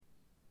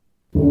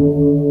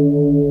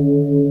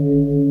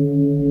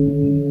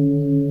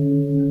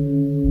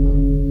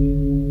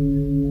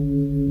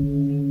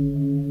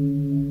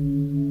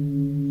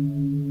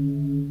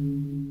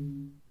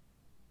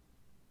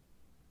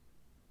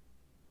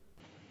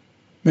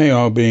May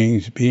all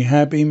beings be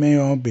happy, may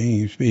all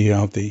beings be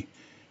healthy,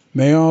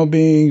 may all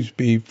beings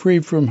be free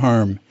from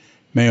harm,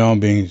 may all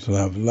beings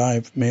love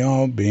life, may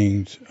all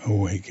beings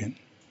awaken.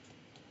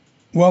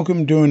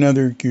 Welcome to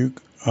another Cuke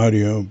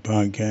Audio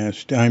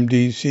podcast. I'm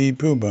DC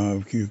Poobah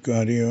of Cuke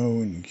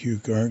Audio and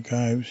Cuke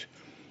Archives.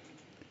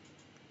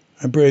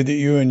 I pray that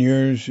you and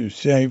yours are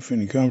safe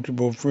and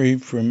comfortable, free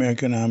from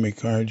economic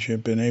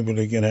hardship, and able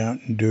to get out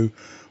and do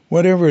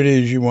whatever it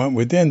is you want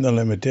within the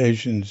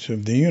limitations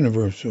of the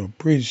universal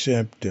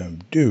precept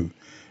of do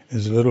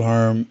as little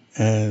harm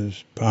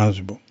as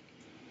possible.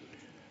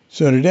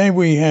 So today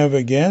we have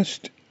a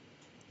guest,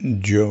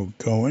 Joe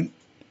Cohen.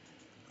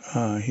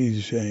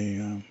 He's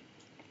a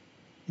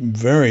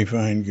very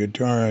fine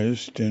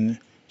guitarist and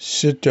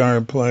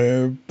sitar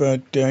player,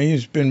 but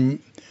he's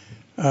been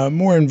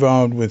more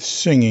involved with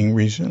singing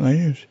recently,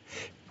 as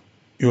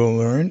you'll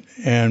learn,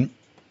 and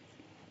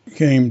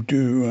came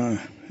to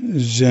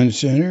Zen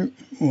Center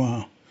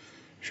while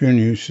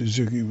Shunryu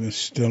Suzuki was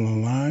still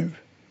alive.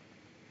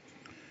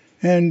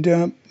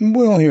 And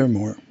we'll hear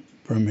more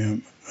from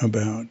him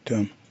about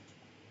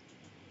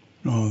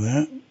all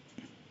that.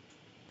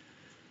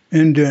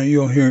 And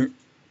you'll hear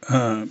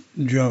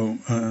Joe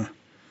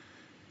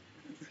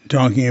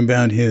talking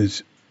about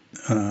his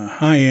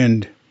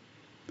high-end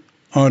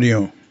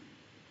audio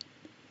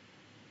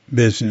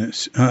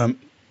business.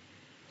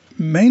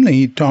 Mainly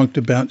he talked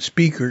about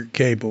speaker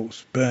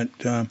cables, but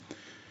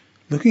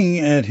looking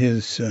at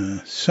his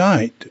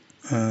site,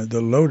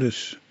 the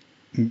Lotus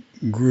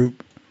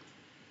Group,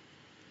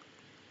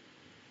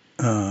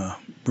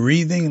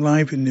 Breathing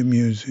Life into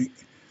Music,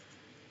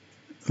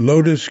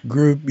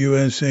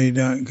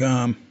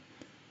 lotusgroupusa.com,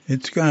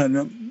 it's got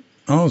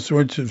all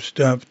sorts of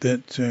stuff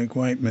that's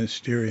quite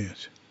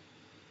mysterious.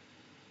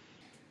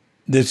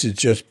 This is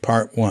just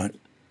part one.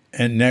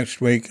 And next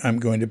week I'm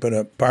going to put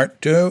up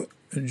part two.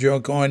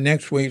 Joe Cohen.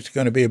 Next week's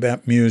going to be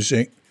about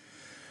music.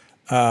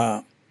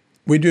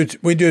 We do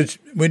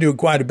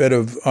quite a bit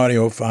of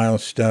audiophile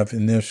stuff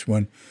in this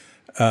one.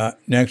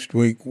 Next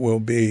week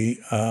will be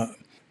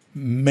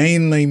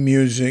mainly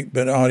music,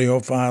 but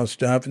audiophile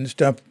stuff and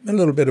stuff a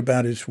little bit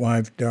about his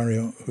wife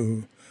Dario,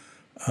 who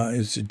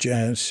is a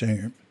jazz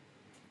singer.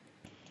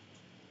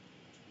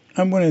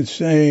 I'm going to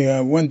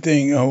say one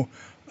thing.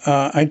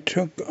 I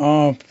took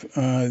off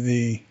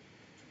the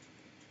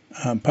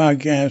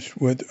podcast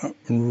with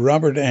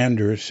Robert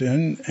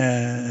Anderson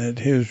at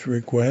his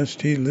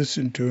request. He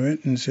listened to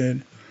it and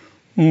said,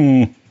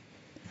 one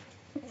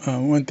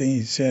thing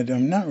he said,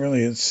 I'm not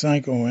really a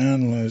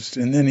psychoanalyst.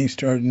 And then he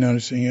started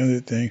noticing other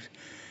things.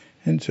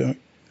 And so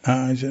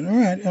I said, all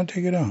right, I'll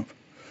take it off.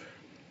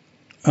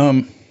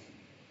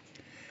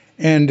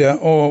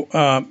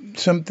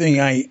 Something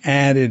I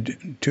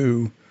added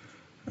to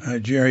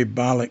Jerry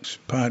Bollock's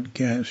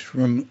podcast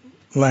from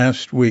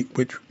last week,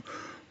 which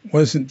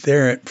wasn't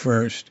there at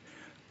first,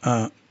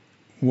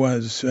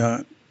 was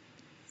that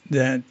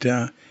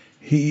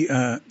he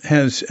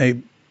has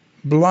a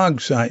blog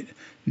site,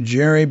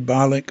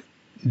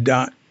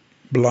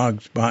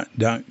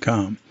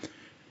 jerrybollock.blogspot.com,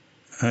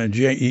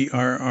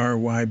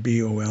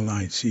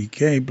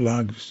 JERRYBOLICK,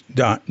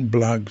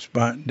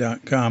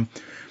 blogs.blogspot.com,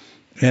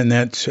 and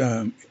that's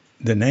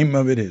the name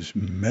of it is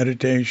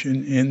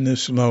Meditation in the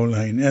Slow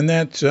Lane, and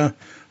that's a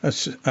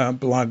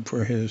blog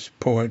for his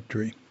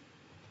poetry.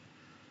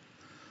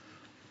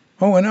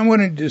 Oh, and I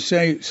wanted to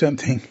say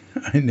something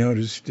I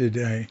noticed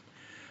today.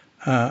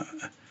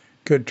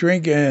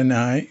 Katrinka and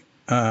I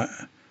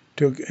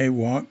took a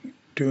walk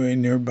to a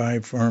nearby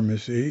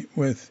pharmacy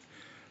with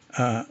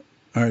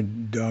our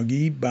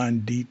doggy,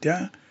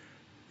 Bandita,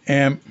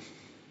 and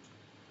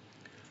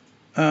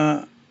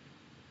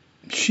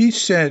she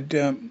said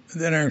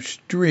that our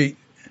street,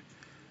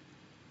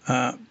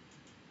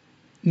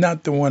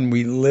 not the one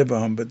we live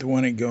on, but the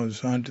one it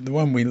goes on to, the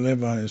one we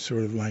live on is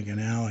sort of like an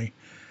alley.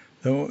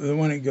 The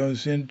one it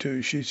goes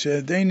into, she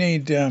said, they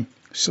need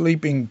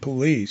sleeping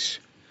police.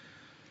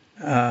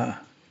 And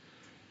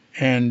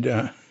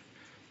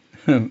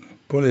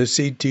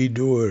Policity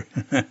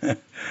and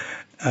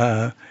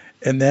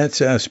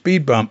that's a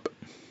speed bump.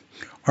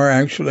 Or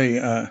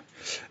actually,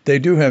 they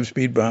do have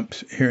speed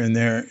bumps here and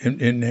there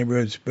in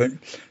neighborhoods, but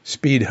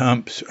speed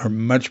humps are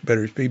much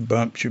better. Speed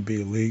bumps should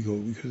be illegal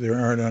because they're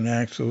hard on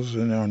axles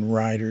and on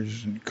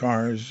riders and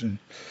cars.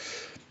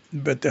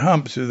 But the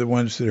humps are the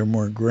ones that are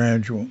more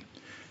gradual.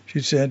 She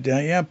said,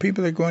 yeah,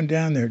 people are going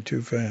down there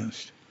too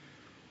fast.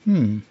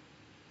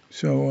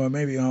 So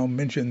maybe I'll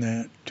mention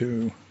that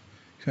to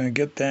kind of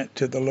get that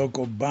to the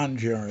local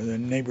Banjar, the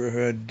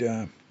neighborhood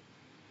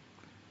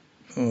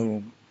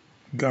little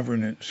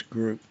governance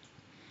group.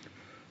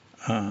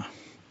 And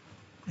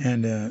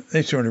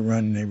they sort of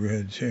run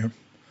neighborhoods here.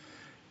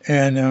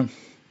 And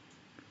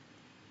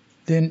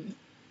then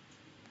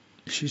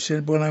she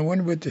said, well, I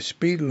wonder what the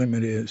speed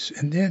limit is.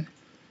 And then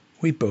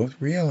we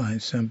both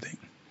realized something.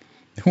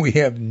 We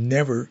have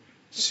never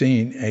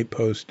seen a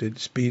posted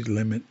speed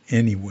limit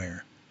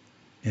anywhere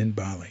in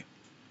Bali.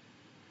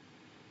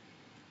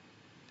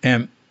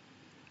 And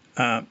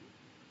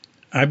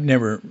I've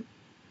never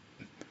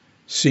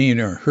seen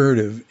or heard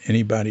of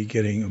anybody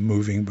getting a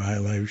moving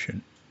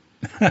violation.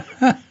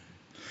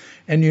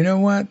 And you know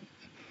what?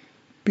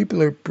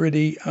 People are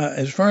pretty,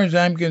 as far as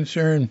I'm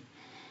concerned,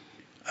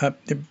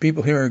 the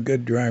people here are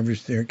good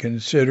drivers. They're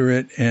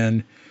considerate,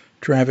 and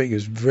traffic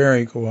is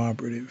very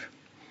cooperative.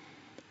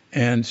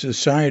 And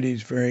society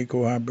is very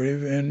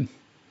cooperative, and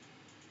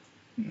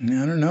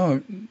I don't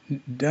know,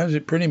 does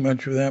it pretty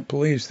much without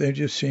police. They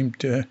just seem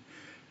to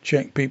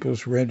check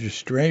people's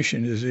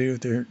registration to see if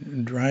they're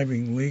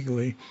driving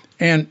legally.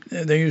 And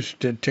they used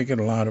to ticket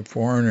a lot of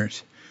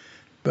foreigners.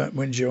 But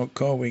when Joe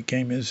Colby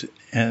came in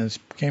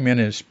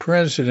as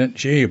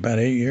president, about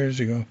 8 years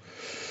ago,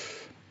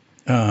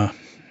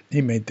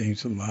 he made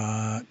things a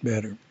lot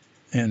better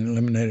and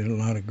eliminated a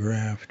lot of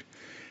graft.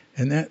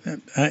 And that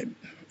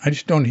I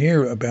just don't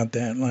hear about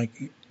that like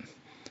I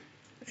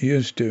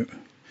used to.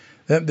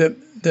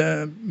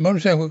 The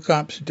motorcycle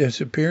cops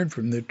disappeared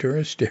from the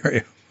tourist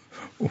area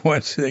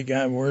once they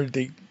got word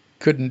they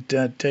couldn't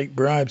take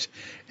bribes.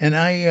 And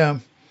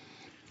I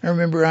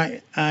remember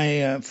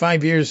I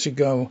 5 years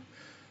ago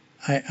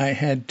I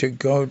had to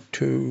go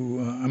to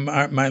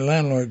my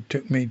landlord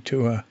took me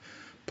to a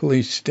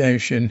police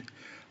station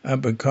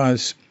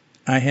because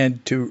I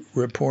had to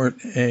report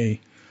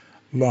a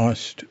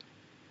lost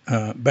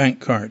bank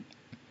card.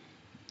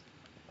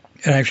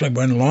 It actually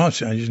wasn't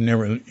lost. I just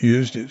never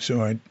used it,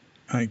 so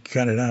I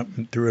cut it up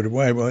and threw it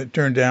away. Well, it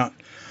turned out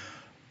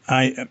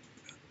I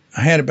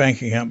had a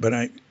bank account, but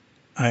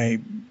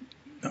I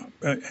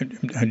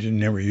just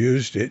never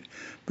used it.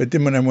 But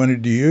then when I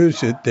wanted to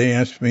use it, they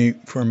asked me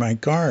for my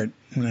card,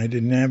 and I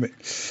didn't have it.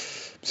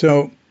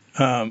 So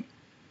I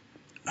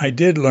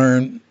did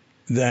learn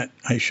that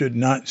I should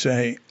not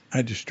say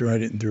I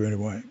destroyed it and threw it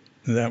away.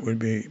 That would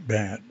be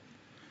bad.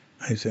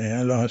 I say,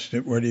 I lost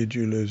it. Where did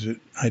you lose it?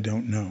 I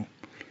don't know.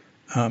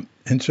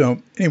 And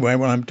so, anyway,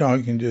 when I'm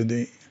talking to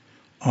the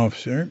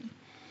officer,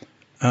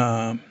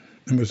 it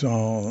was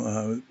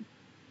all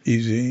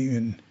easy,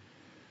 and it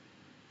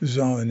was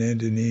all in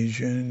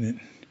Indonesian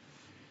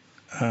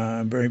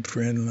and very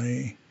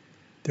friendly.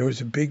 There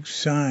was a big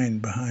sign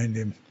behind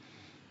him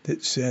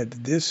that said,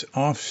 "This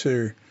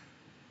officer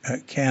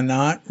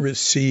cannot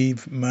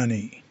receive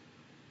money."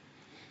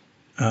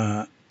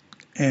 And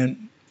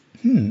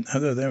I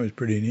thought that was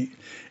pretty neat.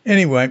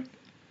 Anyway,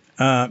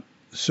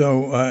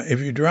 so if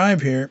you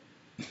drive here,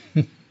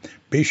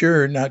 be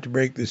sure not to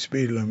break the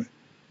speed limit.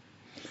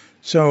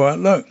 So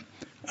look,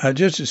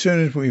 just as soon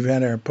as we've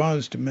had our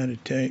pause to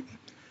meditate,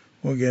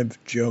 we'll give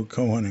Joe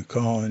Cohen a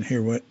call and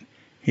hear what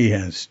he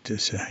has to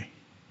say.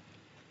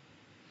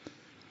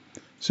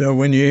 So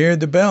when you hear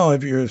the bell,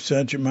 if you're of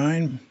such a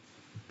mind,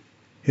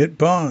 hit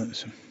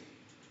pause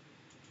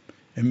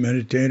and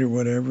meditate or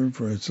whatever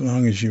for as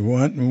long as you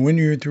want. And when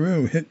you're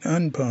through, hit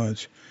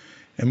unpause.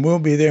 And we'll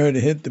be there to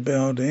hit the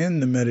bell to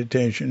end the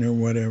meditation or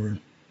whatever.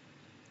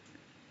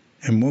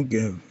 And we'll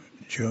give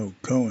Joe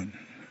Cohen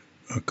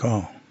a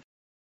call.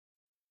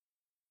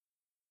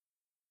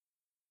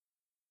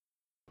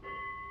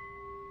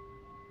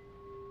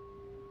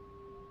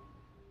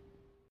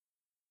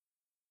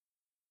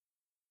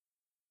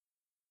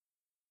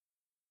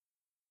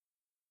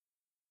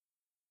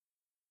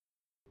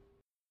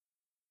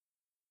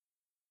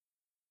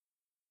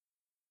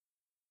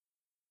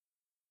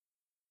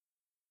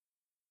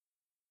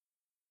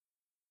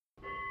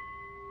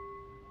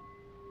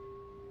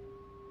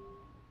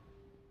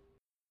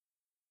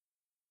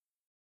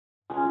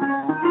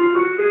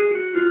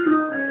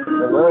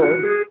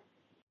 Hello?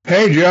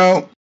 Hey,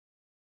 Joe.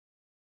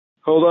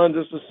 Hold on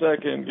just a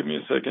second. Give me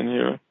a second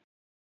here.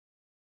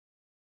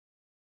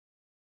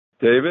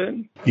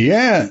 David?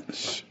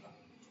 Yes.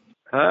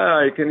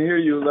 Hi, I can hear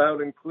you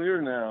loud and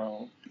clear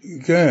now.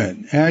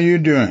 Good. How you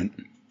doing?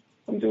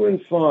 I'm doing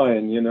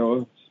fine. You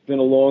know, it's been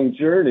a long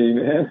journey,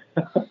 man.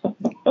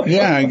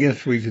 Yeah, I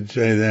guess we could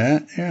say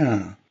that.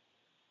 Yeah.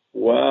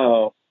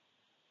 Wow.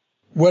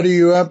 What are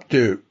you up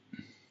to?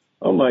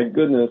 Oh, my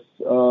goodness.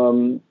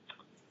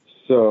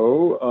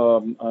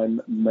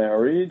 I'm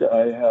married.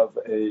 I have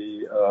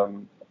a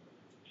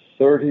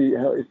 30,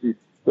 it's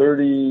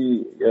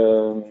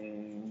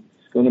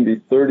going to be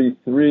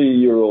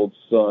 33-year-old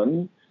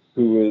son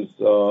who is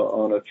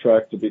on a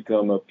track to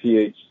become a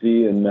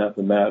PhD in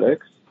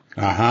mathematics.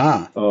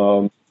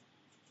 Uh-huh.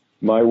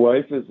 My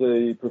wife is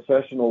a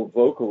professional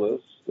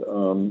vocalist.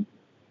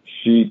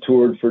 She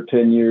toured for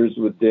 10 years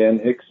with Dan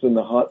Hicks and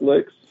the Hot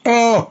Licks.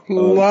 Oh,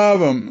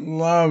 love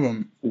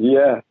him.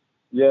 Yeah.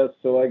 Yes,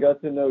 so I got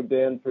to know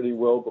Dan pretty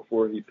well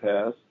before he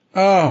passed.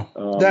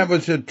 Oh, that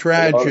was a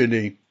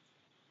tragedy.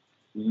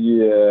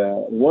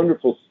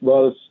 Wonderful,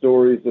 lot of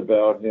stories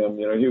about him.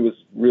 You know, he was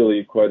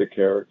really quite a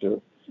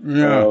character.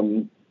 Yeah.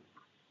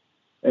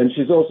 And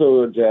she's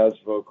also a jazz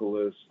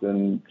vocalist,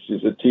 and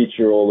she's a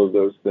teacher, all of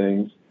those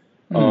things.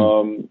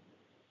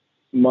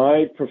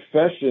 My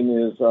profession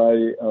is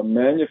I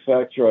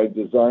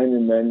design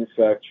and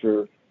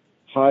manufacture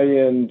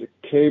high-end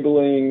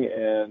cabling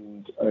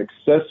and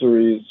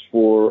accessories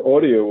for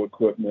audio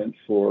equipment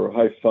for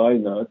hi-fi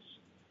nuts.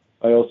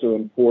 I also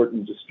import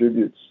and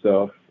distribute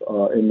stuff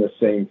in the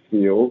same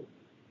field.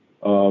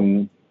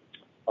 Um,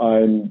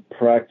 I'm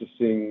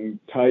practicing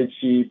Tai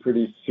Chi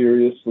pretty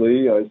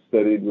seriously. I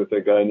studied with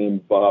a guy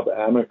named Bob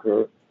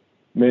Amaker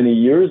many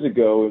years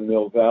ago in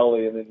Mill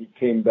Valley, and then he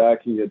came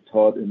back. He had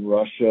taught in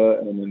Russia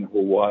and in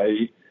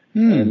Hawaii,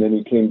 and then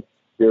he came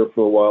here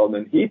for a while, and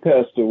then he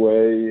passed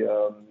away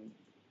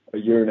a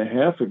year and a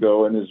half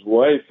ago, and his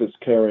wife is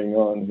carrying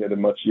on. He had a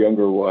much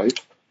younger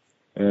wife,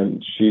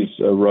 and she's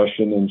a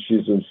Russian, and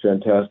she's a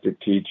fantastic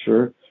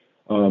teacher.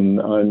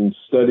 I'm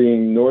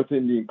studying North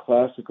Indian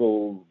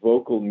classical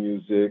vocal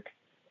music.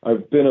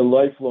 I've been a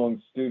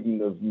lifelong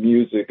student of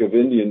music, of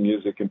Indian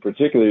music in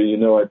particular. You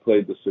know, I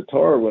played the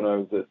sitar when I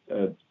was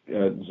at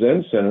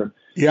Zen Center.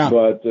 Yeah.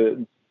 But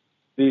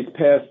these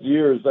past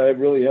years, I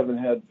really haven't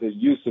had the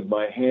use of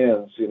my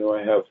hands. You know,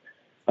 I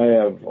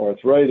have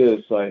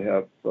arthritis. I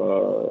have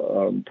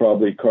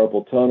probably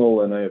carpal tunnel,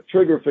 and I have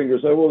trigger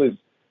fingers. I have all these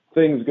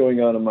things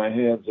going on in my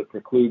hands that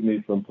preclude me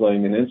from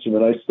playing an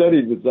instrument. I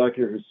studied with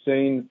Zakir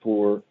Hussain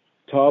for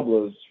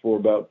tablas for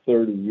about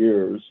 30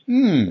 years.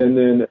 And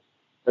then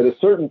at a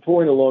certain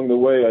point along the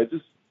way, I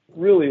just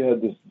really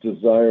had this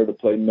desire to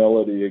play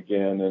melody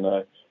again. And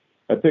I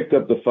picked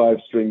up the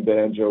 5-string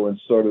banjo and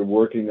started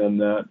working on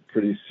that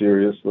pretty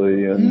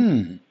seriously.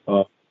 And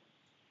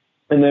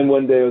then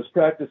one day I was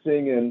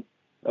practicing and,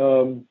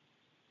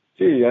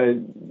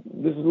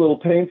 this is a little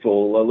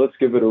painful. Let's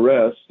give it a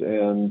rest.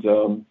 And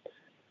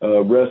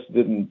rest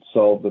didn't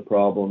solve the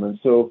problem. And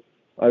so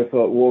I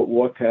thought, well,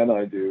 what can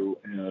I do?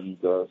 And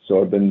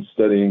so I've been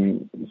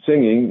studying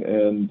singing,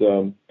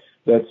 and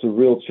that's a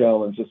real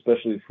challenge,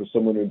 especially for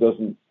someone who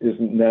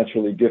isn't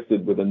naturally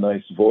gifted with a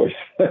nice voice.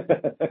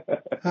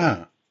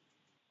 Huh.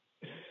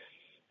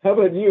 How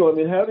about you? I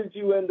mean, how did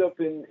you end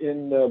up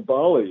in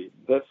Bali?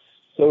 That's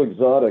so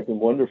exotic and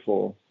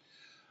wonderful.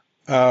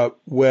 My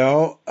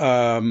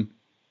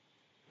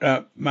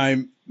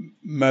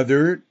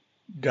mother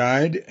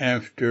died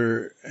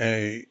after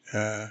a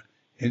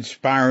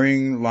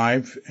inspiring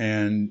life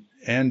and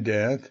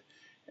death,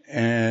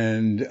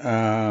 and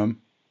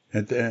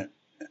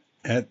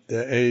at the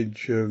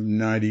age of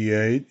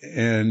 98,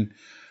 and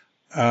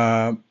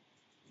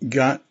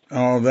got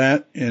all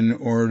that in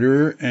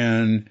order.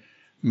 And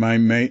my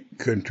mate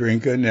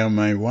Katrinka, now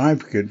my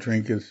wife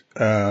Katrinka's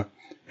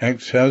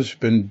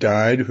ex-husband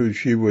died, who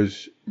she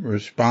was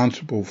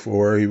responsible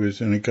for. He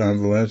was in a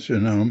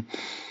convalescent home.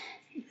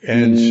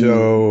 And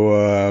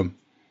so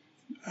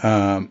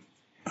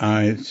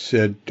I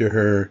said to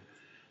her,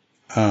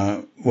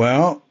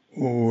 well,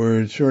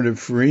 we're sort of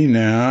free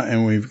now,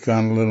 and we've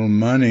got a little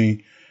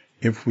money.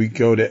 If we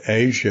go to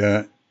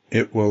Asia,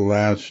 it will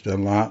last a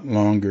lot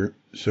longer.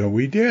 So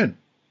we did,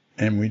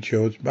 and we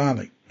chose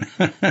Bali.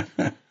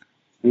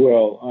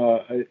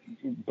 Well,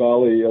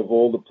 Bali, of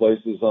all the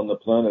places on the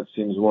planet,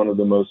 seems one of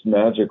the most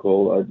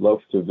magical. I'd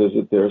love to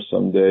visit there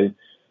someday.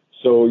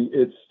 So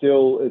it's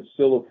still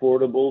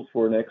affordable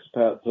for an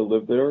expat to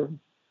live there?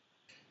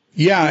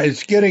 Yeah,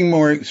 it's getting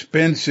more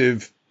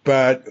expensive,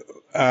 but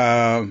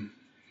some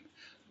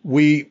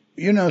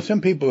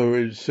people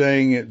are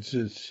saying it's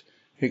as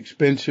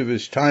expensive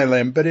as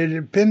Thailand, but it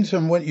depends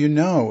on what you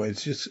know.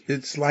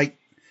 It's like,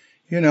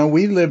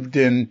 we lived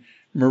in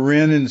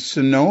Marin and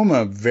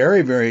Sonoma,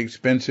 very, very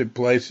expensive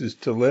places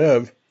to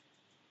live.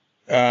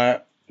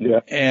 And,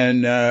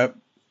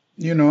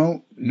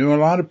 knew a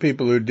lot of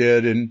people who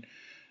did and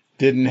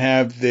didn't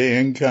have the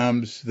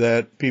incomes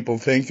that people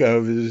think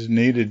of as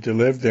needed to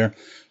live there.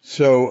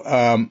 So,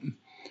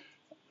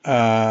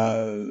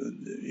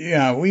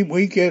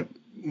 we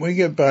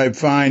get by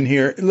fine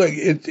here. Look,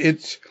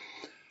 it's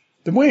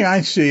the way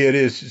I see it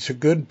is it's a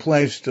good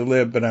place to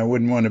live, but I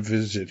wouldn't want to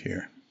visit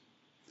here.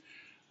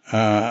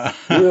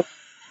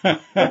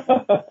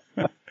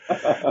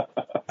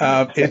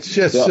 It's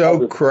just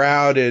so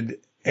crowded,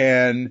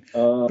 and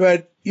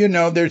but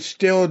there's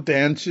still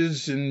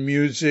dances and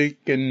music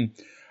and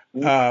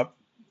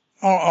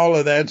all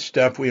of that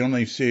stuff. We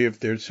only see if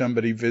there's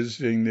somebody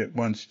visiting that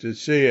wants to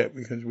see it,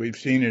 because we've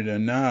seen it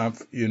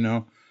enough,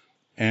 and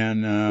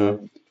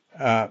then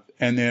now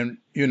and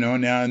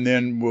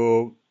then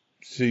we'll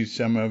see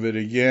some of it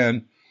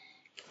again,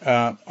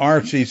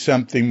 or see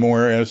something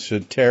more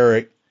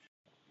esoteric.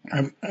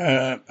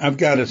 I've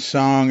got a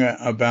song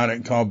about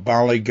it called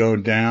Bali Go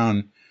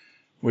Down,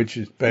 which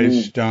is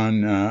based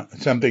on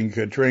something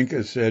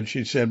Katrinka said.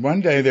 She said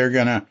one day they're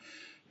gonna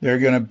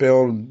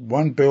build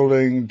one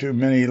building too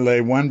many,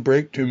 lay one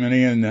brick too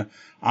many, and the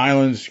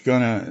island's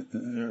gonna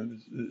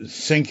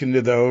sink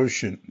into the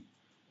ocean.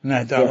 And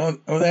I thought,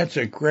 oh, that's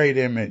a great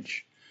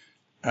image.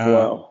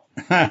 Wow.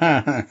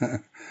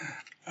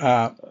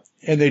 And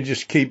they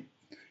just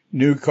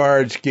new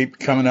cards keep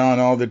coming on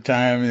all the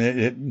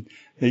time.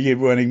 They keep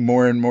wanting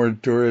more and more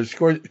tourists. Of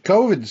course,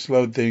 COVID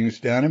slowed things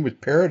down. It was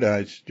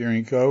paradise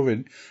during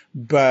COVID,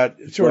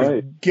 but sort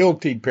of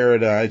guilty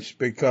paradise,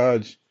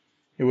 because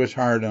it was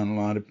hard on a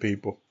lot of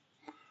people.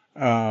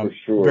 For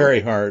sure.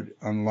 Very hard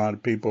on a lot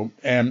of people.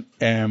 And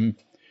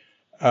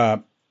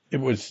it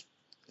was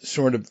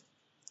sort of,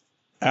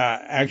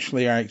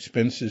 actually our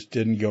expenses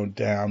didn't go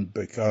down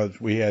because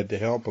we had to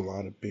help a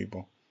lot of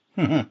people.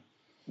 Yeah.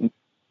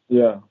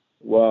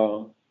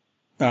 Wow.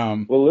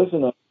 Um, Well,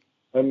 listen,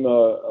 I'm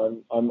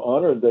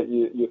honored that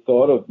you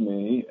thought of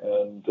me,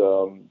 and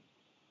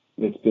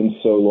it's been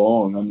so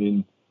long. I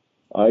mean,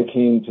 I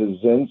came to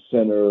Zen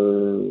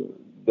Center.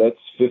 That's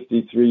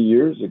 53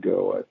 years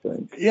ago, I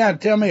think. yeah,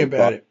 tell me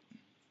about it.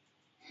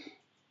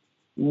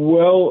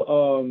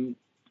 Well,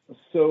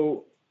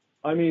 so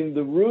I mean,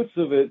 the roots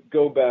of it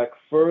go back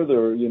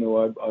further. You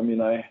know, I mean,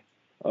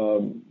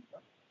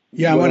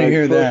 Yeah, I when want to I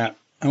hear first, that.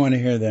 I want to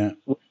hear that.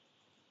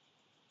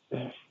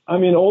 I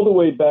mean, all the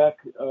way back,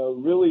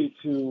 really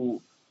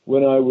to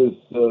when I was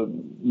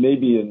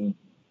maybe in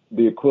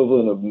the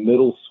equivalent of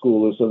middle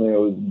school or something. I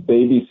was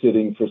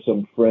babysitting for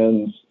some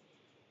friends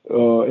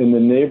in the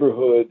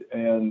neighborhood,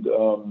 and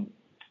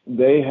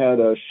they had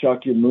a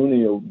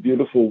Shakyamuni, a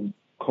beautiful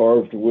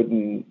carved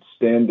wooden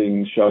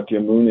standing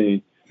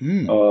Shakyamuni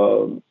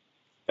Mm.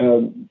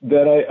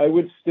 that I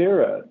would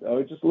stare at. I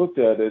would just looked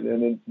at it,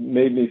 and it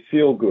made me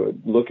feel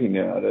good looking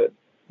at it.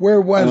 Where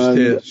was And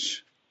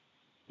this?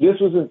 this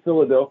was in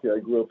Philadelphia. I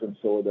grew up in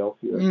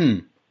Philadelphia,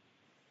 Mm.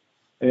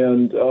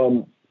 and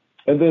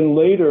then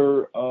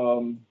later,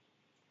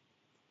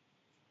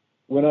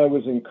 when I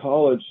was in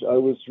college, I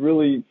was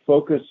really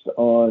focused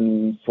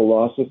on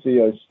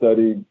philosophy. I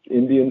studied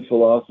Indian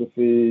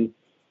philosophy,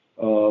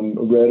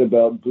 read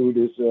about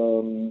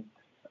Buddhism,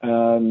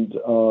 and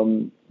I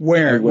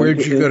went Where'd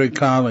to you go to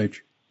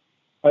college?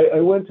 I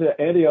went to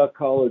Antioch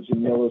College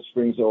in Yellow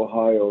Springs,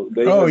 Ohio.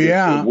 Oh,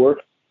 yeah.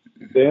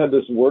 They had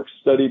this work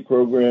study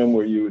program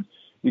where you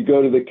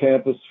go to the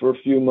campus for a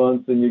few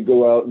months, and you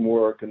go out and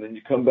work, and then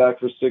you come back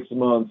for 6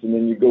 months, and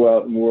then you go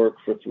out and work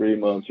for 3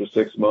 months or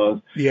 6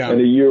 months, Yeah. and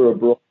a year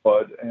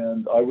abroad.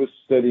 And I was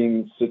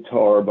studying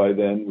sitar by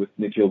then with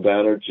Nikhil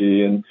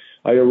Banerjee, and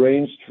I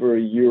arranged for a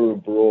year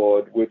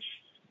abroad, which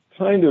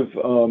kind of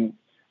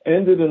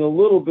ended in a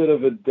little bit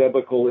of a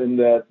debacle in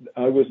that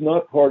I was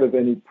not part of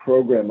any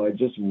program. I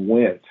just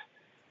went.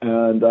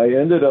 And I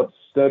ended up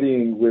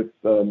studying with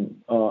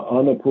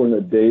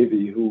Annapurna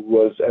Devi, who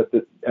was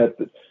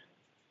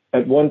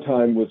at one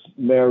time was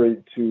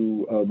married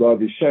to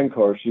Ravi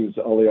Shankar. She was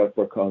Ali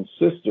Akbar Khan's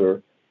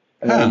sister.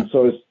 And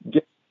so I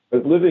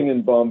was living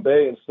in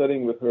Bombay and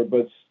studying with her,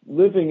 but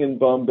living in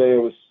Bombay, I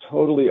was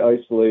totally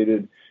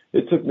isolated.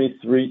 It took me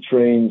 3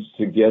 trains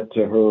to get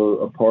to her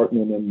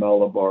apartment in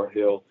Malabar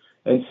Hill.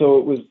 And so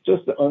it was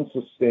just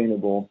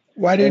unsustainable.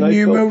 Why didn't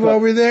you move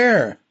over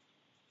there?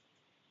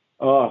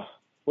 Well,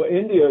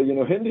 India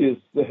is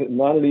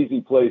not an easy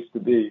place to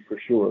be, for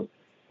sure.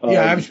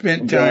 Yeah, I've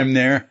spent time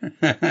there.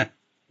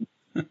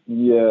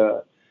 Yeah.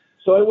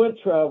 So I went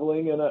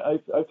traveling, and I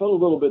felt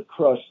a little bit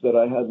crushed that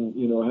I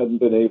hadn't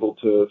been able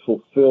to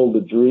fulfill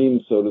the dream,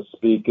 so to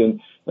speak.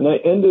 And I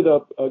ended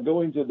up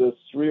going to the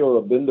Sri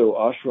Aurobindo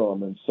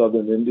ashram in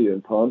southern India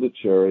in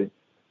Pondicherry.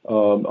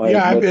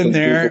 I've been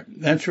there.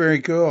 That's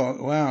very cool.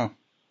 Wow.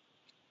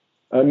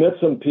 I met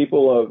some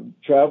people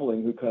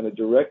traveling who kind of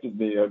directed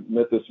me. I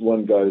met this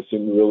one guy who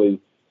seemed really,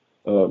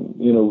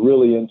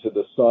 really into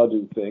the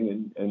sadhu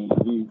thing, and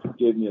he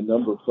gave me a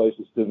number of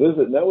places to visit.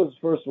 And that was the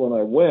first one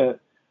I went.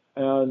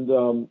 And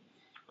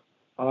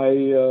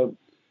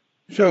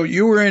So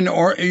you were in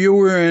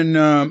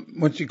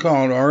what's it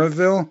called,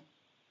 Oroville?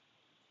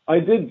 I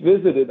did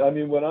visit it. I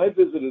mean, when I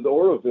visited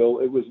Oroville,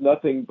 it was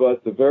nothing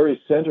but the very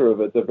center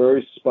of it, the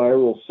very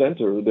spiral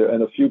center, there,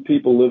 and a few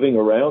people living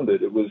around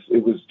it. It was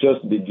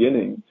just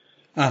beginning.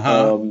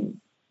 When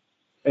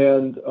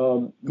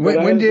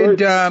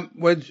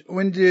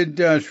did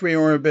Sri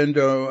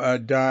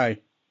Aurobindo die?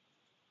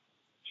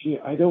 Gee,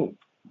 I don't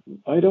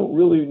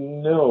really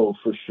know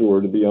for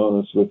sure, to be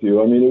honest with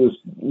you. I mean, it was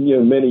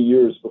many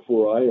years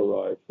before I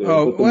arrived there.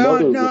 Oh, well,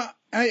 no,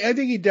 I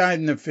think he died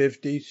in the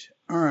 50s.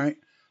 All right.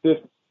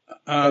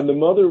 And the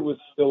mother was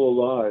still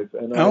alive,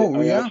 and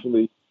I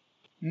actually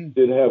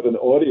did have an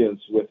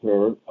audience with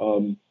her.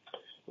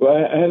 Well,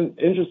 I had an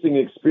interesting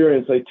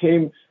experience.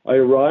 I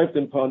arrived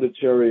in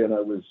Pondicherry, and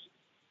I was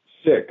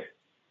sick.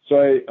 So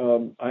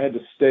I had to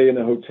stay in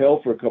a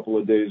hotel for a couple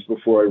of days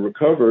before I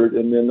recovered,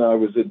 and then I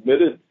was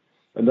admitted.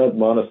 Not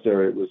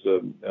monastery, it was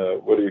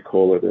what do you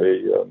call it?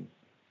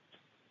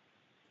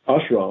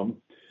 Ashram.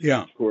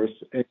 Yeah. Of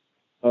course. And,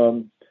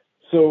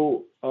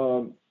 so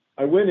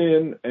I went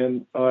in,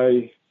 and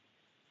I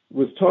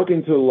was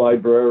talking to a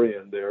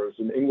librarian there. It was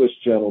an English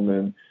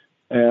gentleman,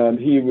 and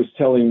he was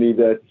telling me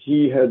that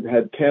he had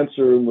had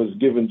cancer and was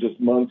given just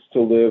months to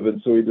live,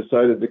 and so he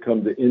decided to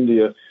come to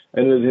India,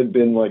 and it had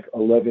been like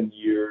 11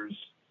 years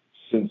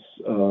since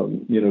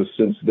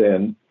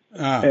then.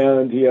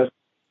 And he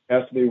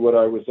asked me what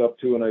I was up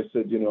to, and I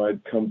said,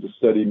 I'd come to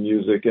study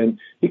music. And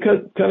he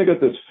kind of got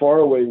this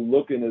faraway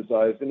look in his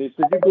eyes, and he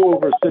said, you go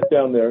over, sit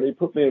down there. And he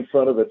put me in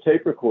front of a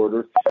tape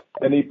recorder,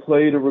 and he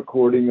played a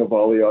recording of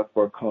Ali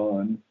Akbar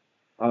Khan.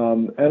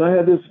 And I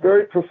had this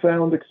very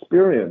profound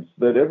experience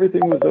that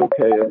everything was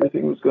okay.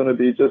 Everything was going to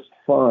be just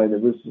fine.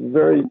 It was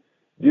very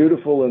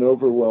beautiful and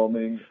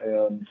overwhelming.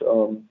 And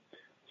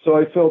so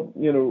I felt,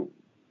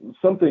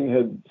 something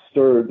had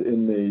stirred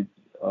in me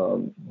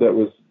that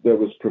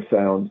was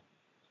profound.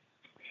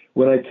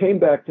 When I came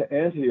back to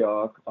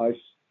Antioch, I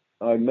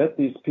I met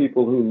these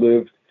people who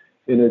lived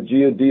in a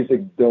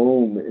geodesic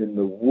dome in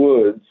the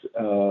woods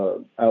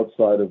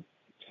outside of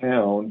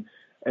town,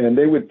 and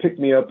they would pick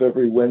me up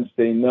every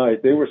Wednesday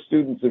night. They were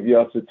students of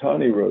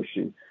Yasutani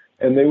Roshi,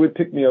 and they would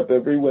pick me up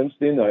every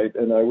Wednesday night,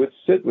 and I would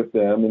sit with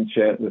them and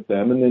chant with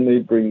them, and then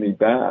they'd bring me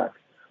back.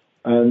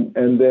 And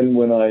then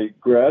when I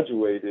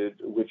graduated,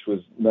 which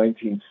was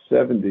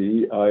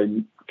 1970,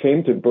 I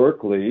came to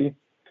Berkeley,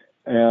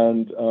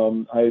 and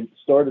I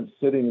started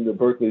sitting in the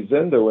Berkeley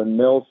Zendo, and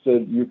Mel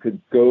said you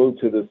could go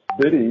to the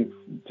city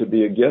to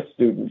be a guest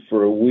student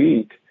for a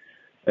week.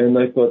 And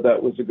I thought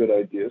that was a good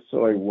idea,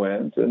 so I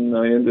went, and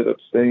I ended up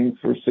staying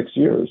for 6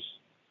 years.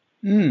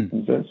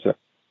 Mm.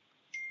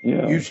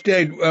 Yeah. You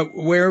stayed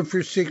where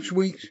for 6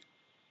 weeks?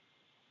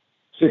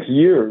 6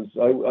 years.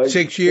 I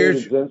 6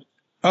 years?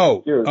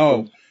 Oh.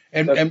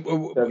 And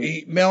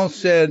Mel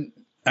said,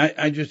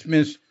 I just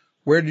missed,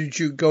 where did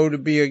you go to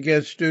be a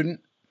guest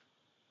student?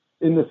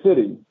 In the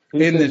city.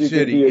 In the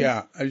city,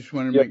 yeah. I just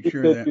want to make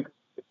sure that.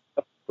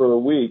 For a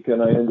week,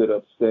 and I ended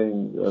up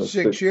staying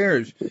 6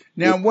 years.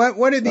 Now,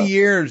 what are the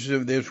years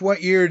of this?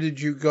 What year did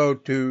you go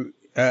to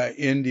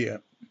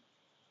India?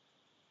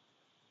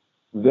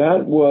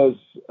 That was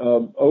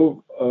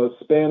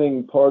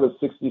spanning part of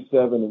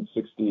 67 and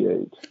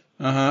 68.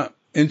 Uh-huh.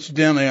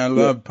 Incidentally, I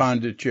love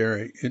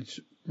Pondicherry. It's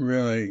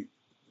really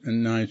a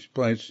nice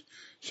place.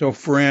 So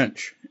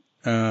French.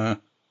 Yes,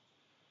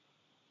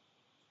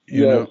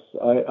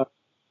 I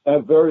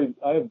have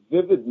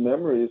vivid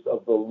memories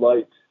of the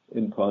light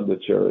in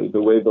Pondicherry,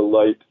 the way the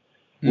light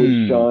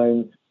would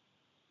shine.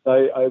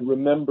 I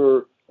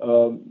remember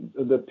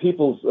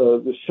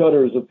the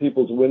shutters of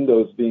people's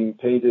windows being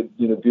painted,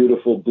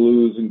 beautiful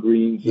blues and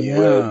greens and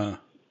reds.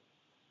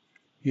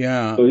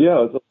 Yeah. So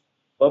it's a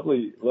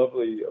lovely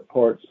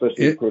part,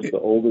 especially of course the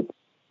older.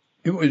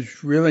 It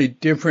was really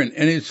different,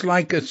 and it's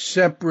like a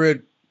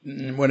separate,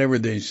 whatever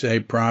they say,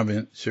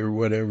 province or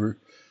whatever.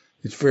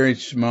 It's very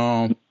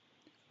small.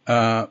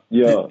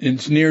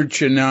 It's near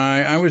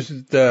Chennai. I was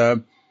at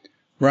the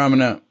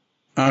Ramana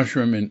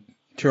Ashram in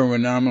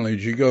Tiruvannamalai.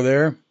 Did you go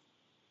there?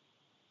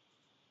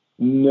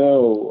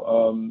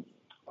 No.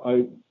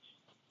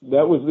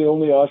 That was the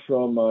only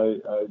ashram I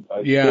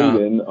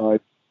stayed in.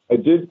 I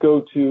did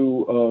go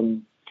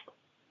to,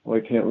 I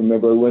can't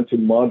remember. I went to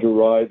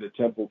Madurai, the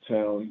temple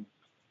town.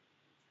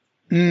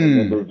 I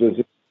remember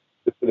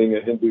visiting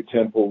a Hindu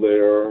temple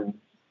there.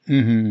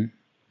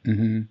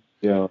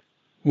 Yeah.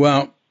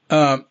 Well,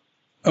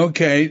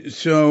 okay.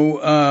 So,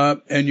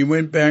 and you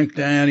went back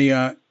to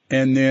Antioch.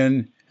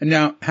 And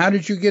now, how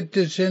did you get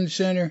to Zen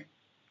Center?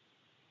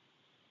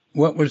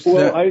 What was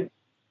that? Well,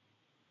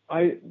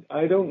 I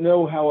don't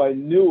know how I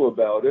knew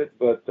about it,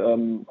 but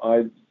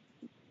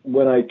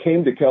when I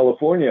came to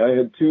California, I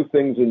had two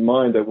things in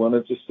mind. I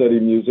wanted to study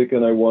music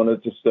and I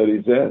wanted to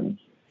study Zen.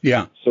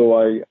 Yeah. So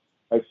I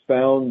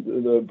found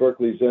the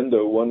Berkeley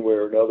Zendo one way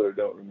or another.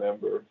 Don't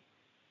remember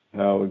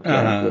how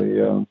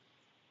exactly.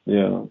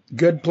 Yeah.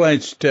 Good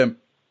place to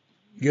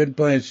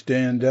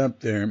end up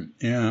there.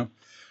 Yeah.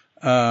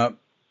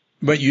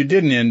 But you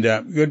didn't end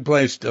up. Good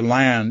place to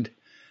land.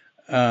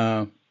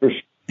 For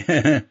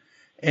sure.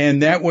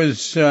 And that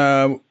was,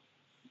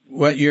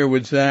 what year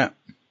was that?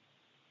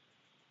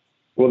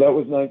 Well, that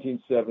was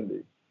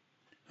 1970.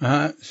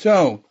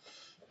 So,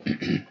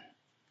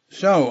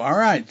 all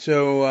right.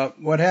 So,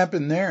 what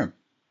happened there?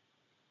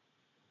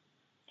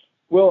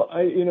 Well,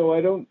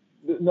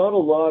 not a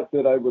lot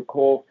that I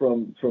recall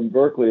from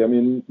Berkeley. I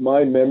mean,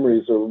 my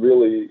memories are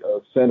really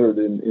centered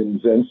in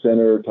Zen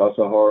Center,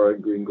 Tassajara,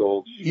 and Green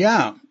Gulch.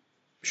 Yeah,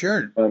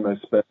 sure. Time I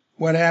spent.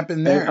 What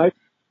happened there? I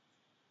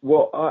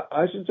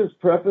should just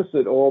preface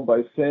it all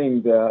by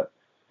saying that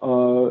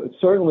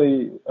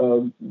certainly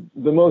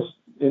the most,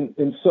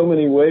 in so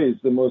many ways,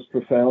 the most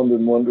profound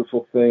and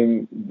wonderful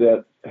thing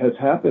that has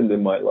happened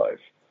in my life.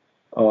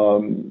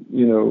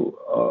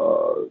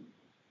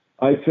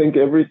 I think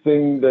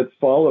everything that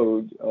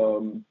followed,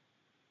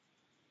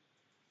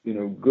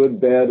 good,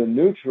 bad, and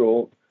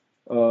neutral,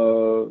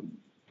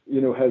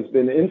 has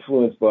been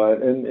influenced by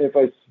it. And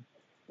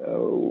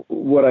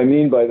what I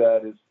mean by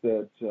that is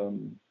that,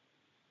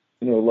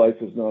 life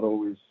is not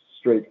always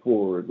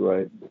straightforward,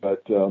 right?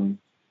 But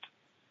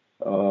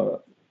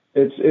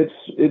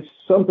it's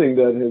something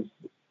that has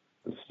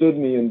stood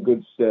me in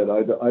good stead.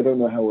 I don't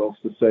know how else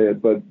to say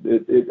it, but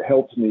it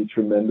helped me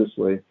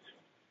tremendously.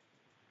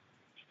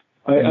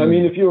 I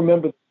mean, if you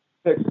remember the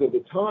text of the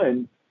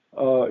time,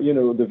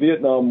 the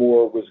Vietnam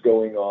War was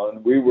going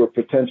on. We were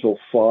potential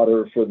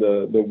fodder for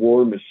the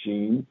war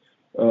machine.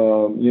 There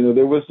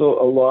was a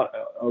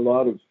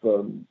lot of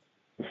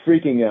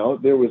freaking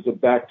out. There was a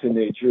back to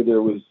nature.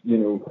 There was,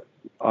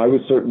 I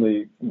would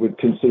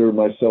consider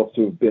myself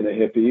to have been a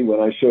hippie.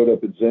 When I showed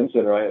up at Zen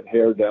Center, I had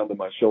hair down to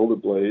my shoulder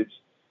blades.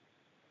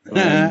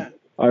 I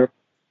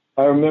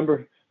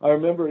remember,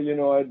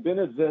 I'd been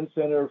at Zen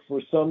Center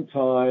for some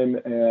time,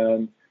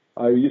 and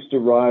I used to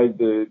ride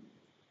the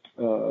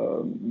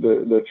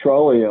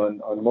trolley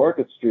on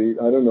Market Street.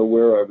 I don't know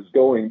where I was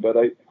going, but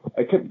I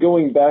kept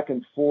going back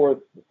and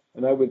forth,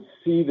 and I would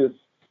see this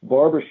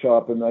barber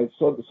shop, and I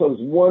saw this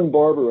one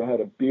barber who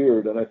had a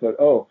beard, and I thought,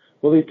 oh,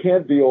 well, he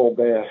can't be all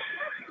bad.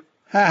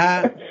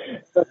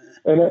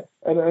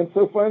 And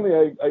so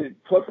finally I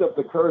plucked up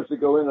the courage to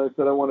go in, and I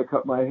said, I want to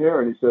cut my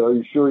hair. And he said, are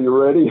you sure you're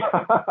ready?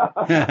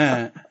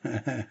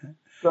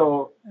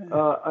 So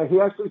he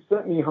actually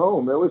sent me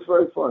home. It was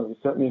very fun. He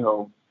sent me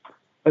home.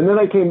 And then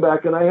I came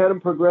back, and I had him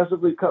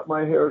progressively cut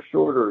my hair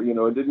shorter.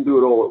 I didn't do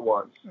it all at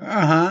once.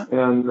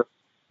 And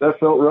that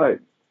felt right.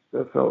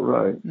 That felt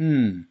right.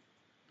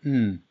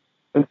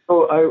 And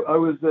so I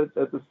was at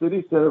the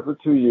City Center for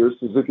 2 years.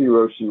 Suzuki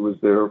Roshi was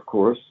there, of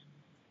course.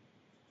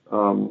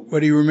 What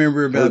do you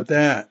remember about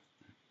that?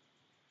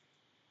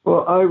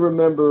 Well, I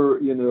remember,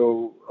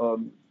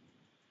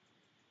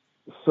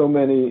 so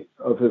many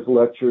of his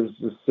lectures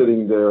just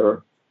sitting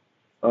there.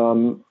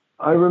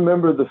 I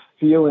remember the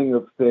feeling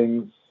of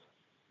things,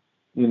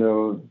 it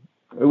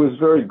was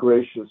very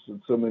gracious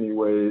in so many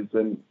ways.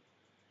 And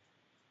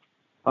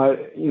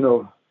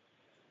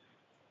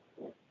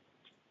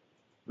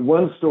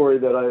one story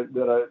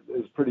that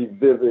is pretty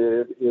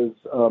vivid is,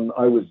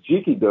 I was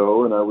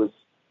Jikido, and I was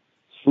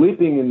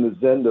sleeping in the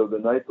Zendo the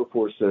night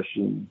before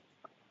session.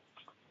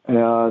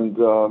 And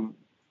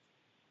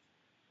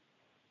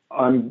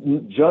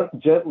I'm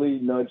gently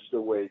nudged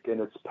awake, and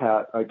it's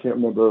Pat. I can't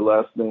remember her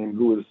last name,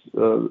 who was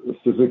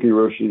Suzuki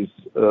Roshi's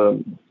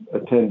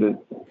attendant.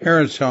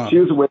 Harrishoff. She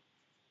was awake.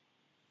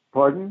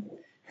 Pardon?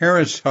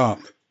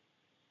 Harrishoff.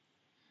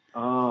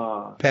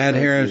 Pat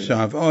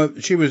Harrishoff. Oh,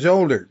 she was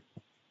older.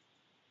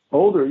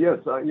 Older, yes.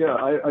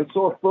 I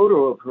saw a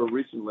photo of her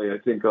recently, I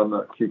think, on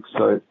the Cube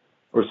site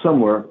or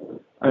somewhere.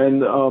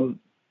 And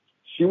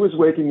she was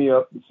waking me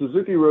up.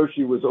 Suzuki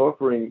Roshi was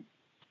offering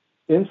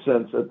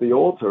incense at the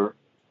altar,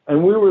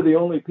 and we were the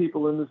only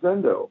people in the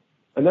Zendo.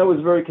 And that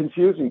was very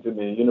confusing to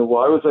me.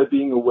 Why was I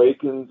being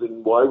awakened,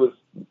 and why was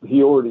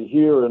he already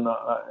here? And,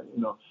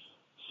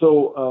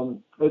 So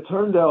it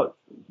turned out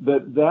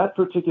that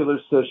particular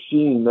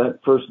sesshin, that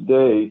first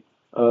day,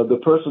 the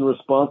person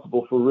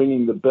responsible for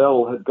ringing the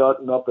bell had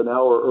gotten up an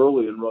hour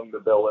early and rung the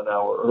bell an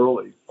hour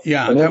early.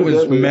 Yeah, and that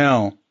was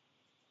Mel.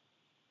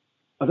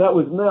 That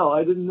was Mel.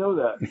 I didn't know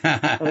that.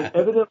 And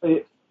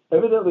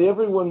evidently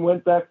everyone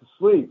went back to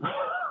sleep.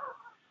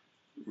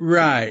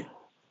 Right.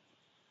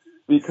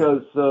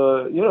 Because,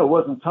 it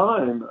wasn't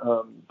time.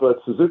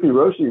 But Suzuki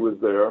Roshi was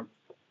there.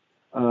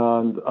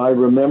 And I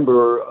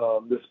remember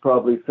this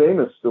probably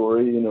famous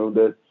story,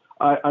 that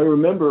I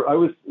remember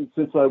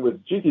since I was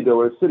Jikido,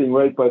 I was sitting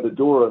right by the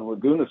door on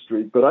Laguna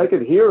Street, but I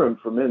could hear him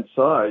from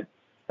inside,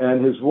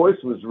 and his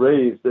voice was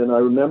raised, and I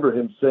remember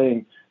him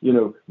saying,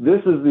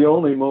 this is the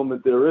only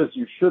moment there is.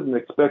 You shouldn't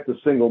expect a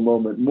single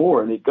moment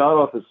more. And he got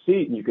off his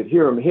seat, and you could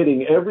hear him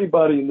hitting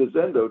everybody in the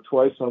Zendo,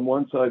 twice on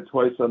one side,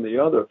 twice on the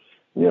other.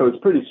 It's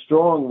pretty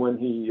strong when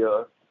he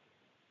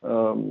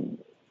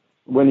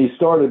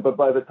started, but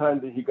by the time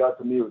that he got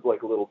to me, it was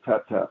like a little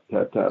tap, tap,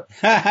 tap, tap.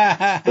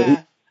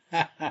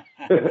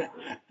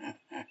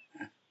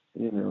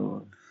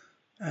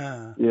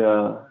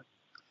 Yeah.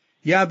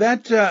 Yeah,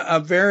 that's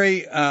a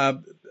very,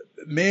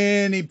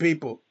 many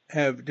people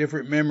have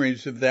different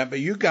memories of that, but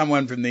you got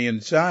one from the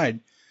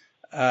inside.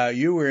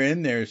 You were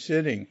in there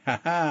sitting.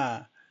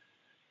 Yeah,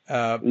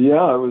 I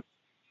was.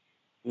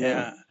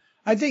 Yeah.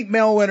 I think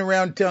Mel went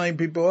around telling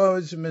people, oh,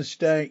 it's a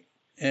mistake,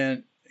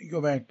 and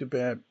go back to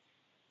bed.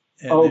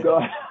 And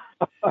God.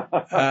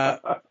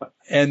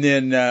 And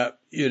then,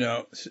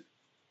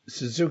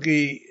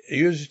 Suzuki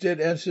used it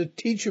as a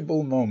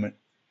teachable moment.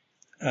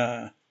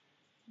 Sure,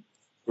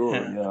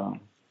 yeah.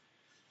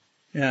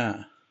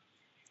 Yeah.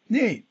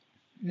 Neat.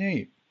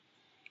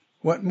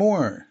 What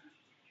more?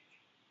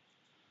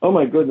 Oh,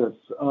 my goodness.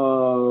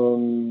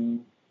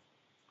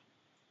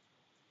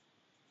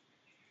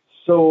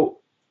 So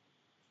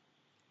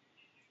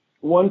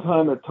one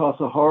time at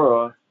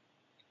Tassajara,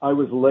 I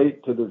was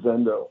late to the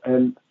Zendo,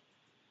 and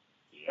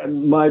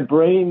my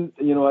brain,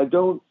 I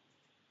don't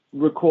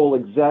recall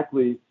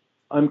exactly.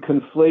 I'm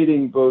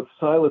conflating both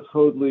Silas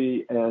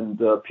Hoadley and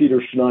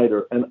Peter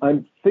Schneider, and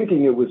I'm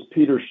thinking it was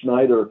Peter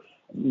Schneider,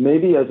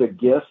 maybe as a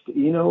guest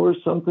Eno or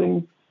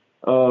something.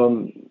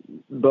 So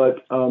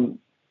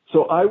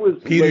I was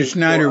Peter late,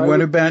 Schneider. so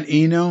what about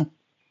Eno?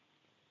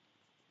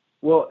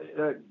 Well,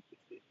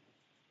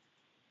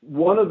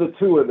 one of the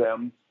two of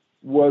them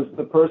was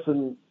the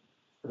person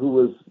who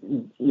was,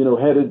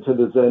 headed to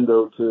the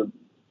Zendo to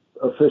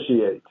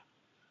officiate.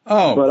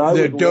 Oh, but I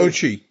the was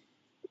Dochi. Late.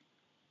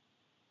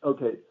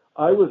 Okay,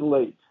 I was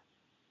late,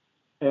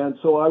 and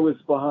so I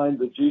was behind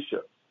the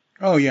Jisha.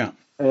 Oh, yeah.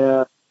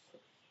 And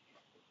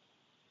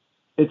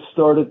it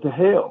started to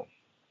hail,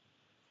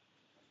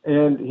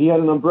 and he had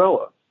an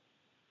umbrella,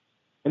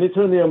 and he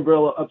turned the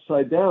umbrella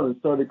upside down and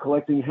started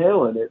collecting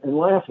hail in it and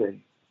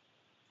laughing.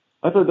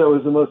 I thought that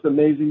was the most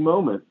amazing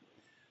moment.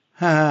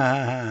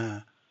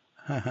 You're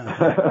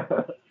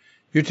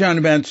talking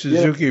about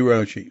Suzuki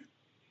Roshi.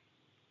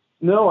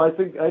 No, I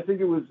think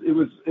it was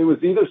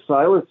either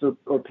Silas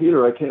or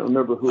Peter. I can't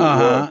remember who it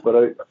was,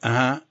 but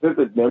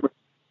vivid memory.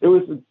 It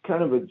was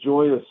kind of a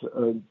joyous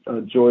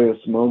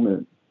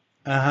moment.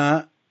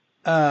 Yeah.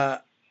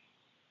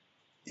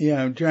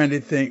 Yeah, I'm trying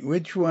to think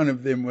which one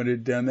of them would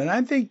have done that.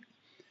 I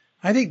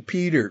think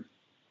Peter.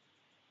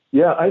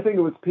 Yeah, I think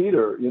it was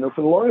Peter.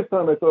 For the longest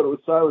time I thought it was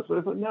Silas, but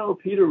I thought no,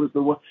 Peter was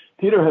the one.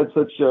 Peter had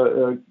such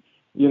a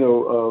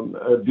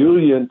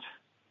brilliant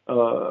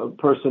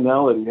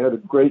personality. He had a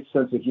great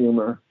sense of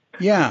humor.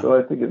 Yeah. So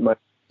I think it might.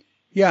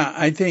 Yeah,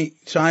 I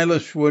think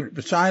Silas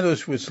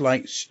was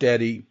like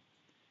steady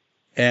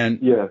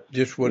and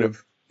just would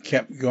have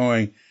kept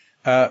going.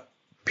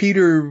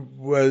 Peter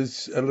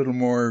was a little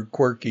more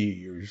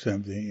quirky or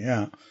something.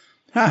 Yeah.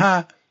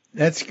 Haha.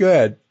 That's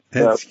good.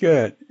 That's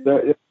good.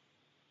 That is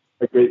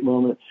a great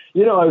moment. I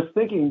was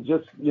thinking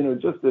just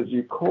as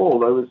you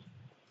called,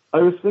 I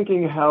was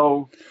thinking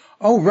how.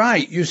 Oh,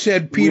 right. You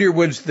said Peter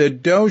was the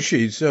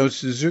doshi, so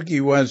Suzuki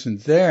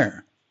wasn't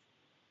there.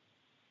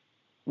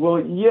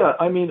 Well, yeah.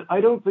 I mean, I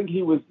don't think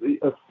he was the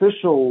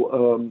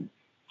official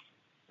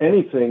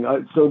anything.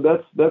 So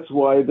that's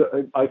why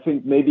I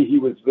think maybe he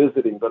was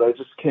visiting, but I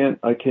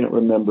can't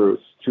remember.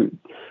 It's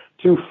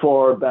too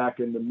far back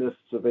in the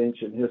mists of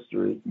ancient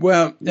history.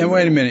 Well, now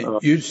wait a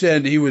minute. You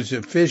said he was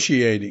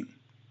officiating.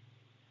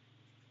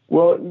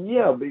 Well,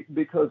 yeah,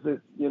 because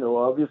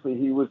obviously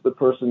he was the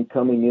person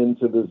coming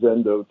into the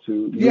Zendo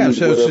to. Yeah,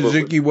 so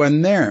Suzuki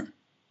wasn't there.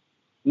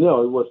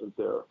 No, he wasn't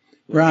there.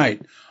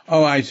 Right.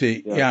 Oh, I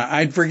see. Yeah,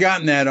 I'd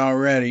forgotten that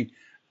already.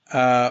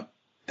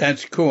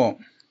 That's cool.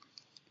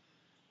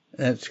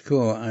 That's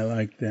cool. I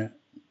like that.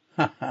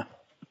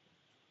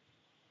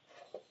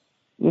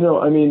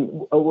 I mean,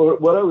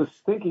 what I was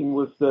thinking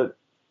was that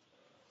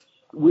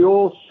we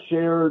all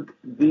shared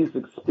these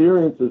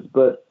experiences,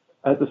 but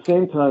at the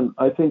same time,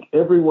 I think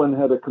everyone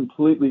had a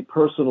completely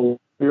personal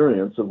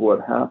experience of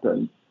what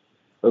happened,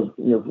 of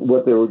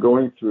what they were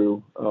going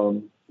through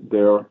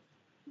there.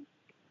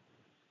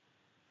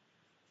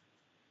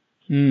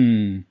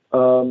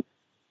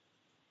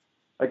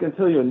 I can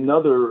tell you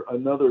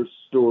another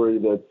story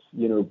that's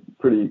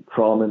pretty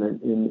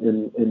prominent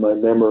in my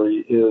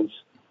memory is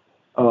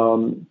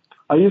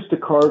I used to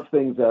carve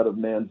things out of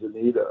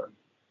manzanita.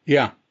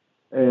 Yeah.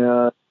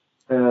 And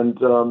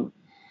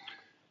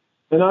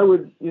I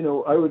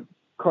would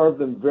carve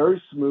them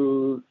very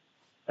smooth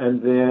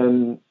and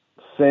then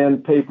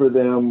sandpaper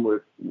them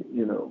with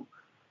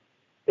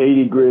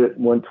 80 grit,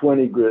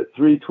 120 grit,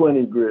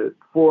 320 grit,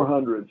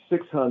 400,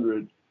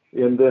 600,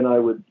 and then I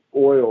would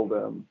oil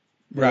them.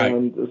 Right.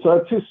 And so I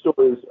have two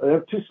stories. I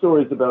have two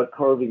stories about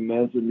carving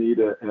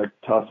manzanita at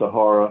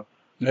Tassajara.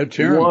 Let's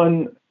hear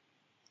them.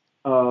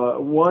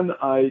 One,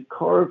 I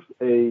carved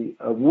a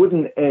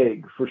wooden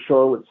egg for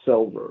Charlotte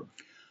Selver.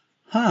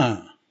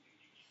 Huh.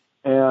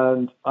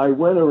 And I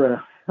went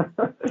around.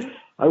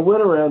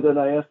 And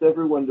I asked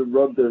everyone to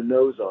rub their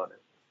nose on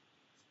it.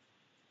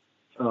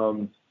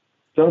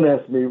 Don't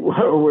ask me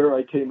where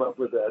I came up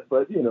with that,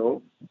 but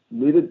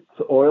needed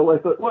oil. I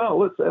thought, well,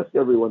 let's ask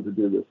everyone to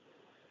do this.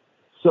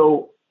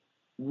 So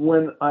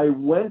when I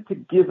went to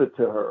give it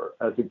to her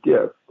as a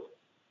gift,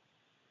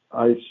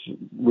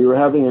 we were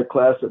having a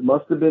class. It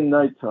must have been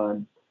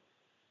nighttime.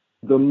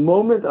 The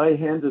moment I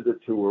handed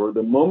it to her,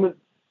 the moment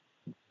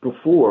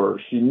before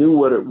she knew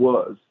what it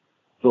was,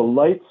 the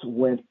lights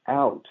went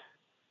out.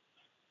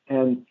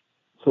 And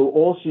so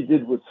all she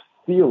did was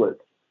feel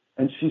it.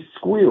 And she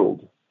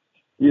squealed,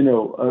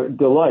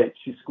 delight.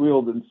 She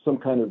squealed in some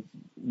kind of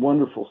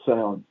wonderful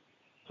sound.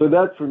 So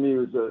that for me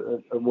was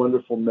a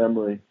wonderful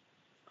memory.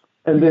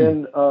 And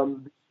then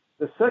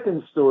the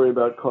second story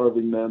about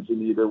carving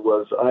manzanita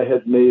was I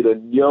had made a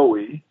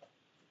nyoe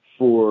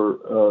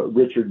for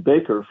Richard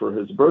Baker for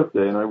his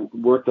birthday, and I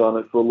worked on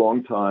it for a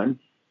long time.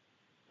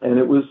 And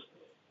it was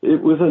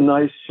a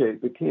nice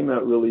shape. It came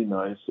out really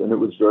nice, and it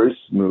was very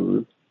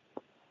smooth.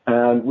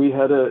 And we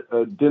had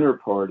a dinner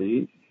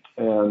party,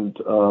 and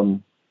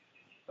Yamada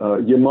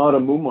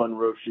Mumon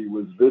Roshi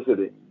was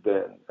visiting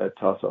then at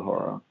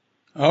Tassajara.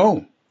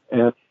 Oh.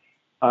 And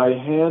I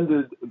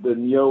handed the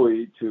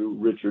nyoe to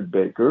Richard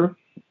Baker,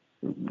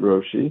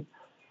 Roshi,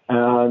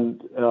 and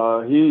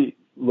he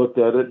looked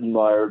at it,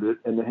 admired it,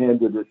 and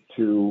handed it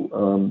to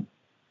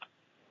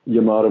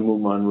Yamada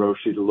Mumon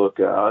Roshi to look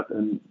at.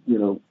 And,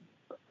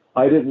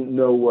 I didn't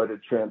know what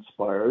had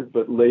transpired,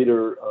 but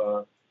later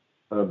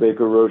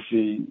Baker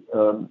Roshi,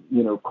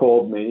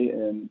 called me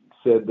and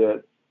said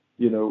that,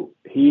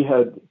 he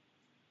had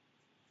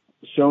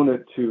shown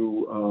it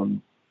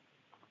to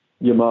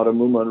Yamada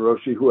Mumon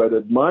Roshi, who had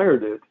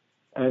admired it,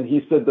 and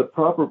he said the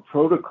proper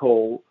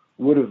protocol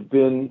would have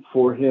been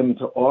for him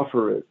to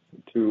offer it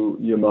to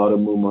Yamada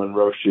Mumon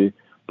Roshi,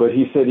 but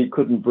he said he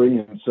couldn't bring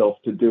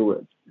himself to do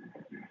it.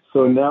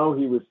 So now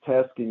he was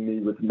tasking me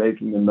with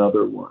making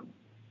another one.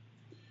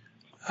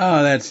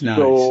 Oh, that's nice.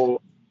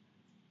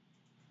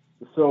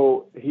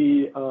 So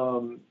he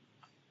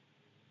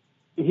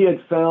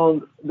had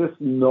found this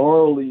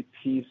gnarly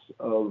piece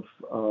of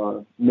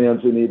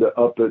manzanita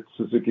up at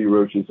Suzuki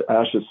Roshi's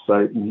ashes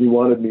site, and he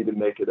wanted me to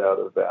make it out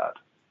of that.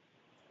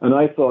 And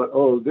I thought,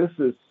 oh, this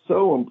is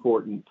so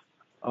important.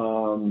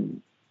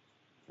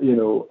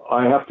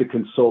 I have to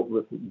consult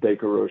with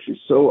Baker Roshi.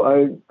 So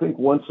I think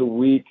once a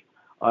week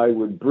I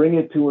would bring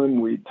it to him.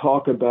 We'd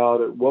talk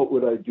about it. What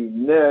would I do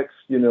next?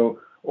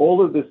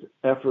 All of this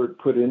effort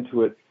put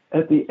into it.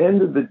 At the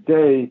end of the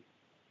day,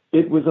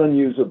 it was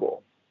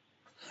unusable.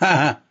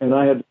 And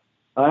I had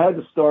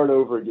to start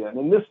over again.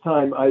 And this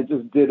time I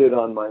just did it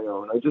on my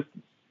own. I just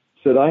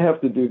said, I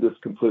have to do this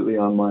completely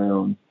on my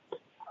own.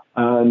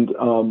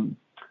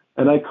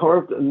 And I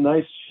carved a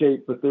nice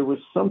shape, but there was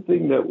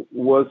something that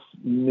was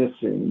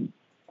missing.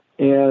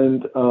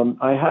 And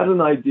I had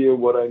an idea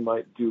what I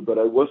might do, but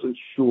I wasn't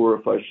sure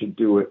if I should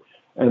do it.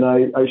 And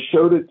I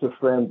showed it to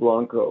Fran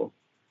Blanco.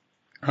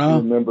 I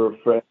remember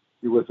Fran,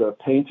 he was a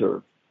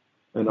painter,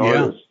 an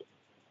artist.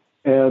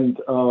 And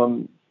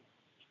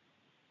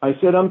I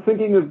said, I'm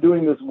thinking of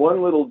doing this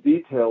one little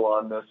detail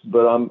on this,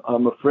 but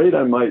I'm afraid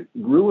I might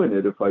ruin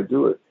it if I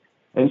do it.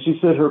 And she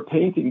said her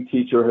painting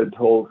teacher had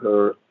told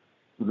her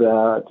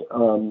that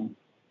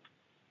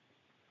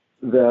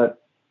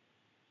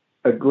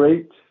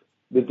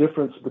the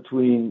difference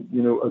between,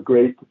 a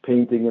great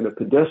painting and a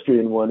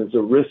pedestrian one is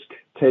a risk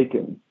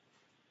taken.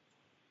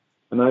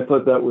 And I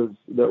thought that was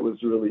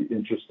really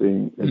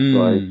interesting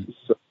advice.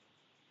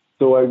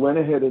 So I went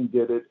ahead and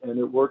did it, and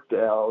it worked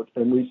out.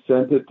 And we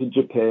sent it to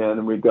Japan,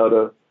 and we got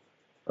a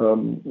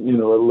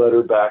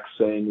letter back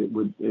saying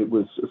it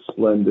was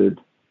splendid.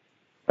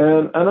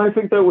 And I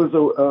think that was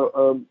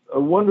a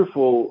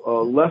wonderful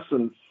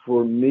lesson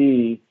for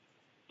me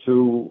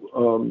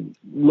to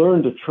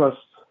learn to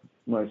trust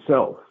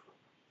myself.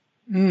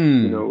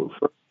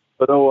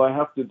 But I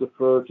have to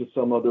defer to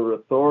some other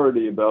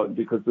authority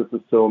because this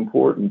is so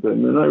important.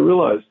 And then I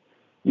realized,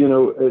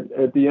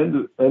 at the end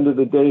of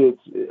the day,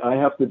 I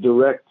have to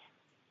direct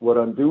what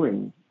I'm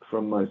doing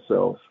from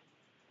myself.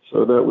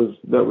 So that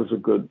was a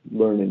good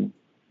learning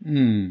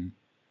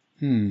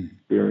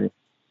experience.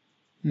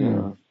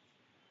 Yeah.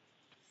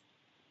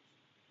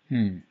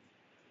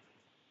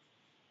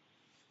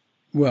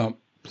 Well,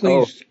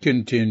 please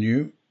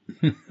continue.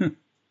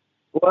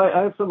 Well,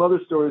 I have some other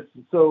stories.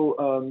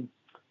 So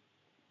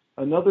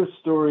another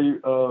story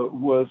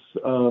was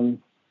so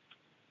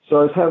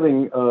I was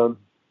having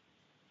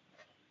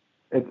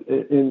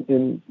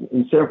in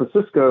San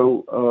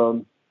Francisco.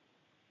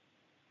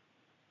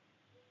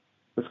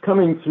 I was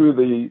coming through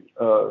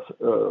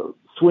the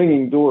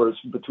swinging doors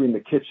between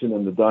the kitchen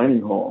and the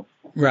dining hall.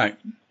 Right.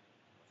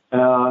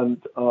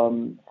 And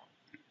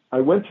I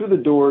went through the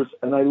doors,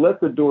 and I let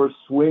the doors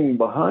swing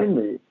behind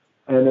me.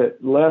 And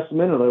at last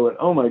minute, I went,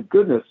 oh, my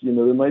goodness,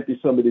 there might be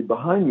somebody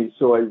behind me.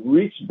 So I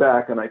reached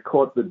back, and I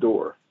caught the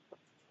door.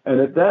 And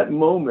at that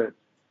moment,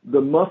 the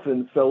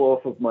muffin fell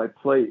off of my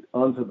plate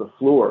onto the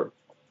floor.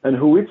 And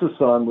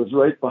Huitsu-san was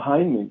right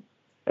behind me.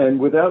 And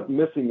without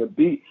missing a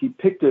beat, he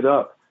picked it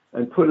up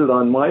and put it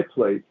on my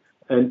plate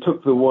and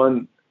took the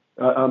one,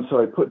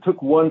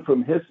 took one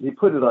from he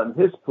put it on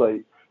his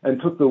plate and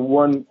took the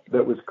one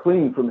that was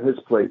clean from his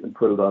plate and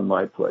put it on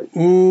my plate.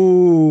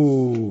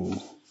 Ooh,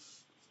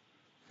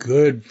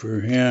 good for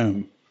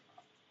him.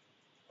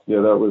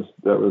 Yeah, that was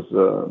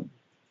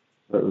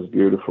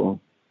beautiful.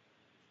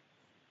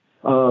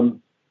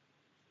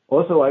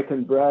 Also, I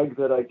can brag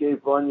that I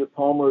gave Vanya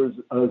Palmer's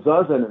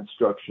Zazen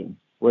instruction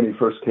when he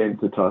first came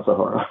to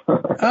Tassajara.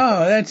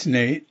 Oh, that's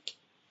neat.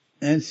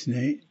 That's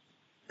neat.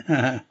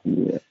 Yeah.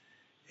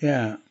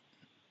 Yeah.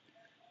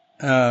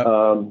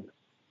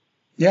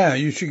 Yeah,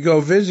 you should go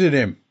visit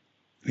him.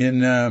 He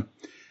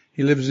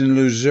lives in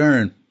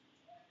Luzerne.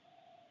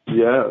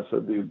 Yes,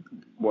 that'd be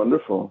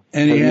wonderful.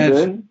 And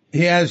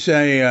he has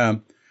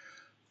a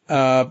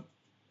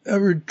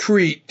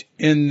retreat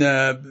in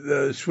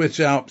the Swiss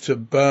Alps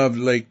above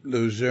Lake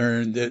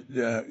Luzerne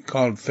that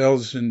called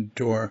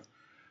Felsentor.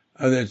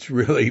 That's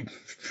really,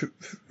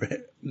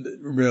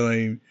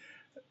 really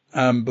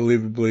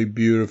unbelievably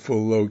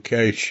beautiful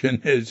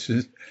location. It's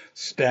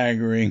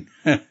staggering.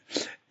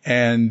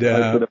 And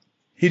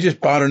he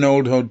just bought an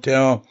old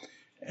hotel,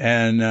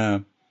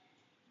 and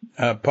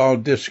Paul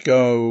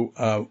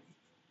Disco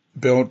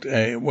built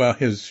he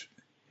was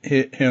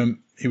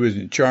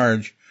in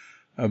charge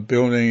of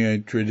building a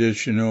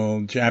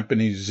traditional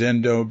Japanese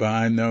zendo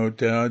behind the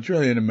hotel. It's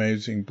really an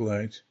amazing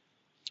place.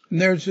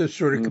 And there's a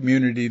sort of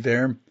community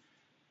there.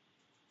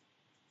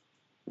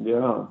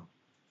 Yeah.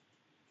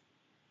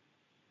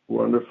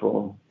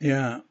 Wonderful.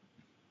 Yeah.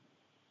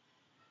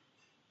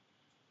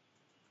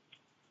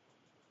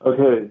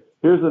 Okay,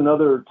 here's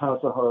another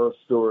Tassajara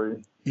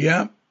story.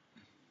 Yeah.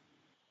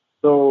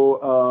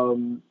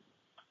 So,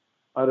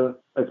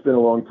 it's been a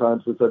long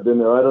time since I've been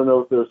there. I don't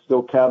know if there's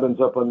still cabins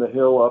up on the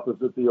hill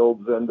opposite the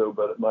old Zendo,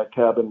 but my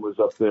cabin was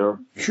up there.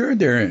 Sure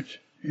there is.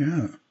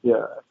 Yeah.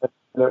 Yeah.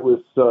 And it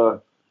was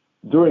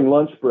during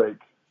lunch break.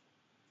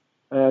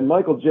 And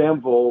Michael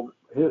Jamvold,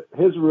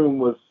 his room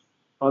was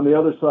on the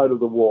other side of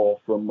the wall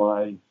from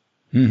my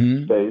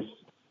space.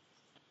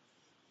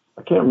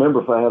 I can't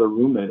remember if I had a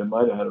roommate. I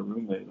might have had a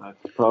roommate. I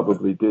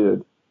probably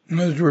did.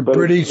 Those were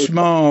pretty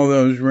small,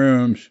 those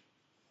rooms.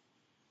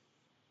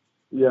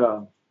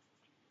 Yeah.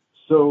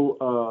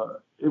 So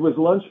it was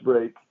lunch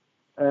break,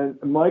 and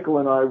Michael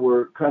and I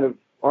were kind of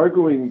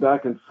arguing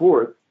back and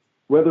forth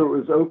whether it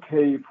was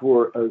okay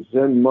for a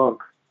Zen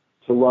monk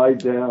to lie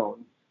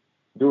down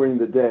during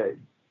the day.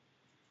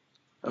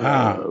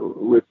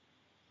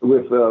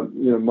 With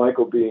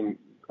Michael being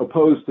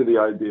opposed to the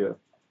idea.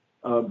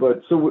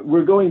 But so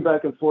we're going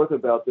back and forth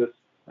about this.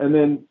 And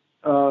then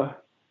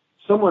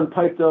someone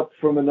piped up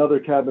from another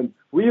cabin,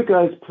 "Will you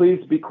guys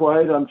please be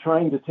quiet? I'm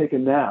trying to take a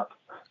nap."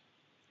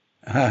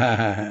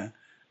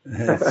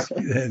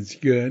 That's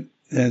good.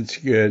 That's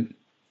good.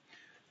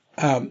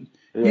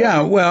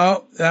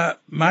 Well,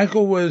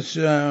 Michael was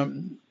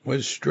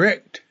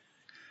strict.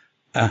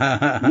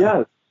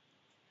 Yes.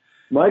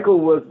 Michael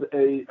was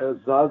a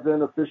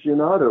Zazen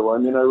aficionado. I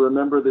mean, I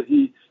remember that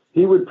he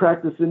would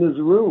practice in his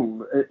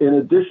room in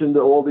addition to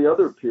all the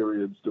other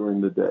periods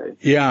during the day.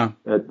 Yeah.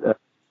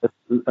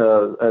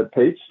 At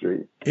Page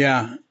Street.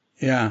 Yeah.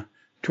 Yeah.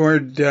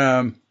 Toward,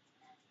 at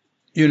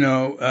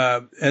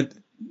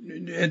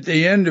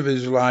the end of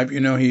his life,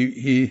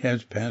 he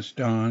has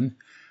passed on.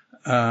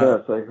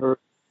 Yes, I heard.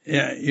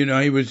 Yeah.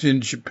 He was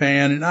in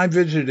Japan, and I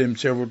visited him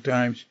several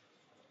times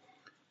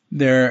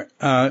there.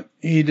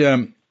 He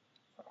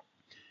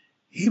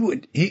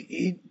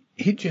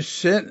just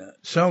sit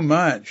so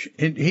much.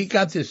 He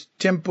got this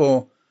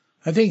temple.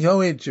 I think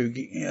Hoitsu,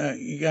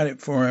 he got it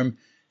for him.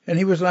 And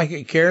he was like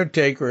a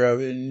caretaker of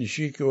it in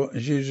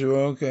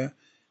Shizuoka.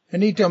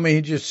 And he told me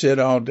he'd just sit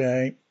all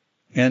day.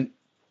 And,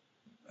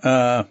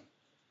 yeah.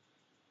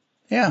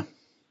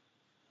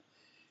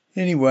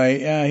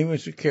 Anyway, he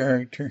was a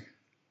character.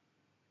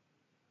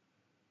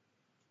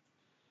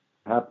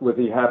 Was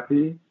he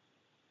happy?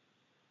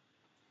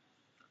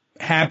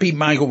 Happy?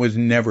 Michael was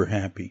never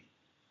happy.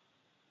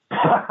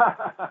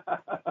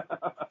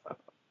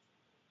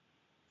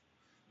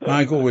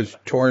 Michael was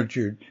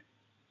tortured.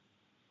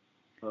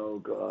 Oh,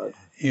 God.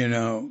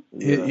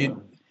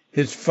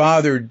 His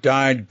father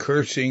died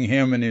cursing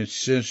him and his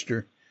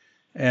sister,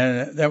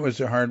 and that was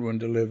a hard one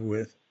to live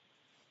with.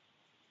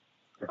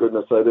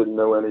 Goodness, I didn't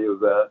know any of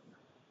that.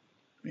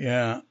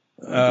 Yeah.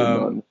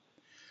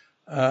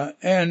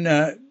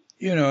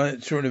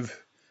 It's sort of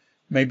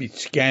maybe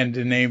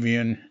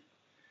Scandinavian,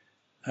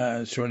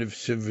 sort of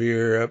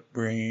severe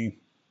upbringing.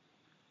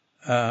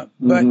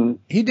 But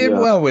he did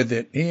well with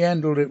it. He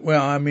handled it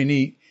well. I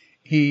mean,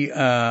 he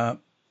had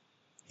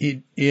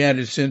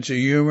a sense of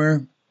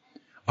humor.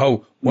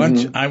 Oh,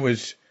 once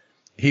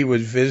he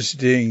was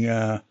visiting,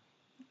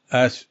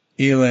 us,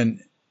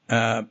 Elin,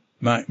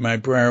 my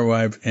prior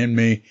wife and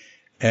me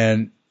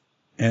and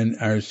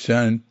our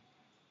son,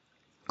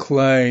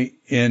 Clay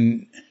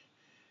in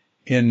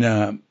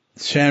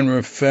San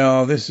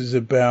Rafael. This is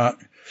about,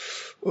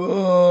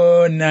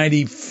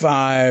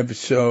 95.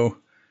 So,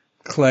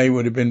 Clay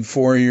would have been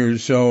 4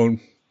 years old,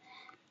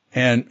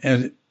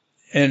 and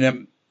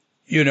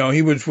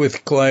he was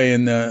with Clay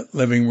in the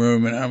living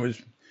room, and I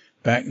was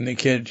back in the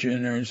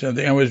kitchen or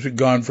something. I was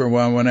gone for a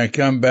while. When I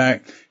come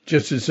back,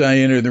 just as I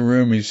enter the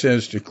room, he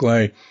says to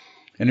Clay,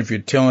 "And if you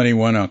tell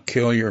anyone, I'll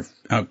kill you."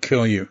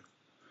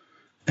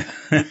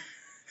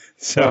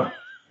 So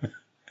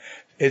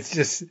it's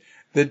just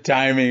the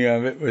timing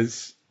of it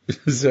was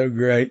so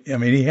great. I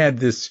mean, he had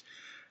this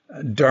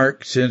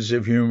dark sense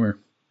of humor.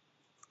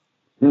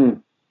 I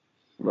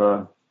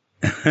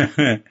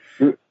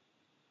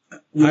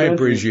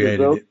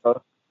appreciated it.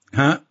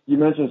 Huh? You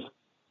mentioned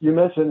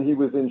he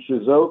was in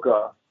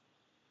Shizuoka.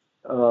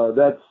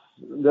 That's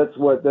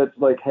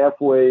like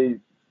halfway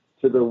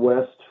to the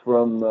west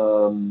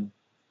from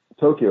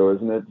Tokyo,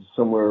 isn't it?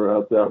 Somewhere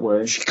out that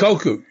way.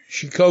 Shikoku.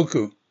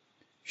 Shikoku.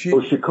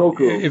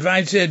 If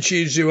I said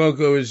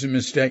Shizuoka, it was a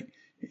mistake.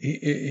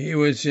 He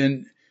was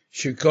in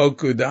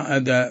Shikoku,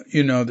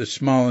 the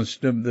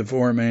smallest of the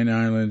four main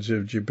islands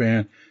of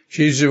Japan.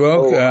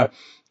 Shizuoka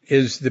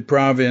is the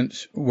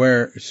province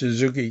where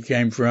Suzuki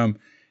came from,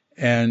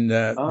 and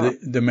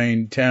the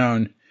main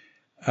town,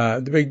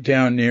 the big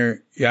town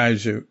near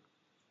Yaesu,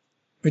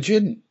 which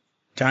isn't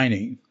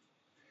tiny.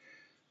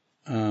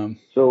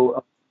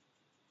 So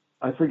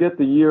I forget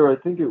the year. I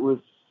think it was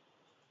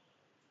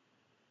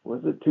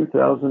it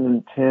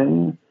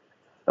 2010?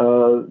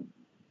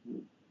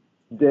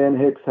 Dan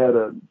Hicks had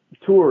a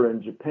tour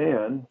in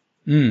Japan.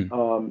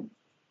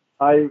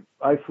 I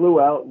flew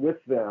out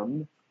with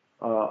them,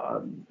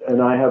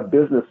 and I have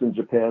business in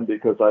Japan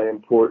because I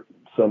import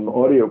some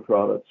audio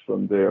products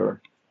from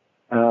there.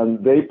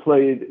 And they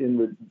played in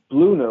the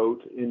Blue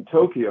Note in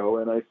Tokyo,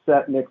 and I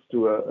sat next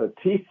to a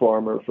tea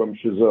farmer from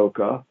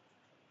Shizuoka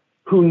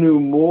who knew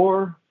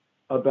more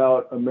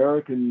about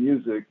American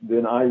music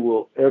than I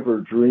will ever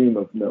dream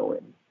of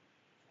knowing.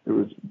 It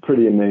was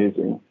pretty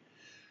amazing.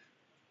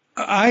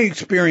 I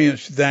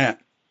experienced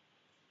that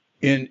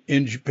in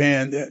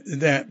Japan,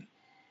 that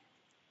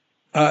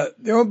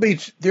there'll be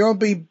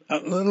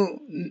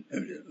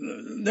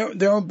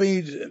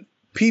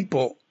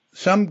people,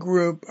 some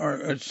group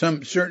or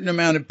some certain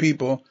amount of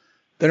people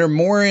that are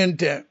more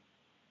into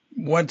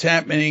what's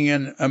happening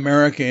in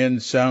America in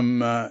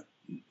some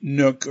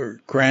nook or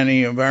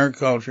cranny of our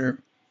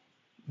culture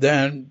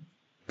than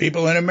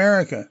people in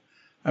America.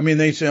 I mean,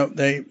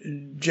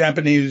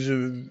 Japanese,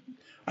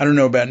 I don't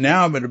know about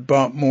now, but have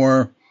bought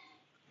more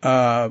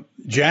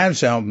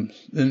jazz albums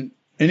than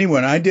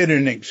anyone. I did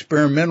an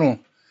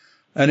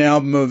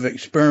album of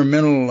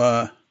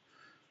experimental,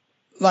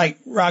 like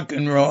rock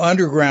and roll,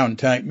 underground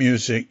type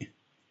music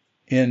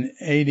in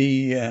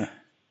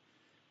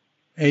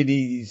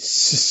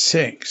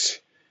 86.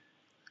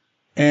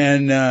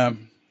 And,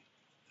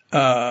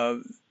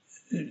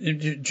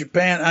 in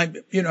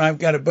Japan, I've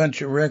got a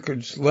bunch of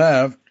records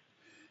left,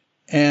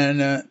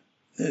 and,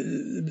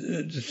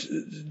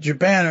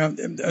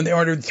 Japan, they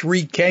ordered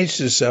 3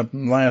 cases of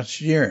them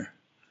last year.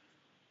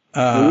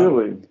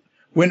 Really?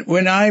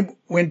 When I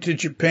went to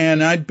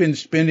Japan, I'd been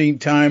spending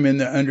time in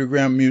the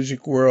underground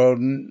music world,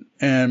 and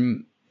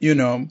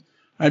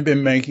I'd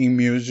been making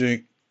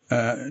music,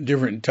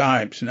 different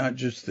types, not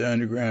just the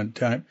underground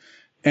type.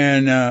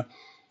 And,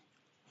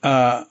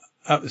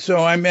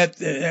 so I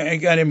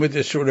got in with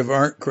this sort of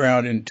art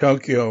crowd in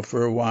Tokyo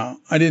for a while.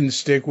 I didn't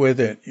stick with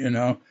it,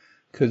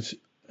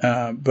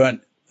 but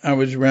I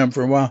was around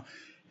for a while.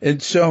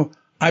 And so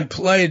I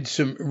played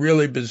some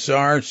really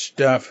bizarre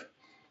stuff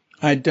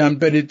I'd done,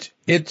 but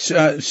it's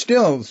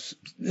all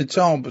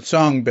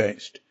song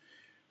based,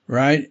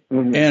 right?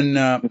 Mm-hmm. And,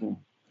 Mm-hmm.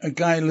 a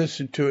guy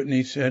listened to it and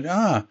he said,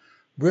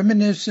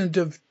 reminiscent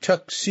of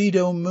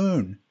Tuxedo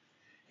Moon.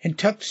 And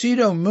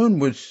Tuxedo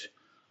Moon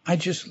I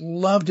just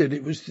loved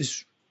it.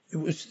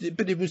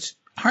 But it was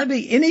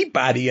hardly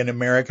anybody in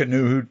America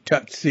knew who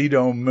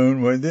Tuxedo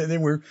Moon was. They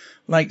were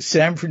like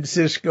San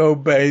Francisco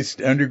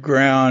based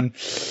underground,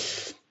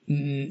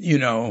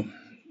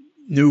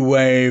 new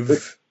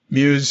wave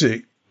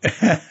music.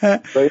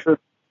 Later,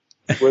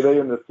 were they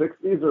in the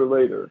 60s or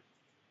later?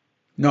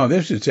 No,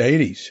 this is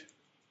 80s.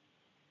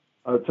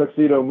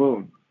 Tuxedo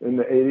Moon in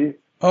the 80s?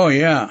 Oh,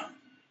 yeah.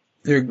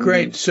 Their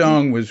great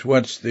song was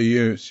What's the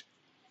Use?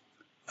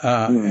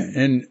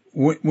 And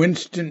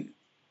Winston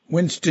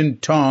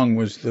Tong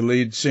was the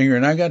lead singer,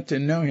 and I got to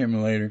know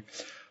him later.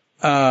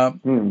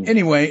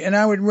 Anyway, and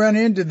I would run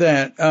into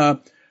that.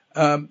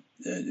 Alan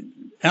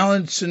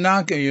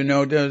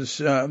Senaka,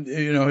 does,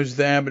 is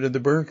the abbot of the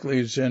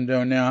Berkeley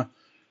Zendo now.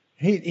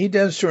 He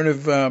does sort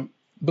of,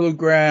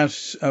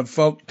 bluegrass,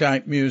 folk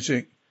type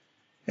music.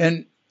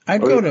 And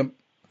I'd go to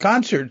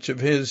concerts of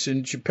his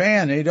in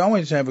Japan. He'd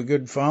always have a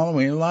good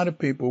following. A lot of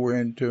people were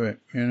into it,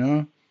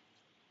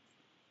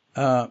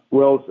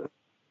 Well,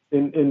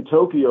 in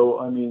Tokyo,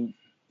 I mean,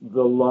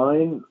 the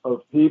line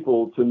of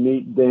people to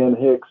meet Dan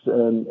Hicks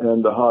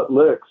and the Hot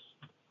Licks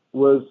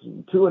was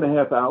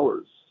 2.5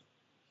 hours.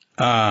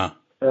 I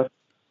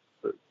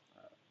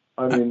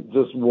mean,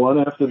 just one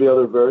after the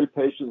other, very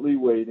patiently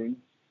waiting.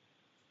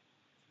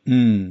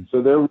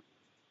 So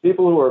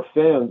people who are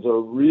fans are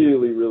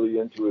really, really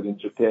into it in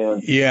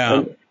Japan.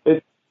 Yeah.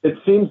 And it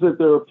seems that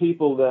there are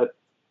people that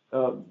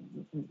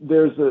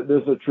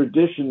there's a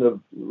tradition of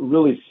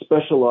really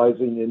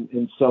specializing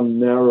in some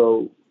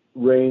narrow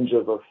range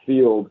of a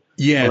field.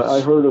 Yes.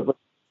 I heard of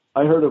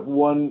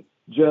one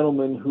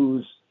gentleman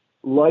whose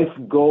life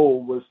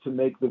goal was to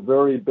make the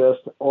very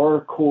best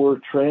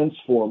R-core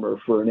transformer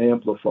for an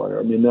amplifier.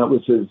 I mean, that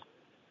was his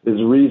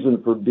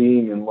reason for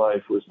being in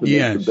life, was to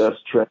make the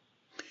best transformer.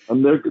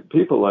 And there are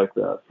people like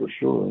that for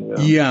sure.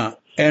 Yeah.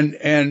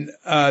 And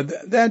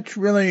that's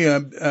really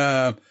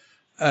a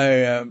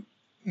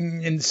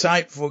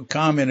insightful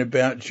comment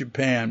about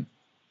Japan.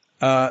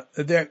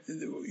 In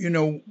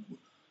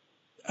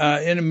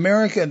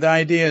America, the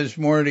idea is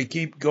more to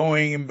keep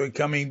going and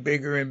becoming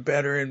bigger and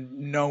better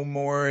and know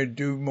more and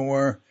do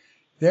more.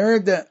 There,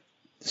 the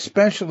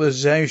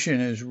specialization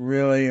is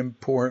really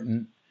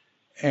important,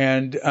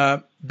 and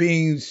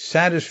being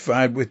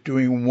satisfied with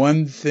doing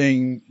one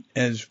thing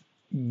as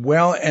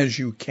well as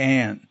you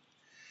can.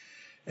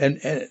 And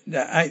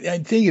I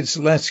think it's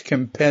less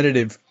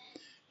competitive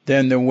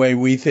than the way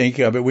we think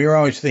of it. We're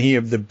always thinking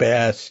of the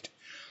best.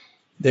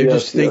 They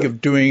just think of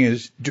doing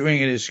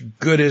it as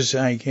good as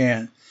I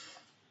can.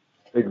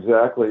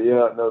 Exactly.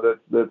 Yeah. No,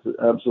 that's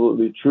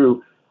absolutely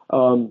true.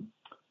 So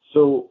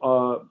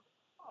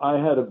I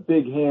had a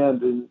big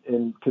hand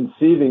in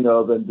conceiving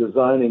of and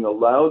designing a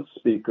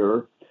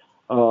loudspeaker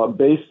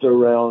based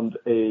around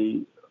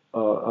a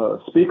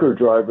speaker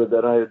driver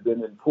that I had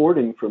been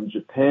importing from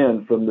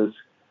Japan from this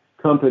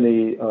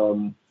company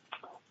in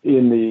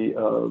the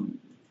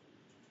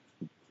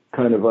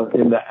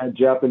in the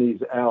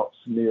Japanese Alps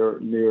near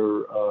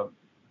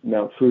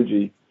Mount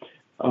Fuji.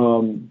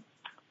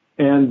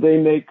 And they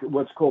make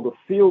what's called a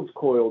field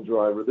coil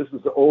driver. This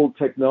is the old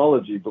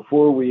technology.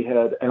 Before we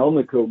had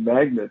Alnico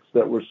magnets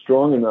that were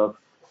strong enough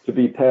to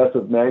be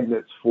passive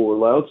magnets for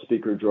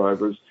loudspeaker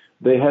drivers,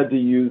 they had to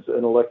use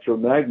an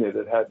electromagnet.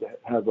 It had to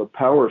have a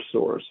power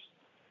source.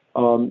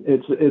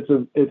 It's a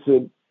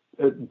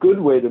good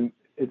way to.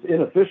 It's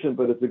inefficient,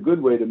 but it's a good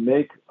way to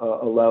make a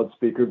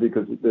loudspeaker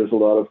because there's a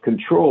lot of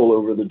control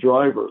over the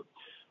driver.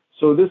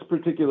 So this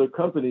particular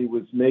company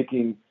was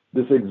making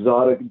this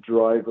exotic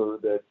driver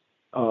that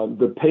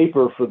the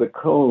paper for the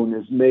cone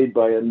is made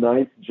by a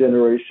 9th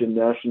generation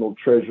national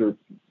treasure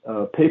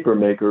paper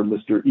maker,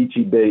 Mr.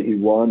 Ichibei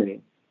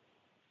Iwani.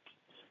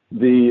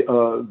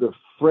 The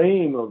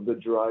frame of the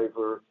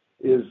driver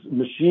is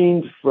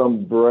machined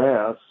from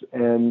brass,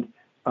 and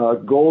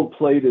gold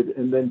plated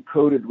and then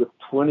coated with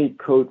 20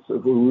 coats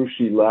of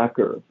Urushi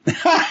lacquer.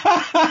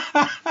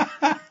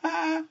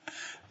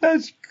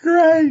 That's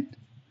great.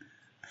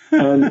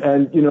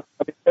 and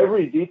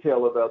every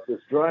detail about this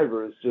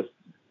driver is just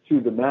to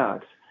the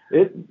max.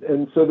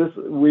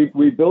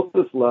 We built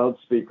this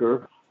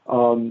loudspeaker.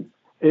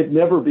 It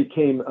never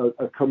became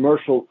a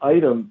commercial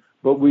item,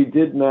 but we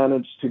did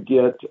manage to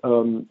get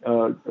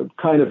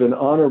kind of an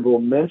honorable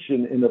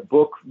mention in a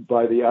book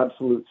by the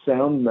Absolute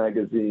Sound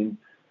magazine.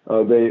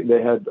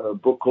 They had a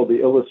book called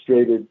The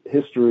Illustrated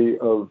History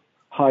of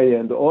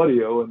High-End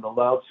Audio, and the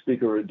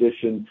loudspeaker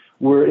edition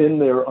were in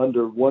there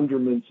under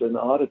Wonderments and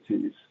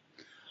Oddities.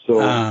 So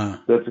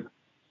that's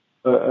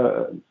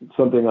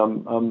something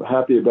I'm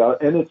happy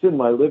about, and it's in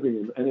my living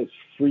room, and it's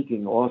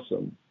freaking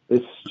awesome.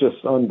 It's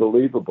just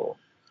unbelievable.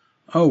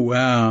 Oh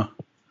wow!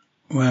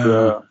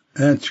 Yeah.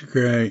 That's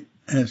great.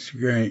 That's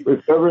great.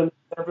 If ever in the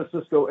San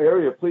Francisco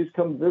area, please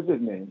come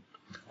visit me.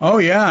 Oh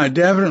yeah,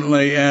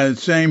 definitely.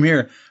 Same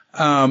here.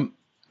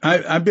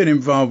 I've been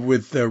involved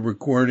with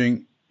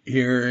recording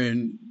here,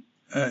 and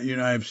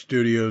I have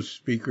studio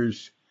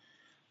speakers,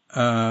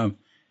 and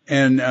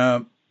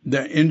the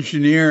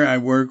engineer I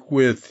work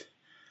with.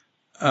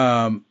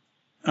 I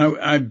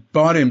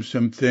bought him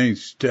some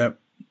things to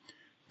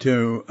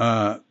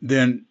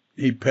then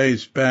he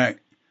pays back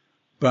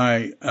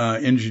by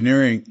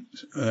engineering,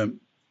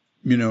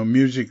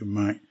 music of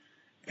mine.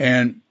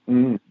 And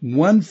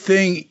one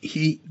thing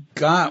he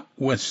got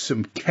was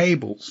some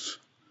cables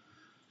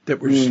that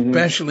were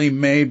specially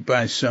made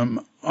by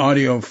some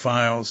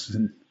audiophiles,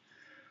 and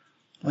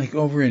like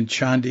over in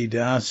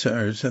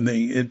Chandidasa or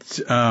something. It's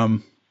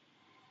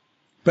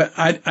but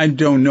I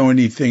don't know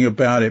anything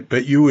about it,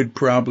 but you would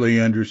probably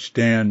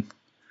understand.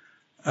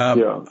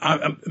 I'll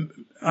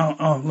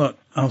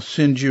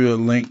send you a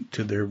link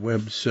to their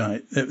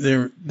website.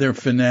 They're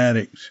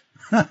fanatics.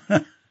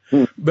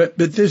 But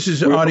this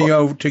is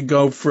audio to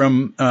go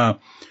from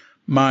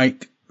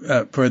mic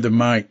for the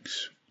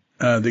mics,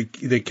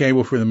 the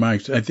cable for the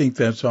mics. I think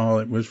that's all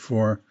it was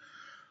for.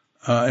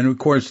 And of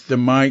course, the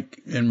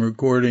mic in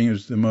recording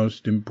is the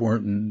most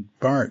important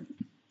part.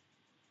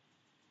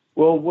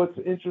 Well, what's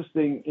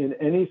interesting in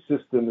any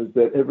system is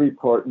that every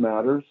part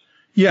matters.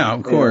 Yeah,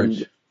 of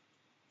course.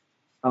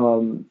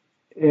 And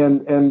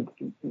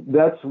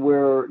that's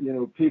where,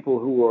 people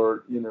who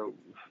are,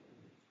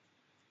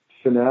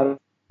 fanatic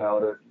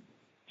about it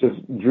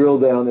just drill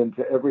down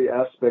into every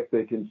aspect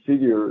they can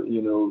figure,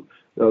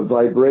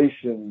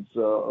 vibrations,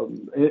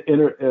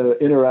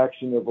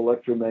 interaction of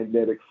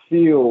electromagnetic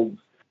fields,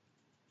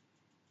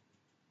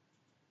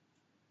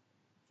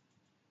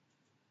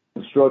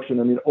 construction.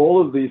 I mean,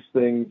 all of these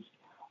things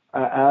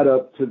add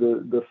up to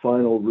the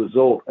final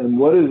result. And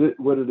what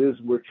it is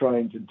we're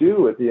trying to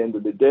do at the end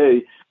of the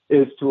day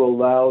is to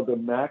allow the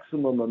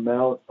maximum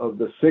amount of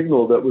the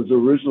signal that was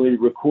originally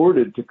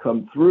recorded to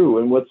come through.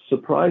 And what's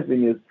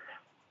surprising is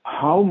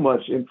how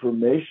much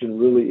information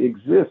really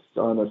exists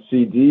on a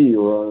CD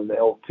or on an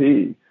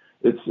LP.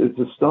 It's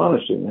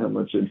astonishing how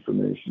much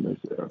information is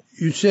there.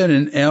 You said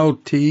an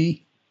LT?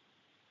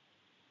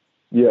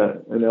 Yeah,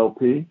 an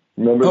LP.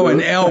 Remember? Oh,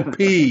 those? An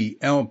LP.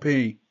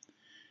 LP.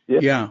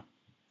 Yeah.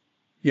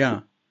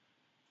 Yeah.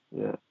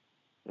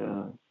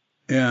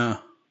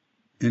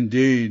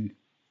 Indeed.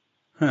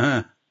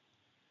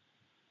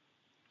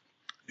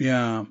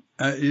 Yeah.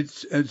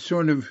 It's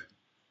sort of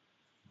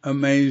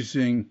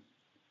amazing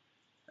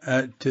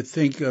to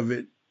think of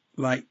it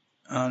like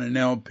on an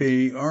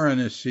LP or on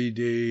a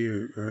CD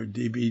or a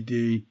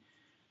DVD,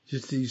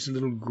 just these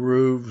little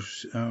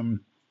grooves.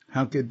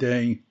 How could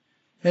they?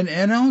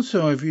 And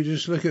also, if you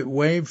just look at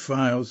WAV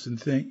files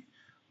and think,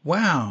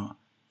 wow,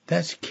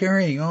 that's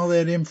carrying all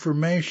that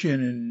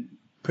information and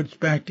puts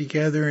back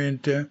together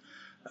into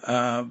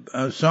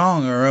a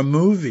song or a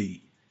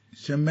movie.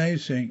 It's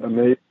amazing.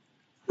 Amazing.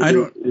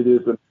 It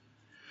is.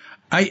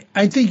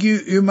 I think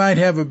you might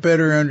have a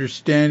better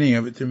understanding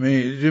of it than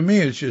me. To me,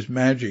 it's just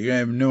magic. I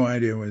have no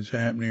idea what's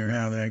happening or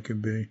how that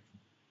could be.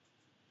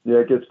 Yeah,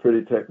 it gets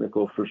pretty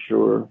technical for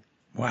sure.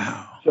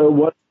 Wow. So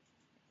what?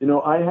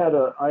 I had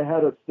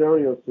a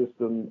stereo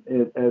system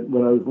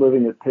when I was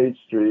living at Page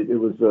Street. It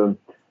was a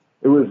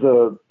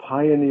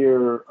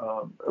Pioneer.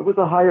 It was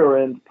a higher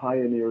end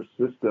Pioneer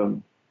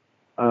system,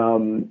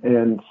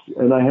 and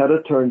I had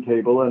a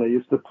turntable, and I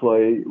used to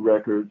play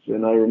records.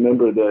 And I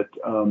remember that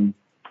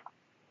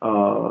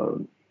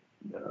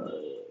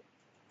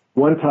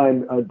one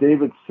time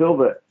David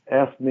Silva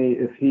asked me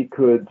if he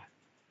could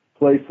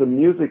play some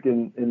music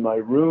in my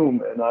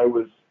room, and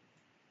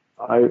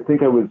I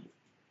think I was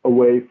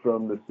away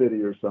from the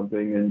city or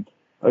something, and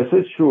I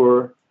said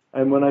sure.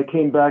 And when I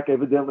came back,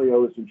 evidently I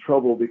was in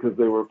trouble because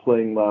they were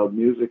playing loud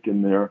music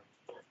in there.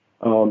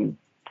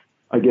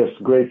 I guess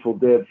Grateful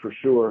Dead for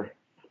sure,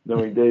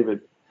 knowing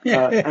David.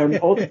 And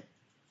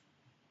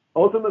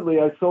ultimately,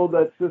 I sold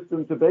that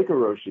system to Baker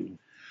Roshi.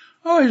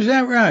 Oh, is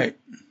that right?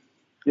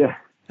 Yeah.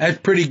 That's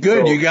pretty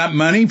good. So, you got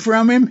money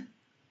from him?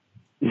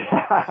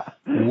 Yeah.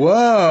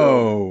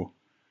 Whoa.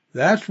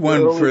 That's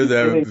one for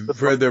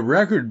the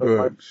record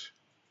books.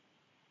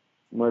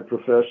 my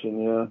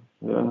profession. Yeah,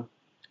 yeah.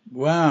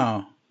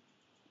 Wow.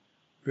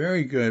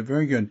 Very good.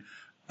 Very good.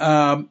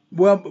 Well,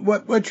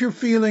 what's your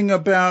feeling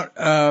about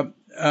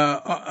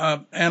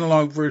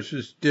analog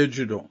versus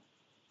digital?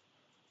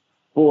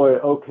 Boy,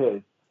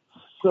 okay.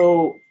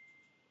 So,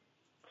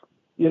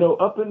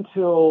 up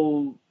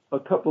until a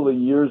couple of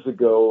years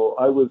ago,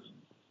 I was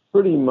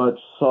pretty much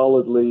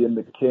solidly in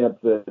the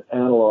camp that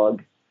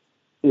analog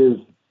is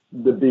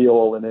the be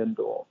all and end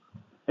all.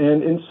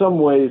 And in some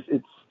ways,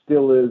 it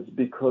still is,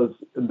 because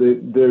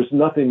there's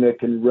nothing that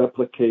can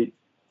replicate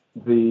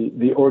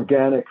the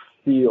organic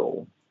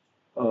feel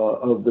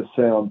of the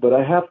sound. But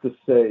I have to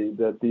say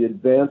that the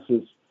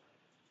advances,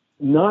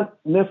 not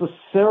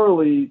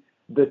necessarily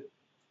the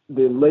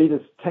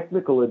latest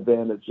technical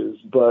advantages,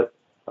 but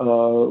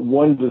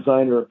one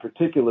designer in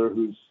particular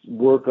whose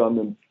work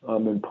I'm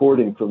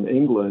importing from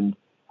England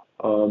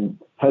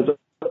has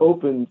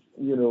opened,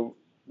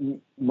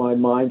 my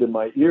mind and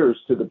my ears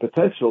to the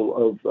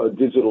potential of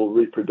digital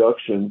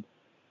reproduction.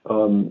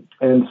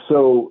 And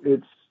so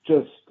it's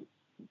just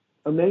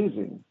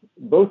amazing.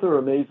 Both are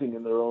amazing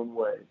in their own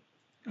way.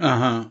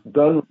 Uh-huh.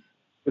 Done,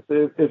 if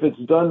it's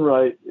done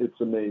right, it's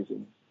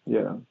amazing.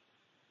 Yeah.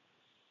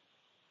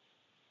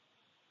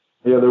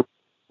 Yeah,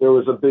 there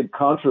was a big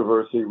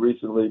controversy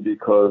recently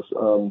because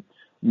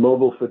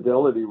Mobile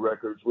Fidelity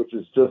Records, which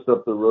is just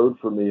up the road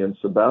from me in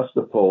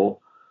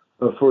Sebastopol,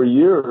 for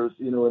years,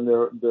 and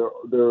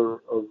their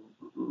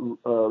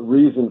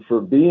reason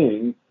for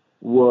being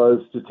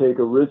was to take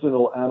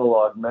original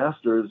analog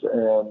masters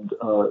and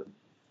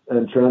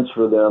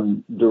transfer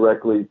them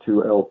directly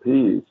to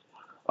LPs.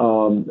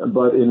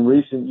 But in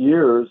recent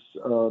years,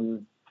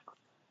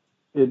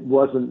 it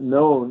wasn't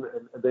known.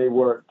 They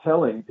weren't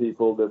telling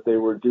people that they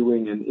were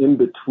doing an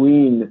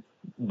in-between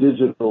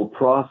digital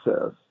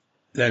process.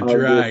 That's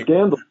right.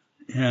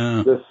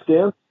 The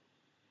scandal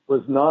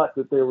was not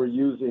that they were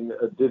using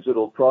a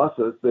digital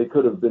process. They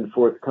could have been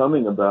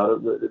forthcoming about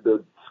it.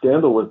 The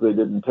scandal was they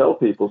didn't tell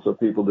people, so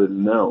people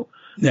didn't know.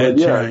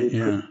 That's right.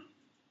 Yeah.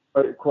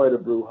 Quite a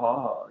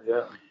brouhaha.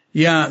 Yeah.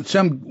 Yeah.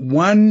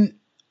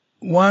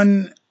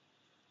 One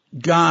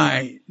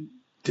guy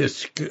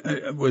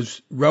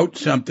wrote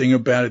something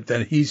about it,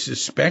 that he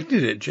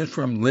suspected it just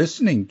from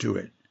listening to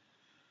it.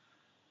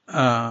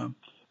 Do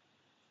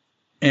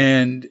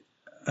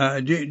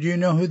you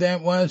know who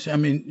that was? I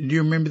mean, do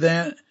you remember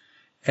that?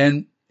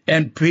 And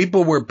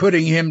people were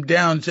putting him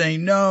down,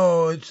 saying,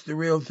 no, it's the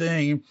real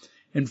thing.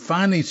 And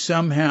finally,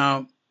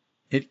 somehow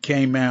it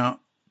came out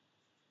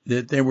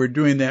that they were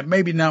doing that.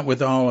 Maybe not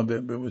with all of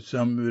it, but with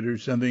some of it or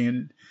something.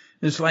 And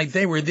it's like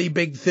they were the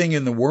big thing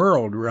in the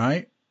world,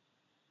 right?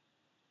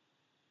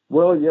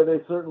 Well, yeah,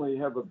 they certainly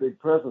have a big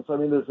presence. I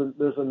mean,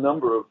 there's a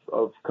number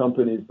of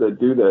companies that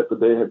do that,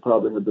 but they have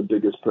probably the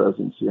biggest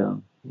presence. Yeah,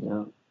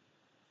 yeah,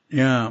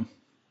 yeah.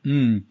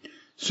 Mm.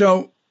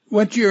 So,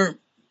 what's your?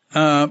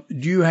 Do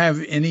you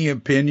have any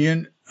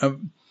opinion of,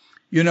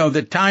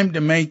 the time to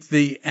make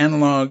the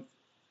analog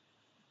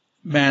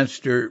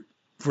master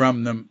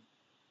from them?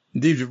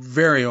 These are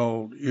very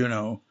old,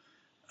 mid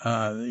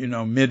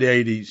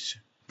 '80s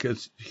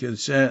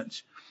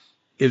cassettes,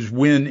 is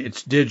when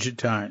it's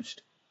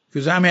digitized.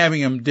 Because I'm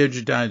having them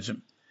digitize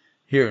them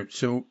here,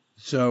 so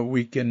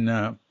we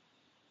can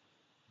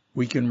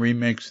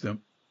remix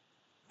them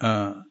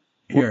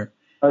here.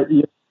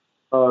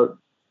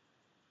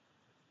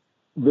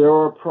 There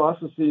are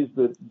processes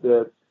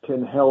that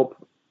can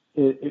help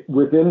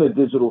within the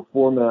digital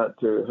format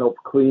to help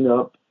clean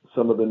up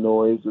some of the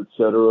noise, et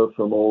cetera,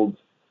 from old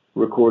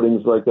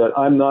recordings like that.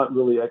 I'm not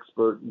really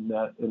expert in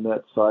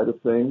that side of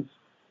things,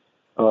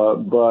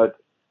 but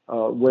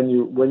when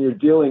you're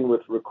dealing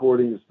with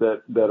recordings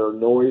that are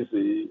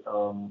noisy,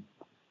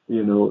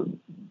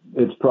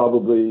 it's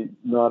probably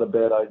not a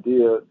bad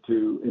idea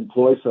to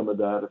employ some of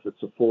that if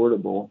it's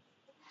affordable.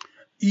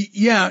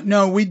 Yeah,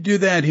 no, we do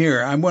that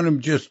here. I want them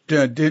just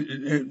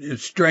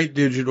straight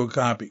digital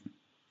copy.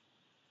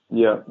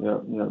 Yeah.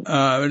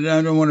 I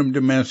don't want them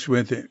to mess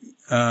with it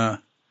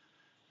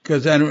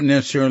because I don't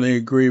necessarily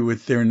agree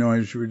with their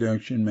noise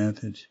reduction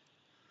methods.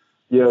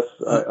 Yes,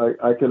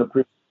 I can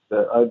appreciate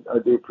that. I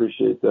do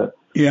appreciate that.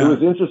 Yeah. It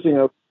was interesting.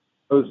 I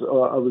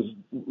was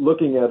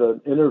looking at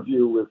an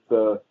interview with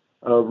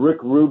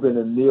Rick Rubin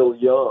and Neil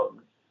Young,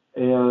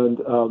 and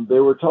they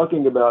were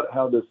talking about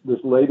how this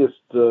latest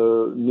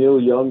Neil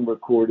Young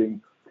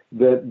recording,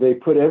 that they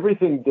put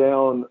everything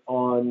down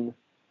on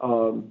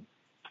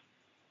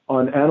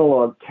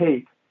analog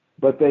tape,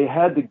 but they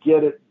had to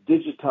get it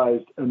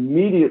digitized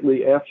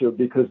immediately after,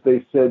 because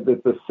they said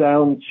that the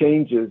sound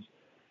changes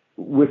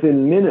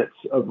within minutes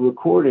of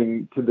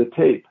recording to the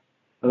tape.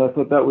 And I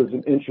thought that was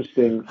an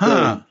interesting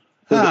thing.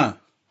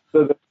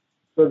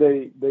 So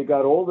they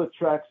got all the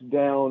tracks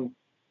down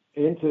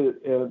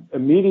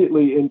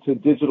immediately into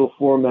digital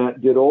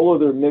format, did all of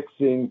their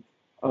mixing,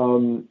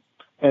 and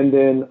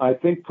then I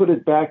think put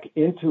it back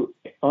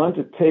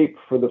onto tape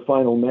for the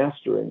final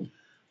mastering,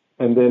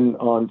 and then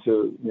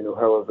onto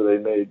however they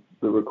made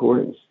the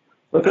recordings.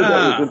 I thought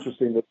that was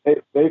interesting that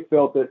they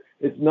felt that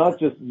it's not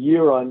just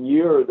year on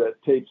year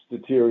that tapes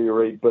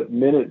deteriorate, but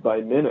minute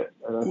by minute.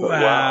 And I thought,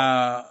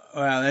 wow.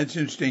 Wow, that's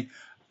interesting.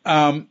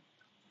 I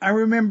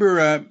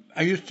remember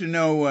I used to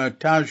know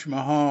Taj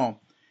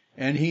Mahal,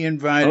 and he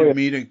invited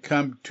me to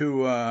come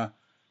to a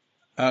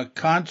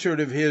concert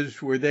of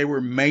his where they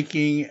were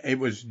making, it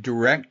was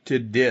direct to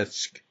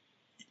disc.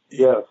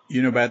 Yes.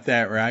 You know about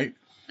that, right?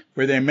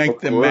 Where they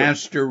make the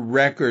master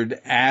record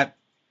at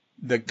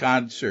the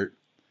concert.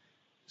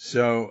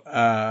 So,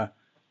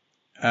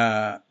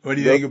 what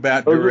do you think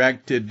about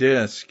direct to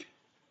disc?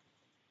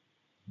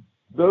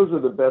 Those are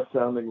the best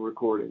sounding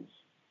recordings,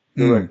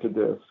 direct to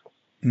disc.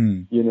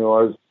 You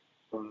know,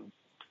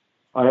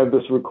 I have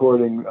this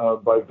recording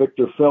by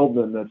Victor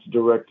Feldman that's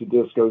direct to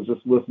disc. I was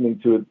just listening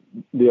to it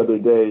the other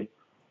day.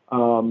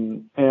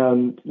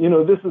 And, you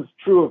know, this is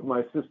true of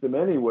my system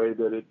anyway,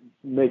 that it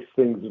makes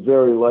things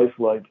very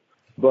lifelike.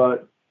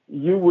 But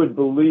you would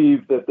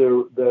believe that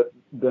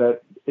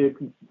that it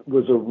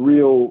was a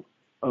real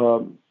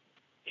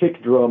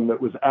kick drum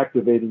that was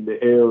activating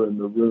the air in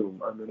the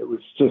room. I mean, it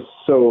was just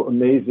so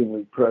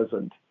amazingly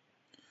present.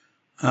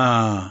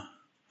 That's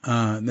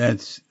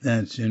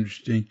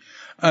interesting.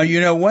 You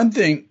know, one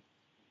thing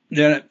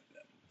that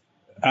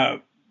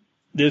I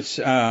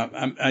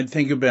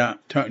think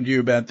about talking to you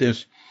about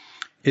this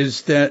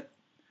is that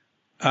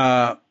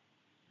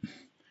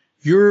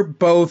you're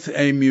both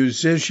a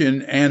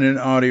musician and an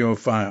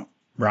audiophile,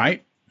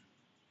 right?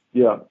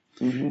 Yeah.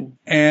 Mm-hmm.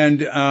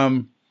 And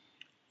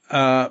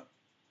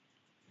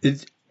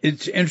it's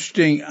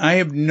interesting. I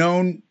have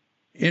known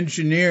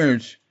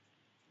engineers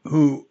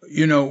who,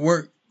 you know,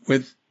 work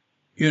with,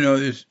 you know,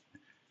 there's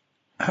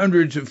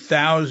hundreds of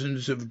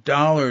thousands of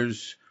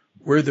dollars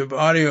worth of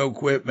audio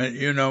equipment,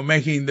 you know,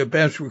 making the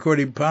best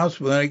recording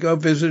possible. And I go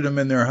visit them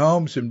in their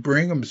homes and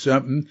bring them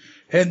something,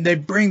 and they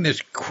bring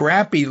this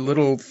crappy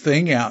little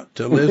thing out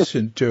to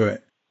listen to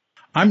it.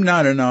 I'm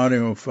not an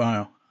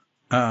audiophile.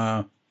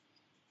 You're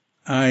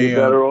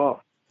better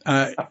off.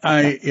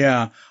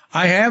 I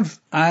have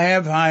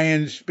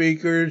high-end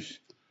speakers.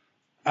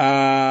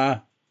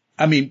 I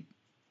mean,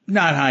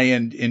 not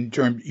high-end in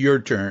your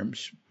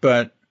terms,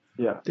 but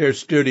they're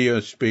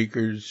studio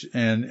speakers,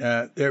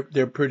 and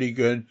they're pretty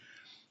good.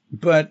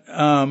 But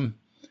I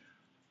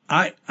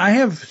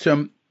have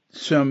some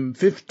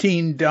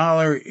 $15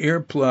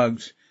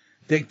 earplugs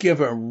that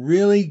give a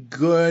really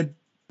good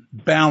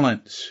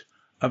balance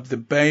of the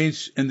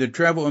bass and the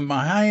treble. And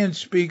my high-end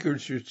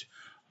speakers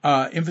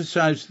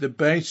emphasize the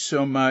bass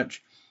so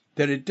much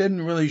that it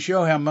didn't really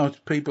show how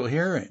most people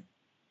hear it,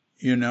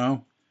 you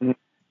know. Mm-hmm.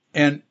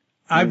 And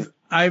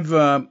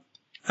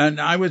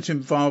and I was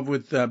involved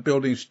with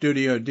building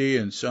Studio D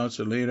in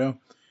Sausalito,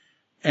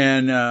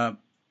 and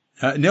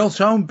Nils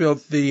Holm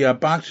built the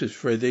boxes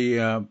for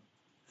their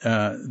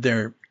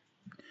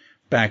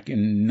back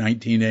in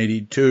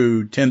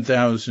 1982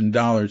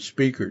 $10,000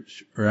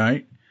 speakers,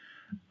 right?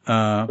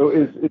 So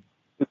is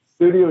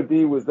Studio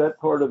D, was that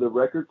part of the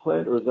record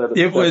plant, or is that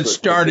it was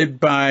started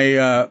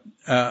by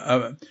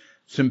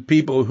some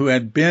people who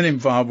had been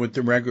involved with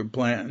the record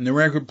plant, and the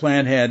record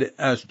plant had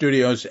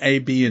studios A,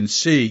 B, and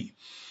C,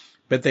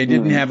 but they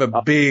didn't have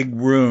a big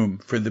room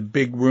for the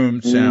big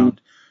room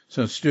sound.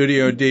 So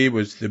Studio D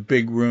was the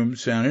big room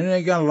sound, and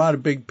they got a lot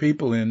of big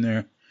people in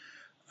there.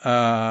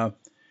 But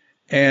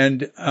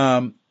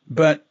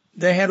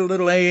they had a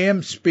little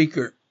AM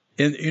speaker,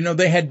 and you know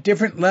they had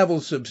different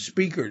levels of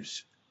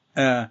speakers.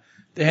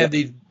 They had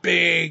these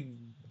big,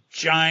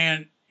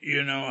 giant,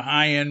 you know,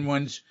 high-end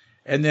ones,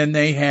 and then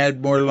they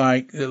had more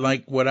like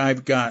what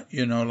I've got,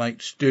 you know,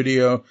 like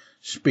studio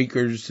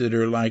speakers that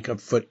are like a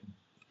foot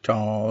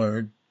tall,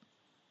 or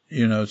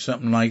you know,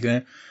 something like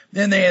that.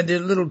 Then they had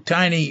this little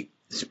tiny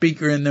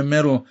speaker in the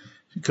middle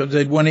because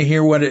they'd want to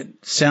hear what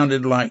it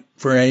sounded like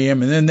for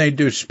AM, and then they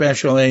do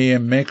special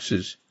AM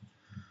mixes.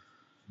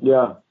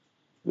 Yeah,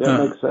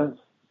 makes sense.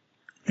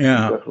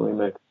 Yeah, it definitely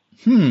makes.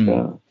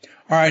 Yeah. All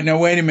right, now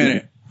wait a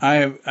minute.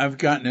 I've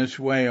gotten us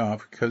way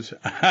off because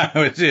I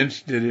was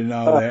interested in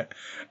all that.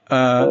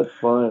 That's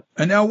fine.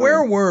 And now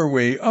where were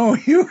we? Oh,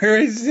 you were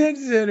a Zen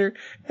Center,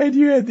 and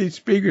you had these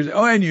speakers.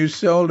 Oh, and you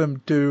sold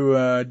them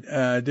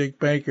to Dick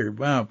Baker.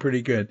 Wow,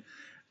 pretty good.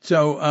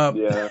 So,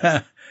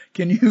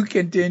 can you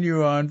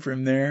continue on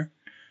from there?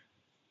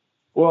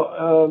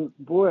 Well,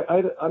 boy,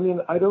 I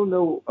mean, I don't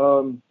know.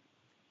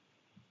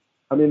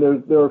 I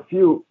mean, there are a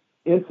few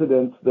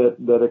incidents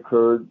that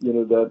occurred, you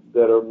know,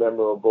 that are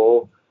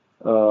memorable.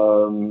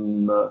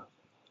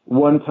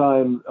 One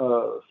time,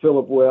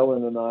 Philip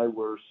Whalen and I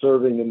were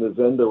serving in the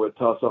Zendo at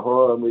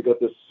Tassajara, and we got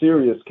this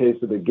serious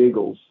case of the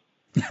giggles.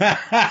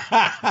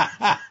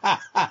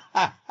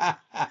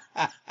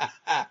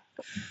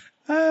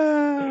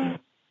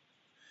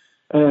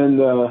 And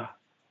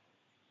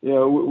you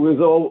know, it was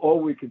all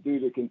we could do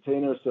to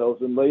contain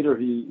ourselves. And later,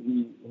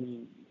 he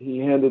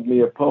handed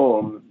me a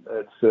poem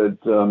that said,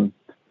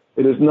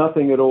 "It is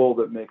nothing at all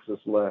that makes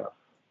us laugh."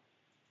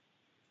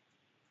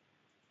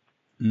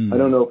 I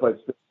don't know if I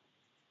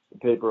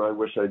paper. I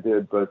wish I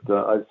did, but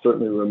I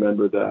certainly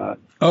remember that.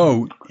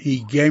 Oh, he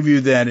gave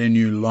you that and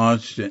you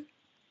lost it.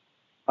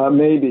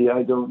 Maybe,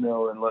 I don't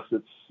know, unless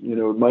it's,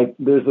 it might,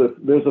 there's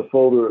a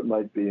folder it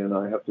might be, and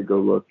I have to go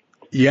look.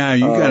 Yeah,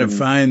 you got to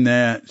find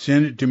that.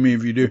 Send it to me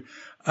if you do.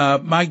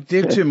 Mike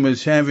Dixon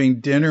was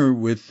having dinner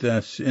with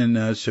us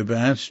in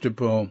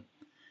Sevastopol,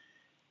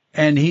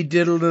 and he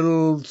did a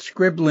little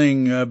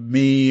scribbling of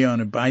me on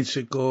a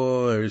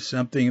bicycle or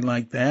something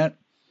like that.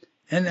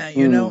 And,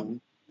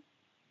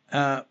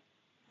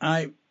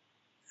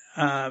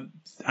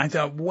 I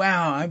thought,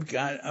 wow, I've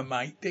got a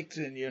Mike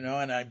Dixon,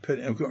 and I put,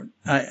 of course,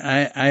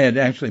 I had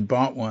actually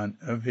bought one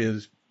of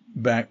his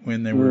back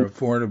when they were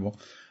affordable.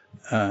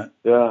 So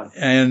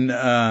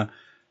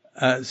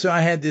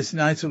I had this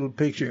nice little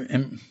picture,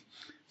 and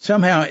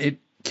somehow it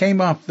came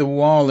off the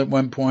wall at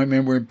one point. I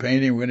remember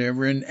painting or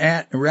whatever, and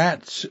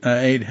rats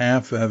ate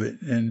half of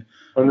it, and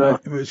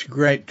it was a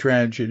great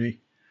tragedy.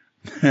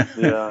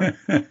 Yeah.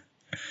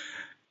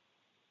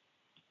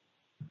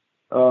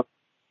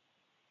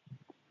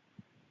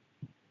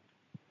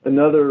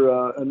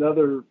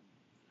 Another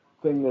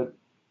thing that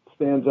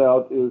stands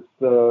out is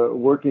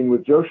working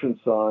with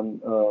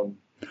Joshin-san,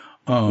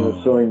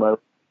 sewing my.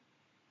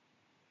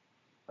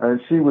 And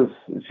she was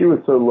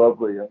so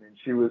lovely. I mean,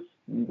 she was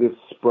this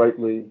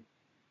sprightly,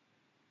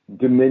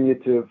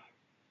 diminutive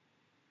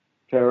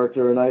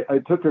character, and I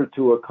took her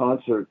to a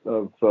concert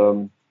of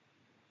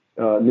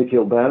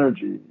Nikhil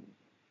Banerjee,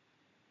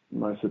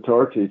 my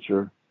sitar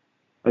teacher,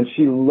 and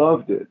she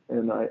loved it.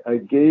 And I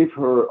gave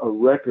her a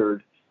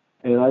record.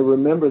 And I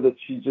remember that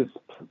she just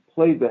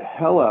played the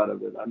hell out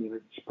of it. I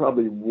mean, she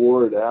probably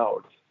wore it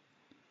out.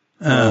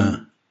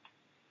 And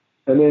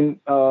then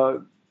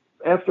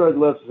after I'd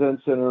left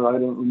Zen Center, I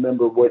don't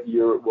remember what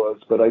year it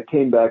was, but I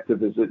came back to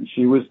visit, and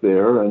she was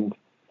there, and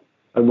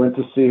I went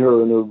to see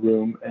her in her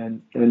room,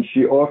 and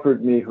she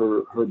offered me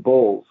her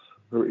bowls,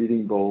 her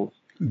eating bowls.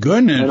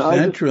 Goodness,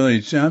 that's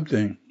really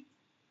something.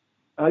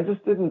 I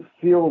just didn't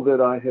feel that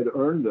I had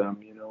earned them,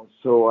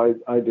 so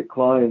I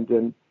declined,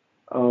 and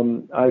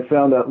I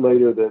found out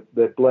later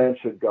that Blanche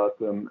had got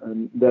them,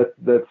 and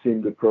that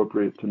seemed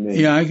appropriate to me.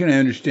 Yeah, I can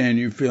understand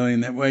you feeling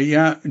that way.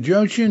 Yeah,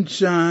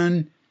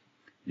 Joshin-san,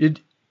 you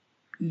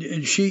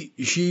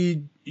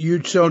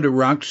sewed a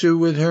Roxu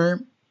with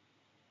her?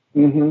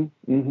 Mm-hmm.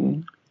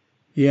 Mm-hmm.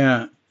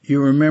 Yeah.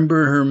 You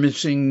remember her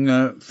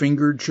missing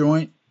finger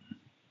joint?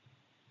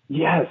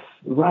 Yes,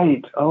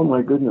 right. Oh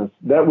my goodness.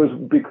 That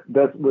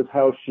was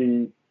how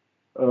she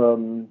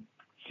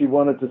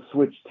wanted to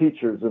switch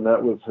teachers, and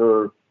that was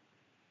her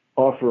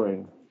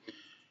offering.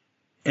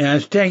 And I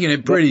was taking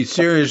it pretty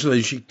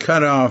seriously. She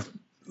cut off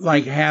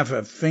like half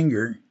a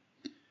finger.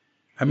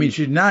 I mean,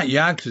 she's not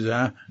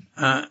Yakuza.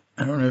 I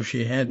don't know if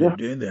she had to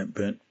do that,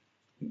 but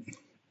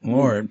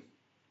Lord,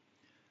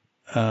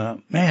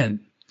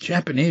 man,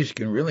 Japanese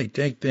can really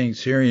take things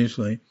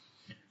seriously.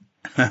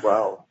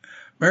 Wow.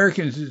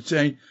 Americans would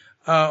say,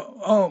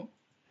 oh,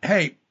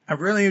 hey,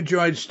 I've really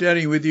enjoyed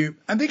studying with you.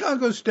 I think I'll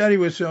go study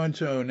with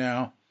so-and-so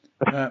now.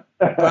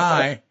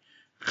 Bye.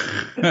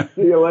 See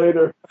you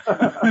later.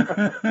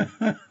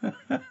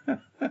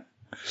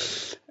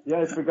 Yeah,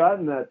 I've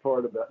forgotten that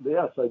part about.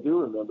 Yes, I do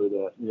remember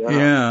that.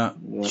 Yeah.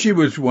 She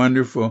was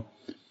wonderful.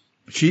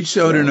 She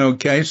sewed an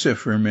okesa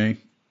for me.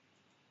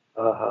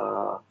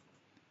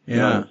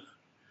 Yeah.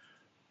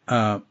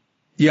 Nice.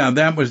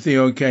 That was the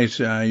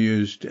okesa I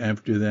used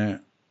after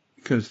that,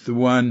 because the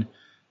one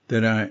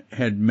that I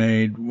had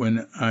made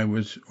when I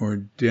was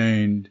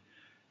ordained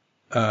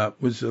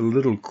was a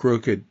little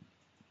crooked.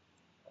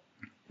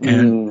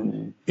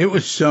 And it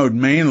was sewed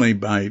mainly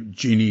by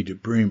Jeannie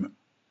DePrima.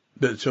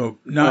 But so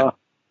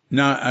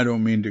I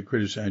don't mean to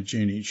criticize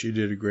Jeannie. She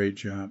did a great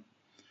job.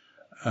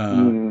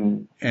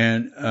 And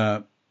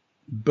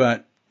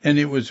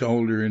it was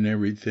older and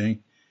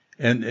everything.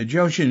 And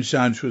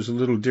Joshin-san's was a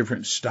little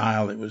different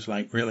style. It was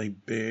like really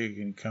big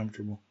and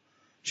comfortable.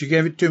 She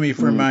gave it to me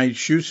for my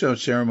Shuso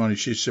ceremony.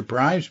 She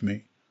surprised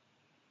me.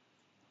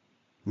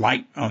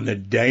 Like on the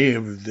day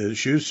of the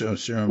Shuso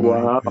ceremony.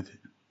 Wow.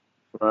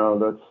 Wow,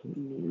 that's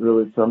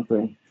really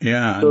something.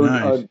 Yeah, so,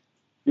 nice.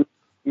 Do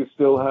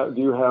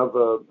you have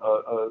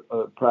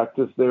a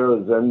practice there, a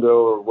zendo,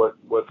 or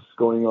what's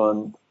going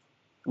on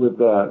with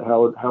that?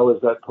 How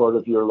is that part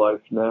of your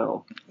life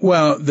now?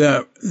 Well,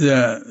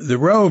 the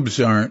robes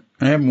aren't.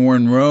 I haven't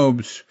worn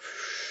robes,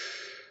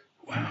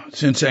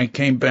 since I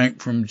came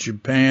back from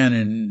Japan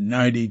in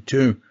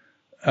 '92.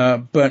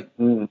 But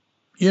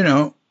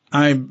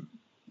I'm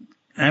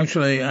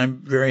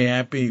very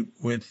happy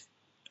with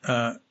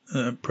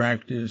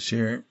practice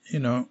here.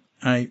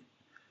 I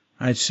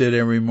sit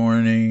every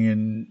morning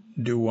and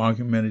do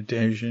walking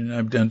meditation.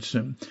 I've done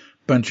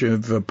bunch of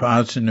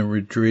Vipassana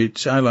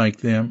retreats. I like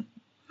them.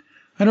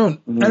 I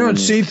don't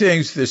see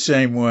things the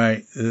same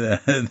way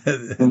that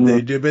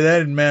they do, but that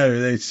doesn't matter.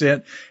 They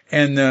sit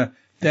and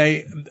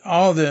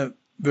all the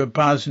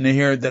Vipassana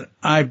here that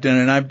I've done,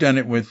 and I've done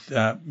it with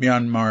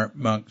Myanmar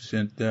monks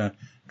at the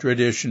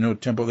traditional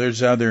temple.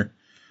 There's other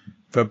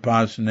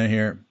Vipassana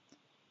here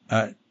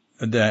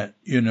that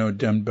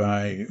done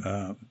by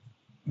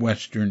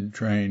Western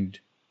trained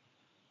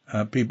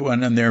people,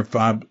 and then they're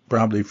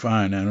probably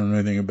fine. I don't know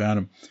anything about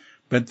them,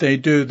 but they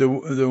do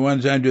the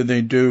ones I do.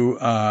 They do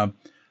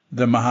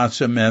the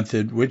Mahasa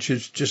method, which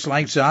is just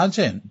like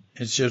Zazen.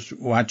 It's just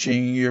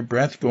watching your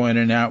breath go in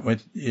and out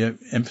with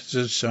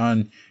emphasis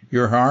on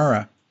your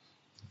hara.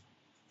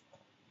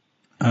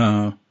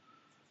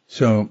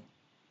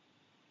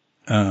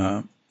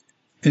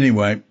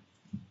 Anyway,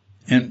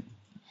 and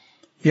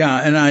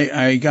yeah, and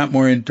I got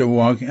more into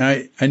walking.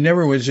 I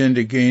never was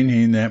into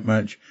gaining that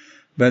much,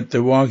 but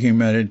the walking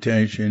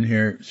meditation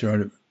here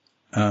sort of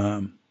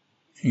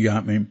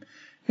got me.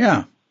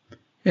 Yeah.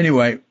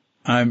 Anyway,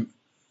 I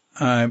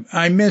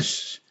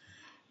miss,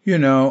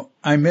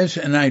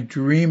 and I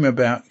dream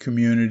about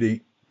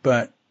community,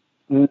 but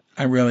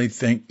I really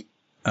think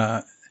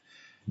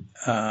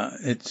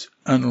it's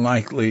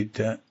unlikely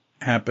to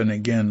happen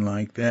again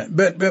like that.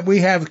 But we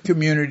have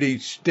community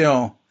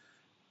still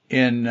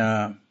in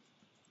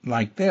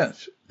like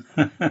this,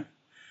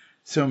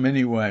 so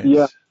many ways.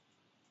 Yeah.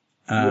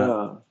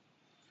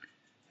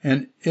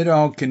 And it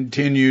all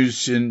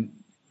continues in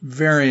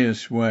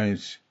various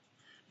ways.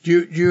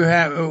 Do you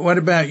have? What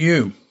about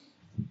you?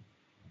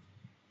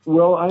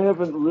 Well, I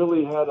haven't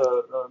really had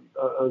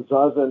a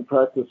Zazen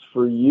practice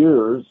for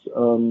years.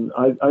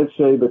 I'd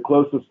say the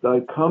closest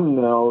I come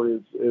now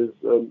is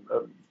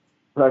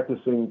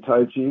practicing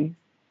Tai Chi,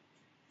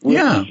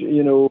 which,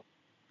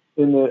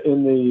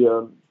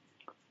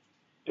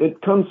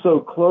 it comes so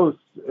close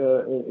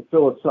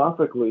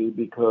philosophically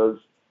because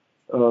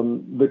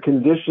the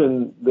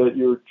condition that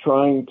you're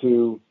trying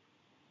to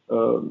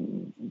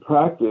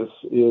practice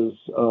is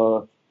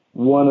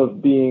one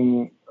of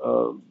being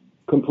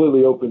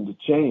completely open to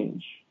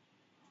change.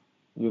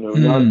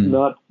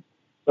 Not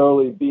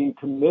necessarily being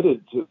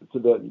committed to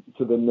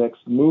the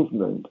next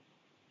movement.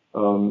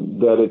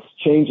 That it's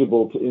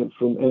changeable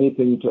from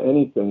anything to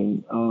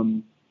anything.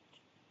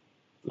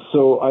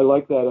 So I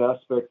like that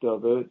aspect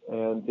of it,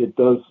 and it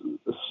does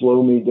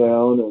slow me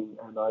down,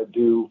 and I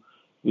do,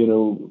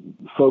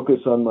 focus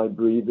on my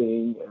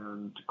breathing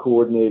and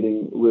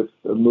coordinating with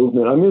the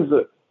movement. I mean, it's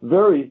a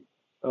very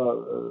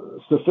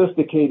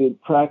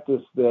sophisticated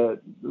practice that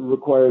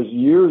requires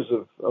years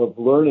of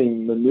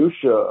learning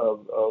minutia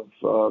of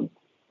how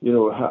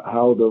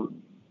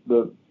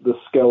the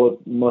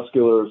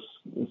muscular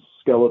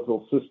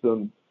skeletal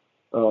system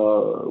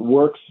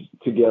works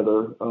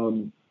together.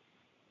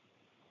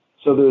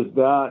 So there's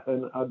that,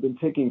 and I've been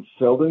taking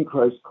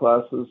Feldenkrais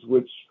classes,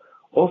 which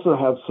also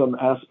have some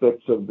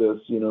aspects of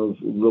this,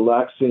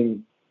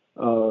 relaxing,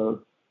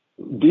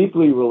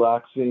 deeply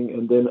relaxing,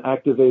 and then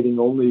activating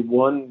only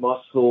one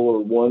muscle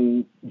or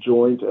one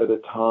joint at a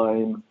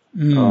time.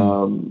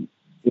 So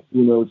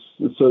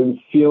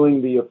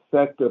feeling the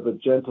effect of a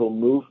gentle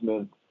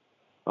movement.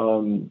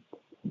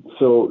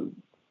 So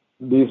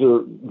these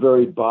are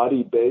very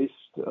body-based.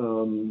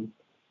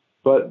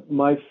 But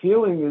my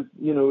feeling is,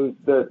 is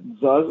that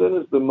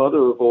Zazen is the mother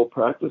of all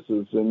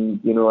practices, and,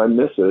 I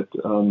miss it.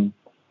 I'm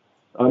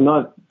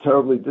not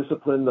terribly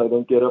disciplined. I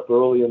don't get up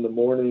early in the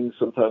morning.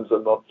 Sometimes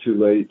I'm up too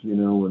late,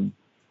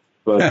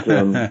 but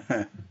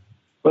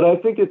I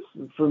think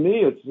for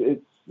me,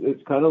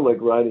 it's kind of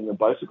like riding a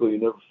bicycle. You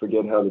never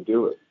forget how to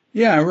do it.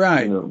 Yeah,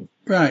 right.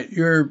 Right.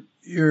 You're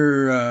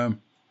one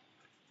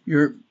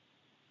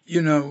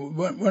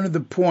of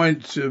the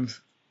points of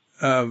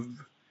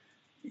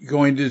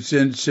going to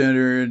Zen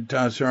Center and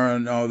Tassaro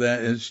and all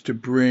that is to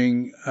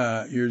bring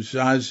your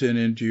Zazen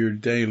into your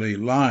daily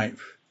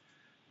life.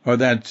 Or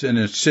that's an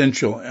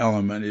essential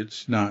element.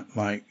 It's not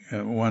like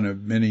one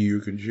of many you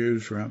can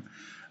choose from.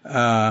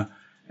 With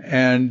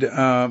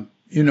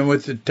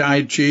the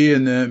Tai Chi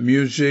and the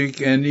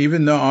music and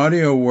even the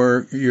audio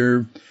work,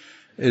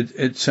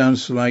 it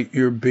sounds like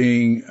you're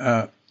being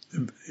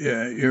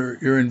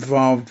you're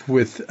involved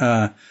with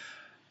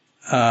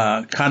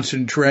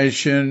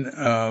concentration,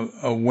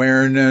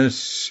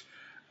 awareness,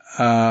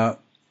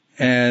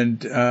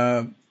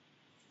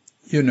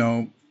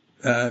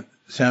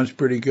 sounds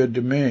pretty good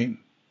to me.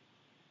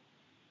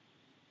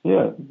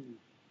 Yeah.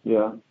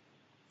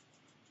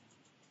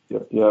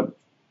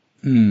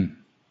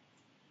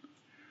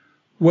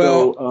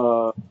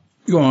 Well,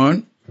 go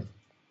on.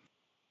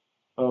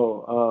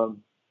 So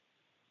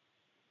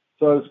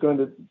I was going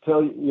to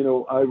tell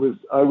you, I was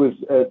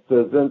at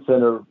the Zen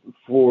Center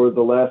for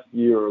the last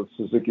year of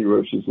Suzuki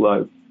Roshi's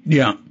life.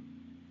 Yeah.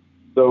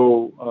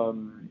 So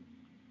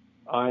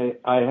I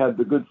had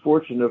the good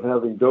fortune of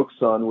having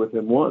Dokusan with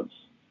him once.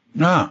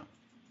 Ah.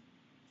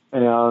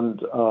 And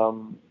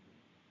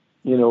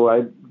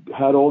I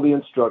had all the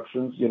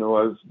instructions. I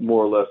was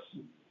more or less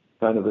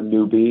kind of a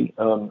newbie.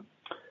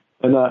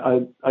 And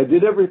I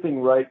did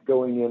everything right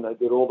going in. I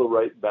did all the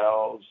right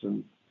bows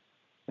and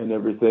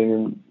everything,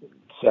 and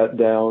sat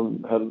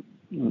down, had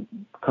a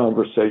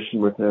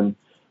conversation with him,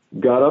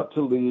 got up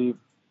to leave,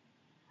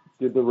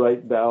 did the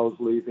right bows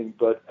leaving.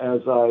 But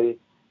as I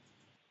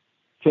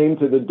came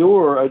to the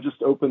door, I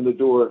just opened the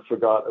door and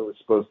forgot I was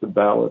supposed to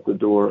bow at the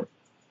door.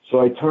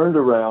 So I turned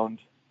around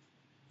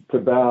to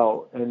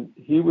bow, and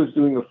he was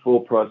doing a full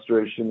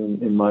prostration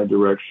in my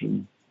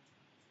direction.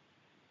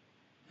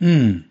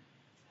 Hmm.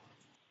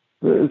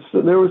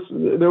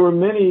 There were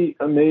many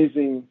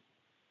amazing,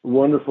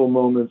 wonderful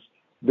moments.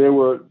 There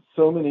were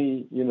so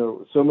many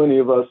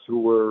of us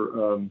who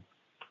were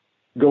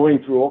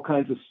going through all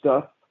kinds of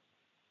stuff,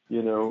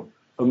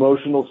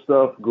 emotional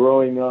stuff,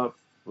 growing up,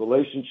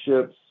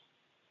 relationships,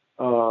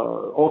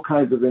 all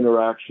kinds of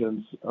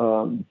interactions.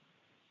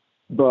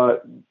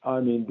 But I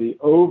mean, the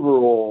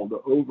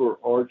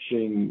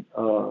overarching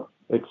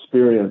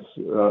experience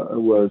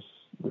was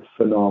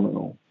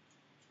phenomenal,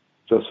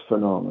 just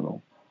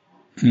phenomenal.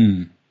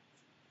 Hmm.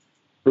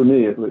 For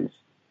me, at least.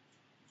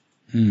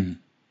 Hmm.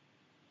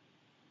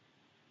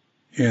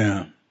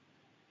 Yeah.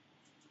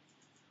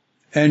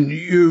 And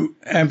you,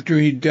 after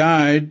he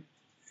died,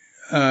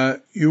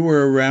 you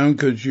were around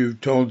because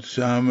you've told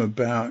some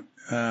about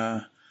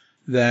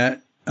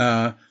that.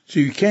 So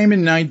you came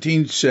in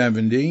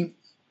 1970,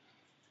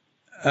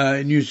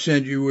 and you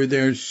said you were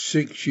there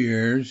 6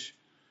 years.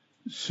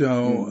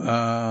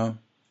 So,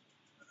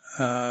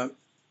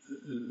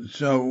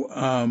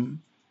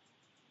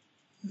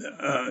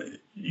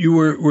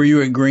 were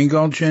you at Green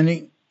Gulch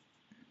any?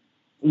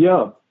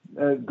 Yeah,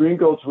 Green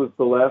Gulch was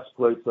the last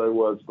place I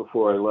was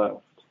before I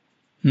left.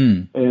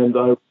 Hmm. And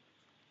I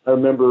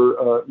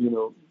remember,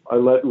 I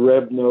let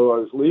Reb know I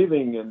was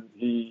leaving, and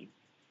he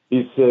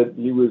said,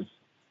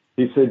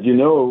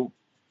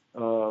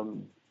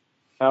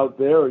 out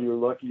there you're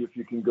lucky if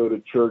you can go to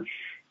church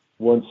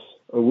once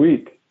a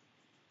week.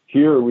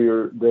 Here we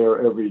are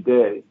there every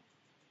day.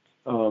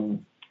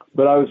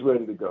 But I was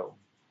ready to go.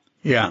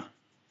 Yeah.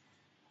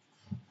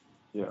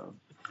 Yeah.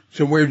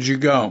 So where'd you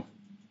go?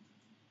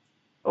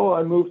 Oh,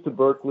 I moved to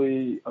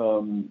Berkeley.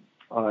 I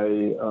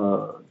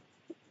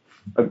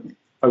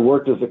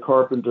worked as a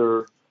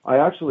carpenter. I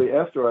actually,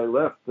 after I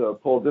left,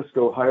 Paul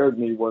Disco hired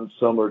me one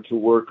summer to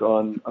work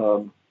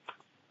on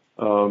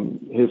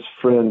his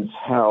friend's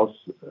house.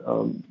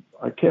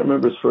 I can't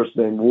remember his first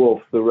name,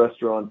 Wolf, the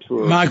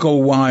restaurateur.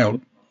 Michael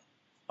Wild.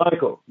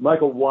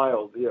 Michael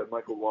Wild. Yeah,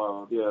 Michael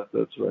Wild. Yeah,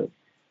 that's right.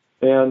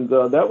 And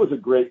that was a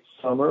great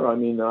summer. I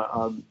mean,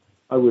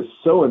 I was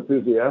so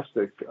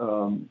enthusiastic.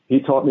 He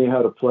taught me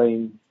how to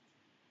plane.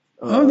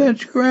 Oh,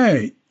 that's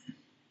great.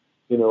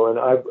 And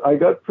I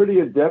got pretty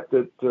adept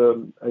at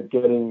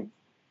getting,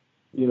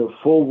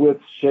 full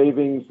width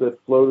shavings that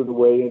floated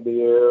away in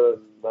the air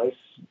and nice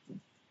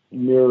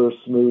mirror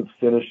smooth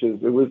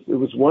finishes. It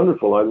was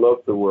wonderful. I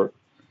loved the work.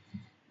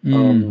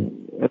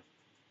 And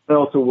I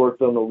also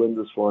worked on the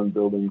Lindisfarne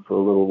building for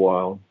a little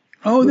while.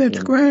 Oh,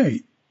 that's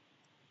great.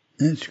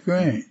 That's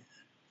great.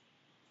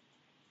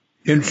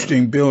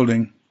 Interesting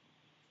building.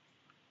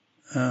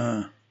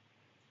 For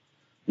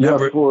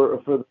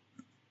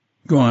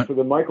go on. For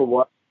the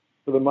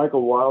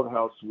Michael Wild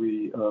house,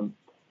 we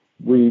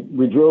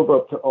drove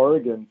up to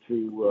Oregon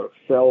to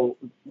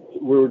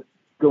we're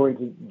going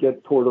to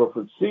get Port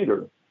Orford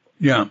cedar.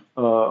 Yeah.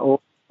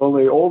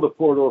 Only all the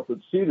Port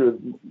Orford cedar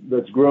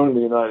that's grown in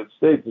the United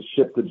States is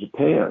shipped to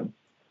Japan.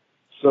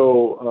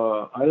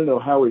 So I don't know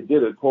how he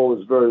did it. Paul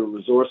was very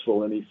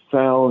resourceful, and he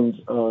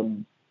found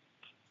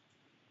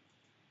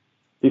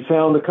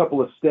a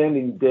couple of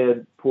standing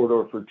dead Port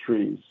Orford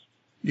trees.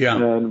 Yeah.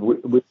 And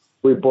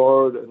we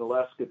borrowed an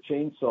Alaska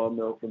chainsaw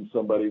mill from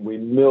somebody. We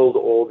milled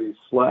all these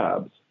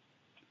slabs.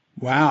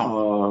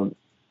 Wow.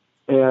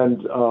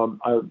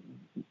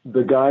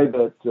 The guy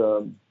that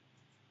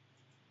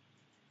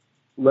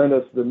lent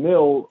us the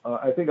mill,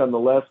 I think on the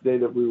last day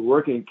that we were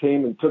working,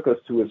 came and took us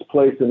to his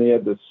place, and he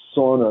had this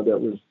sauna that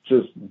was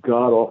just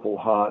god-awful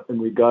hot, and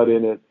we got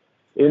in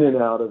and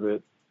out of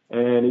it,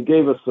 and he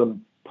gave us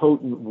some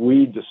potent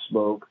weed to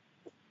smoke.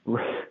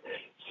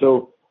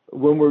 So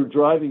when we're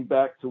driving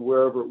back to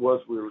wherever it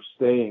was we were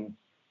staying,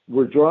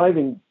 we're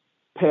driving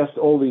past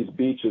all these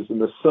beaches, and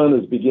the sun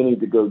is beginning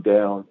to go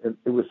down, and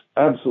it was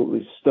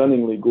absolutely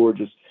stunningly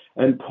gorgeous.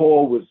 And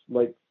Paul was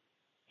like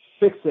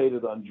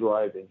fixated on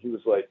driving. He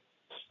was like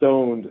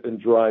stoned and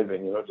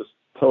driving, just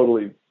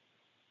totally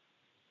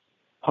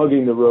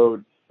hugging the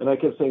road. And I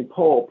kept saying,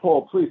 Paul,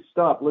 please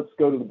stop. Let's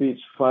go to the beach.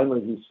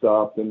 Finally, he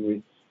stopped, and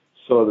we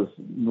saw this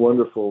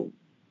wonderful,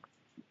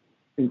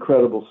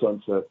 incredible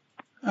sunset.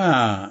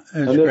 Ah, that's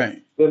and then,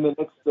 great. Then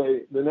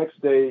the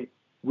next day,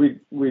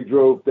 we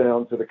drove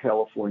down to the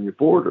California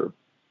border,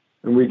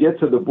 and we get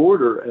to the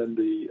border, and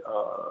the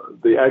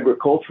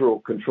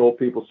agricultural control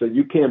people said,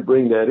 you can't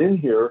bring that in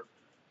here.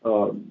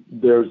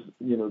 There's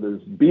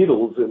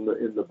beetles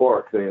in the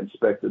bark. They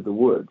inspected the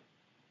wood.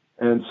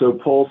 And so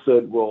Paul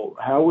said, well,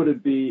 how would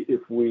it be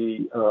if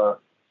we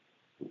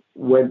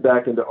went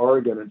back into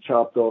Oregon and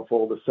chopped off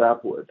all the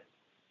sapwood?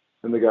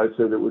 And the guy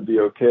said it would be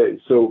okay.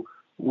 So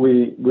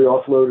we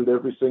offloaded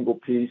every single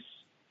piece,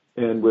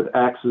 and with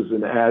axes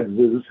and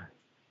adzes,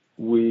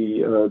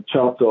 we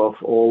chopped off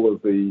all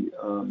of the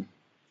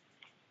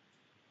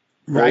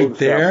right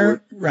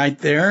there.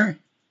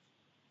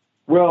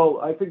 Well,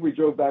 I think we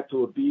drove back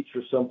to a beach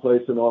or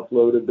someplace and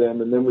offloaded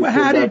them, and then we. Well,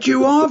 how did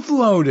you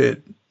offload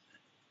it?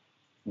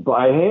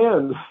 By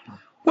hand.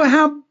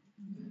 Well,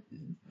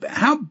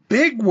 how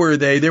big were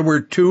they? There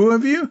were two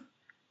of you?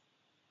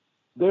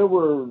 There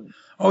were.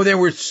 Oh, there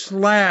were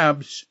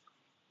slabs.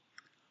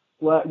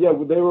 slab. Yeah,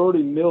 they were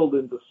already milled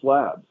into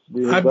slabs.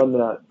 We had done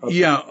that.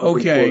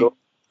 Okay.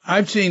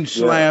 I've seen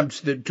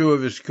slabs Yeah. that two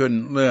of us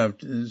couldn't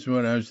lift, is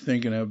what I was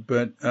thinking of.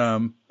 But,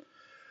 all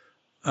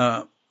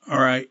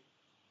right.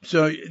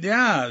 So, so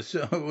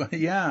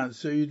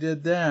you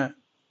did that.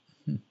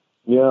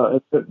 Yeah,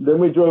 and then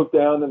we drove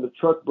down, and the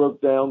truck broke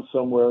down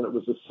somewhere, and it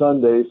was a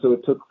Sunday, so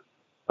it took,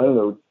 I don't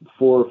know,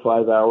 4 or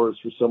 5 hours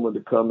for someone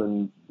to come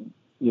and,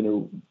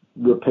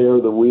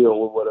 repair the wheel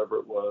or whatever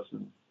it was,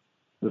 and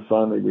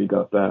finally we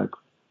got back.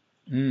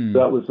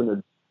 That was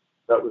an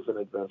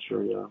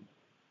adventure, yeah.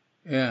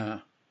 Yeah.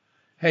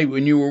 Hey,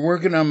 when you were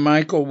working on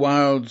Michael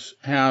Wilde's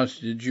house,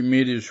 did you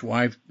meet his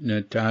wife,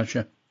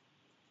 Natasha?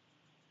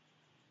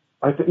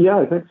 I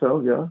think so,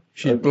 yeah.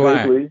 She's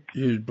black.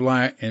 She was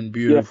black and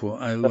beautiful.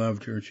 Yeah. I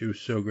loved her. She was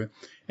so good.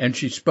 And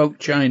she spoke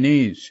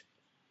Chinese.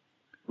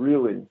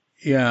 Really?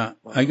 Yeah.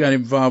 Wow. I got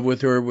involved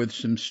with her with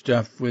some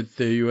stuff with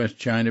the U.S.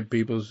 China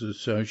People's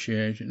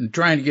Association and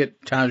trying to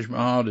get Taj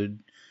Mahal to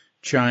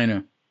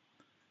China.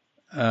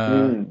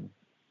 And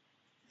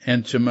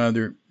some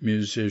other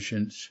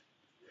musicians.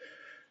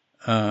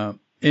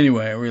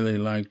 Anyway, I really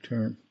liked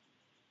her.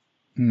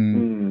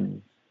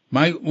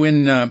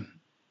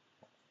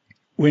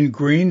 When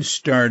Green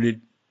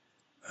started,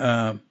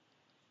 there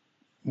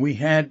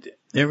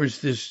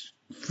was this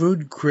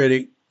food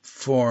critic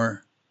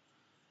for,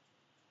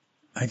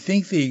 I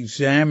think, the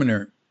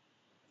Examiner,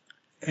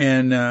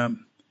 and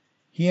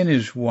he and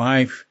his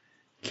wife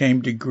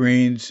came to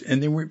Green's,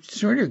 and they were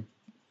sort of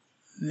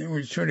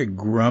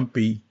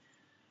grumpy,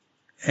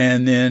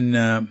 and then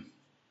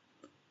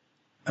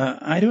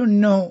I don't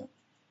know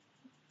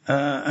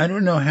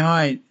how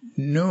I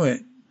knew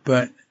it,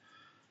 but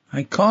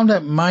I called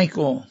up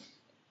Michael.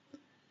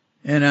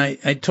 And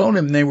I told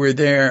him they were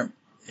there.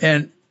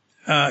 And,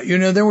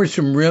 there were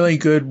some really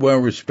good,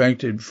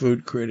 well-respected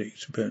food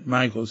critics, but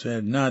Michael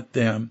said, not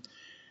them.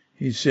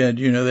 He said,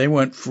 they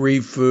want free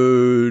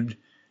food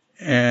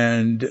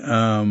and,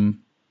 I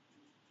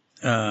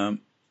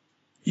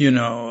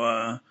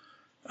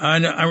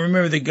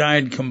remember the guy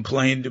had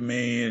complained to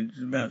me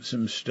about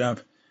some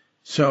stuff.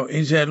 So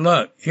he said,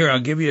 look, here,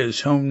 I'll give you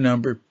his home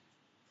number.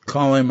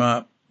 Call him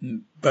up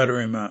and butter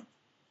him up.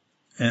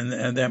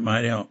 And that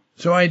might help.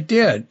 So I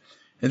did.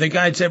 And the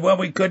guy said, well,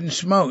 we couldn't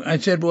smoke. I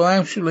said, well,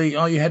 actually,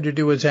 all you had to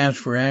do was ask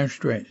for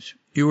ashtrays.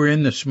 You were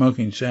in the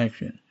smoking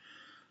section.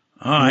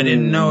 Oh, I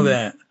didn't know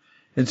that.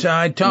 And so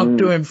I talked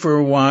to him for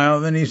a while.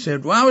 Then he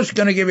said, well, I was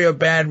going to give you a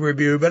bad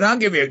review, but I'll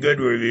give you a good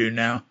review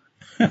now.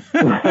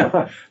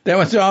 That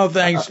was all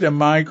thanks to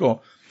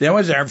Michael. That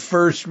was our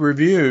first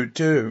review,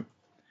 too.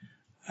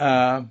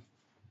 Yeah.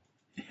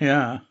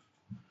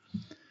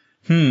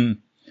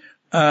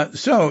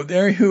 So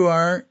there you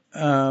are.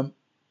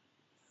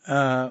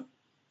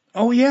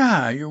 Oh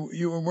yeah,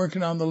 you were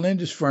working on the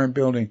Lindisfarne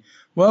building.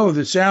 Well,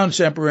 the sound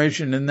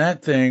separation in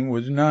that thing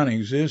was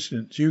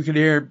non-existent. You could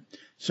hear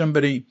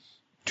somebody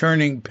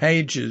turning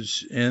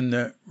pages in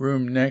the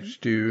room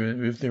next to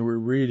you if they were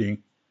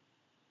reading.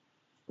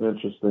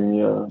 Interesting,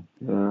 yeah.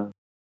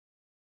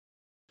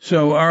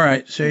 So, all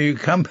right, so you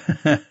come,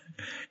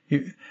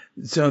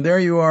 so there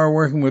you are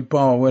working with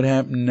Paul. What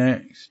happened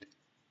next?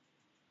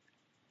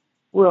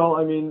 Well,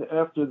 I mean,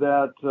 after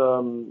that,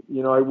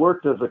 I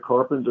worked as a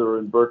carpenter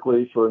in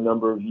Berkeley for a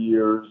number of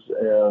years,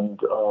 and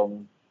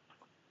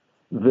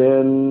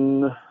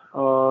then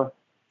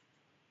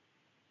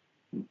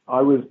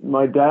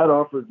my dad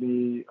offered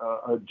me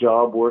a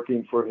job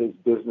working for his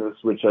business,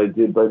 which I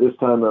did. By this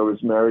time, I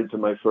was married to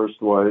my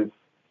first wife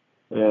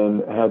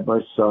and had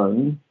my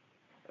son,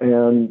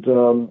 and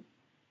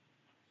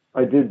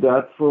I did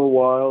that for a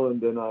while, and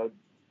then I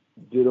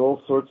did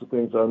all sorts of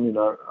things. I mean,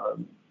 I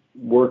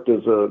worked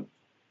as a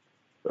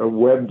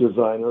web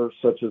designer,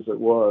 such as it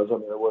was. I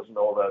mean, I wasn't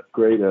all that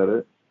great at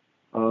it.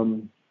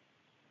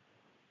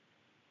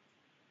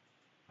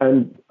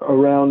 And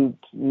around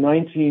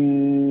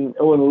in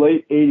the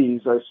late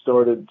 80s, I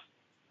started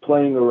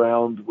playing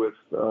around with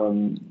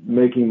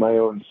making my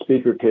own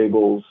speaker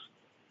cables.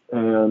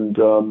 And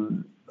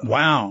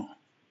wow.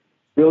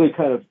 Really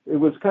it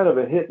was kind of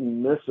a hit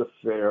and miss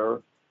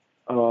affair.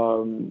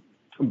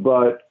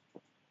 But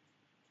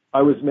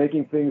I was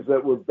making things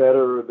that were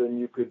better than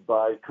you could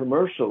buy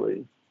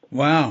commercially.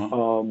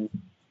 Wow.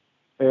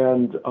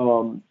 Then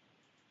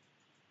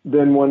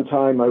one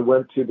time I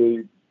went to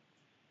the,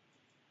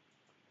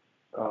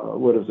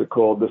 what is it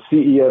called? The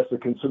CES, the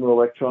Consumer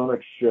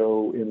Electronics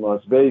Show in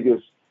Las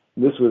Vegas.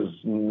 This was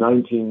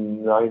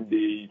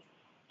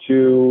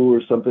 1992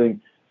 or something.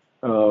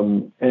 I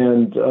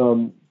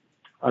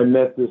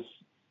met this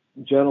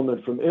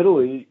gentleman from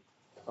Italy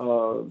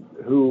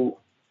who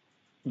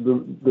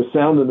the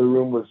sound in the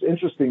room was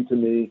interesting to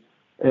me,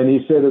 and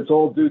he said it's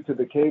all due to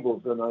the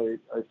cables. And I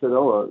said,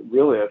 oh,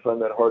 really? I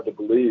find that hard to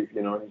believe,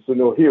 And he said,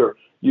 no, here,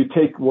 you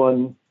take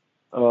one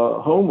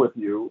home with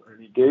you.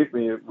 And he gave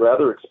me a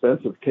rather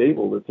expensive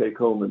cable to take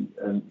home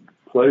and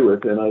play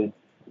with, and I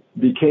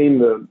became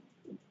the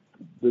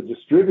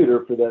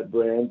distributor for that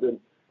brand. And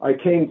I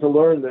came to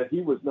learn that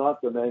he was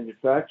not the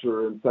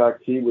manufacturer. In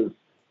fact, he was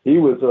he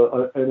was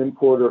an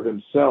importer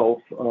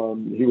himself.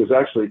 He was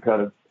actually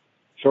kind of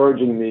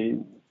charging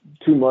me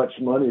too much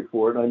money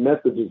for it. And I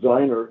met the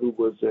designer, who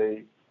was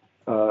a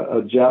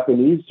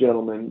Japanese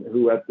gentleman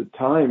who at the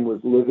time was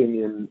living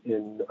in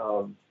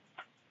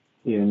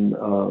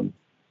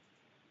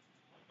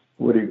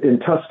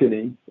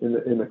Tuscany,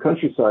 in the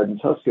countryside in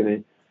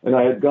Tuscany. And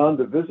I had gone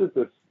to visit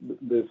this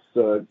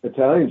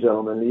Italian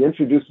gentleman. And he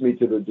introduced me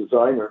to the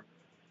designer,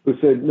 who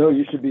said, "No,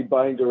 you should be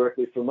buying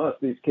directly from us.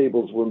 These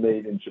cables were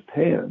made in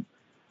Japan."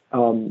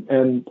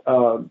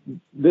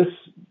 This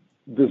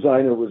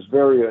designer was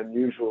very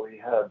unusual. He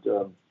had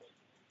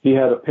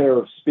a pair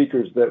of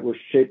speakers that were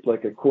shaped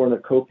like a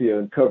cornucopia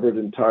and covered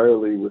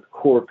entirely with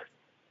cork,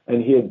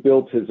 and he had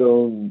built his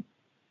own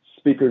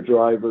speaker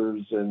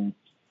drivers and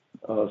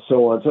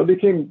so on. So I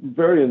became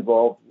very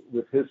involved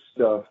with his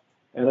stuff,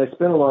 and I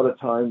spent a lot of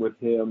time with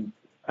him,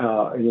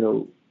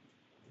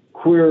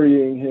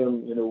 querying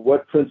him,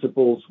 what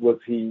principles was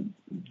he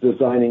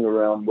designing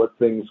around, what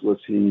things was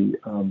he,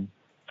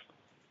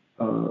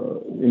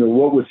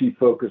 what was he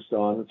focused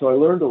on. And so I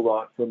learned a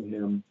lot from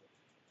him.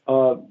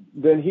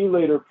 Then he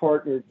later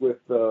partnered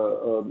with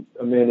a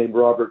man named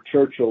Robert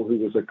Churchill, who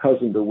was a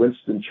cousin to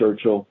Winston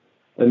Churchill,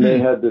 and they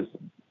had this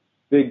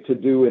big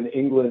to-do in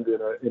England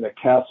in a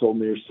castle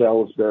near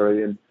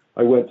Salisbury, and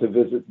I went to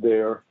visit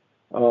there.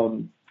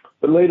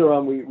 But later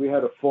on, we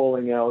had a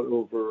falling out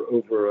over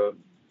a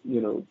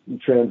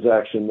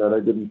transaction that I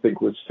didn't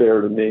think was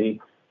fair to me,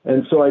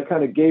 and so I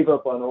kind of gave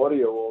up on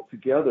audio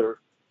altogether.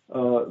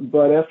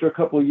 But after a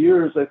couple of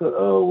years, I thought,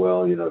 oh,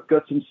 well, I've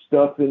got some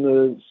stuff in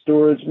the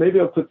storage. Maybe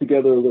I'll put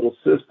together a little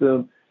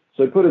system.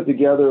 So I put it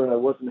together, and I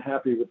wasn't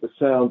happy with the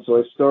sound. So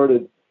I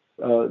started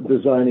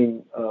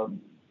designing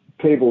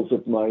cables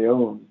of my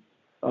own.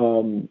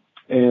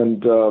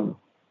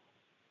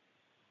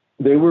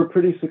 They were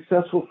pretty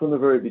successful from the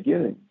very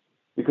beginning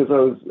because I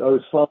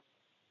was following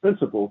the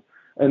principle.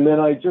 And then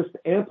I just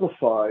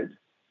amplified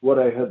what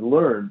I had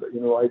learned.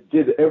 I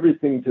did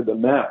everything to the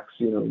max,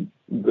 the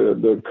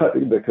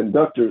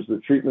conductors, the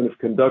treatment of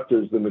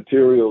conductors, the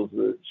materials,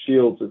 the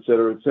shields, et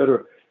cetera, et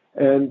cetera.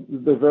 And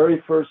the very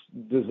first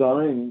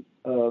design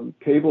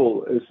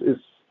cable is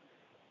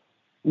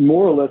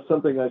more or less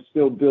something I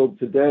still build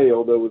today,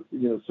 although with,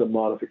 some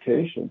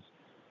modifications.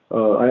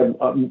 I have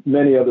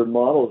many other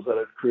models that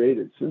I've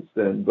created since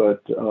then,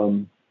 but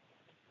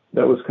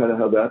that was kind of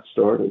how that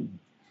started.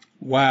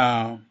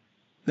 Wow.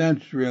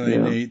 That's really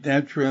neat.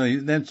 That's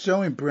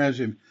so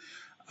impressive.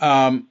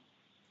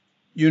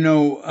 You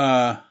know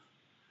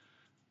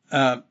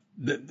how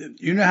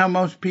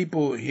most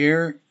people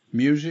hear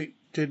music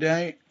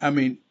today? I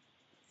mean,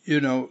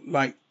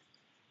 like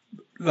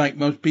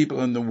most people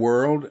in the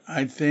world,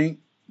 I think,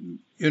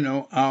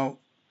 I'll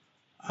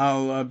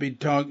be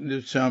talking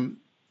to some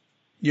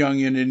young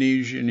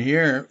Indonesian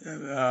here,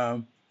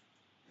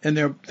 and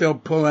they'll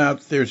pull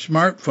out their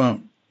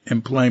smartphone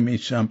and play me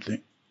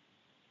something.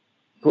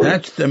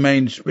 That's the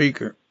main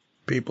speaker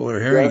people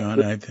are hearing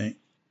on, I think.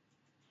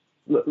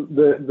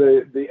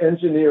 The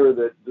engineer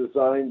that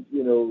designed,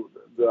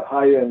 the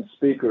high-end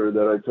speaker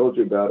that I told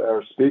you about,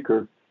 our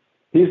speaker,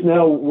 he's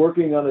now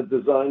working on a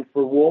design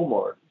for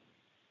Walmart.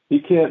 He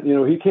can't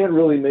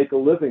really make a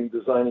living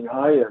designing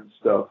high-end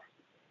stuff,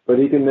 but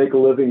he can make a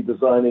living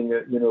designing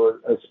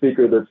a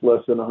speaker that's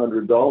less than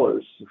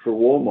 $100 for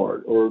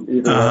Walmart, or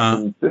even less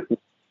than $50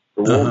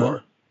 for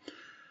Walmart.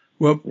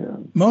 Well,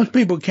 most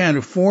people can't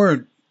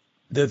afford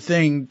the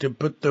thing to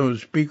put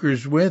those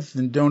speakers with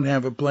and don't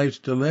have a place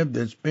to live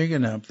that's big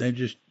enough. They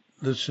just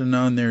listen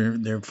on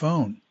their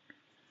phone.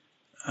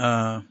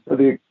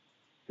 The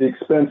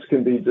expense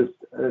can be just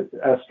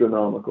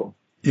astronomical.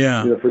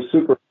 Yeah. For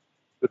super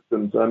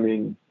systems, I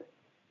mean,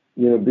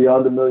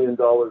 beyond $1 million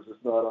is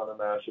not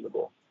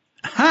unimaginable.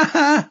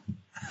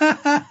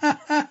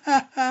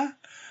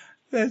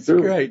 That's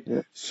great.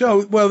 Yeah.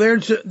 So, well,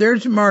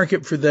 there's a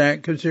market for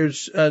that because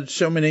there's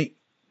so many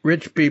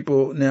rich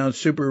people now,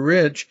 super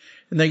rich,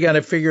 and they got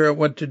to figure out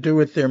what to do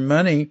with their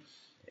money.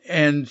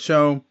 And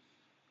so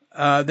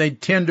they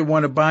tend to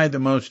want to buy the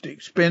most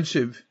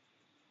expensive.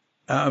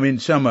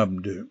 Some of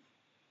them do.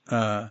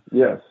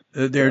 Yes.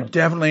 There's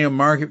definitely a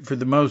market for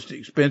the most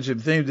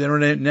expensive things. They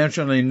don't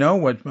necessarily know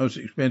what's most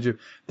expensive.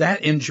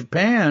 That in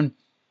Japan,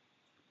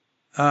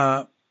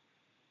 that's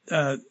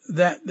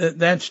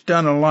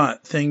done a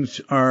lot.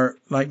 Things are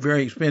like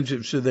very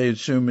expensive, so they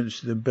assume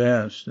it's the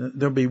best.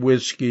 There'll be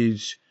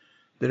whiskeys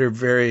that are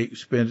very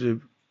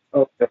expensive.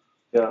 Okay.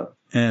 Yeah.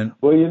 And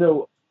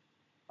well,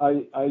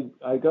 I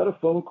got a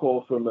phone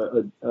call from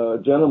a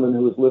gentleman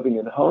who was living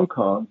in Hong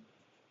Kong,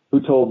 who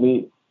told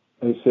me,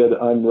 he said,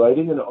 "I'm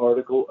writing an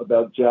article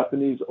about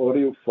Japanese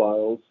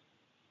audiophiles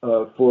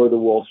for the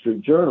Wall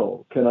Street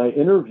Journal. Can I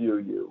interview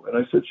you?" And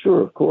I said,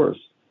 "Sure, of course."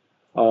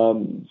 There are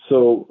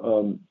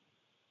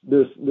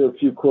a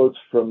few quotes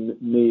from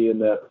me in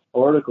that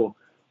article,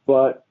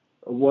 but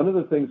one of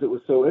the things that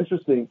was so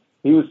interesting,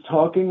 he was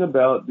talking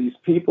about these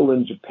people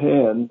in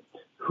Japan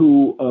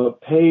who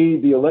pay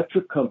the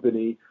electric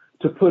company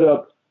to put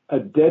up a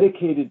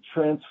dedicated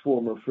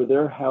transformer for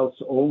their house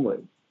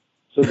only.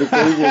 so that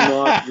they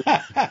will not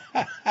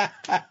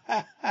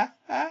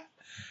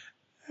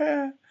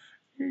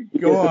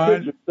Go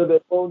on. so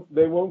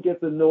they won't get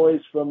the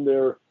noise from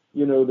their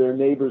their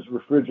neighbors'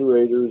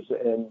 refrigerators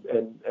and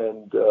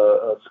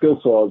skill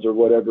saws or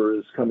whatever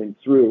is coming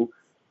through.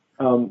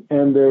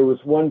 And there was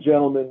one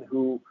gentleman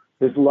who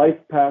his life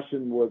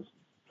passion was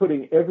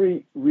putting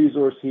every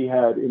resource he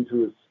had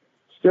into his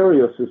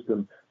stereo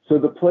system. So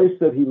the place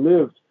that he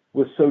lived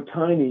was so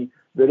tiny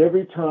that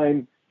every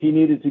time he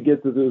needed to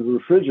get to the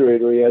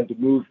refrigerator, he had to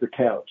move the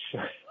couch.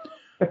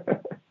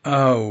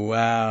 Oh,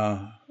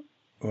 wow.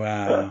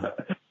 Wow.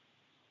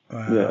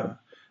 Wow. Yeah.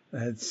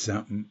 That's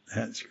something.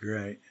 That's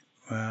great.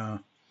 Wow.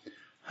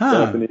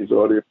 Huh. Japanese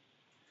audio.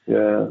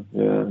 Yeah.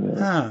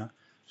 Huh.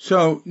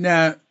 So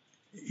now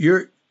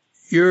you're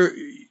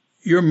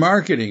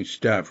marketing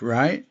stuff,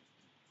 right?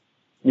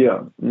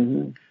 Yeah.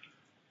 Mm-hmm.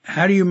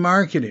 How do you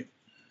market it?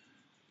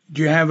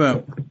 Do you have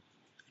a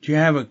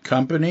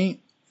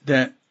company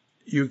that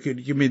you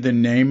could give me the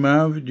name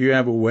of? Do you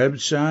have a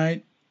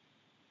website?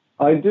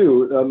 I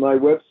do. My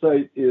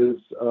website is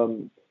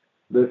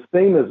the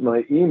same as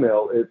my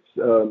email. It's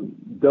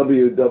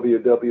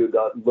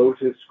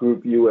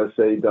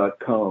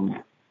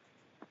www.lotusgroupusa.com.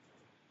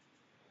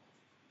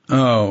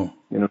 Oh.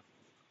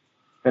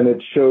 And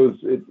it shows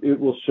it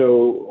will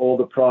show all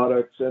the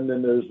products, and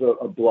then there's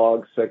a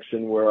blog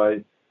section where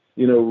I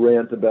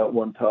rant about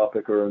one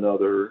topic or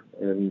another.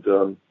 And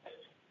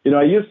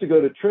I used to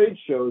go to trade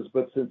shows,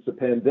 but since the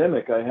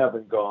pandemic I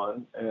haven't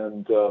gone,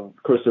 and of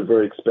course they're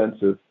very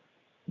expensive.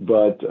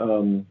 But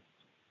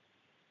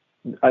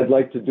I'd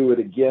like to do it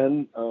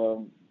again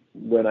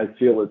when I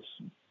feel it's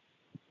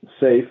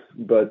safe,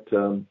 but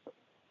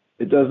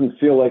it doesn't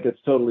feel like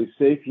it's totally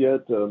safe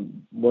yet.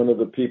 One of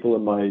the people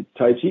in my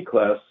Tai Chi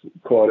class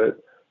caught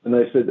it, and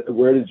I said,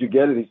 "Where did you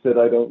get it?" He said,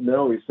 "I don't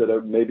know." He said,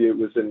 "Maybe it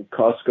was in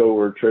Costco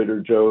or Trader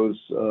Joe's."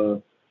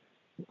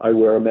 I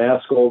wear a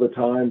mask all the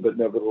time, but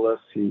nevertheless,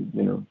 he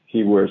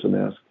wears a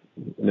mask.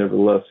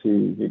 Nevertheless,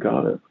 he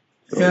got it.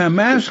 So, yeah,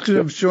 masks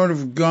have sort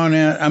of gone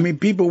out. I mean,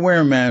 people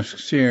wear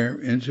masks here,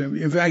 and so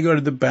if I go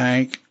to the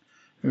bank,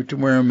 I have to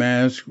wear a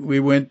mask.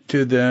 We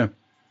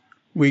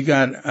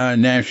got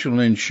national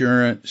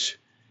insurance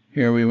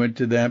here. We went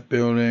to that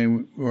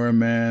building, wore a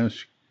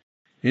mask.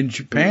 In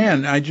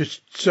Japan, I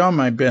just saw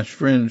my best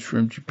friends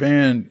from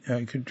Japan.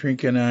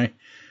 Katrinka and I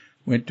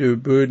went to a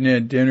booth and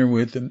had dinner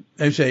with them.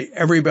 They say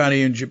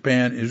everybody in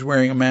Japan is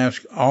wearing a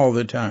mask all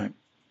the time.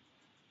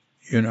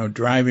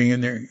 Driving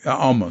in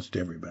almost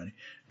everybody,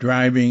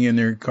 driving in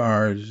their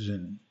cars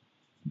and,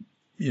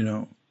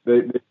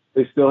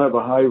 They still have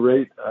a high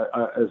rate,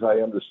 as I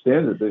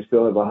understand it. They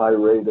still have a high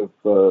rate of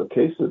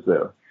cases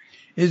there.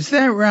 Is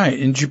that right?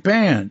 In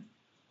Japan?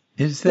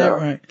 Is that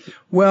right?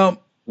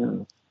 Well,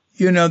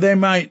 they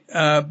might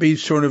be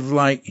sort of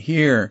like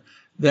here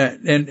that,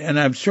 and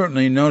I've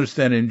certainly noticed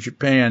that in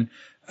Japan,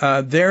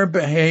 their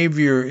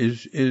behavior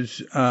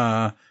is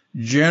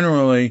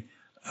generally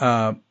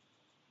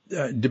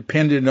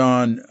dependent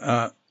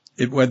on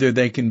whether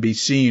they can be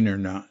seen or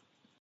not.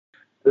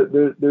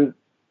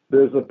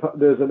 There's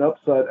an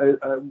upside.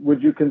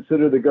 Would you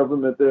consider the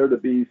government there to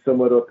be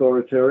somewhat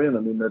authoritarian?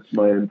 I mean, that's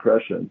my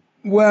impression.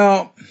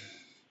 Well,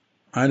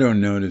 I don't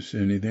notice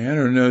anything. I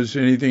don't notice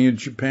anything in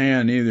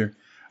Japan either.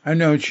 I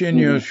know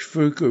Shinya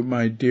Shifuku,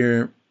 my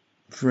dear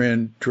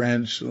friend,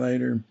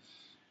 translator,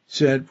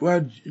 said,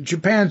 well,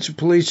 Japan's a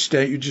police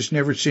state. You just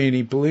never see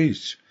any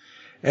police.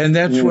 And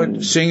that's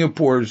what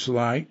Singapore's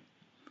like.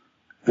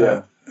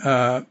 Yeah.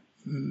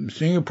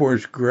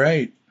 Singapore's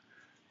great.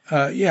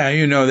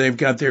 They've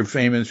got their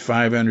famous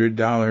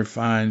 $500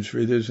 fines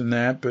for this and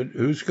that, but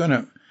who's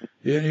gonna,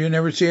 you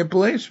never see a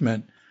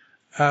policeman.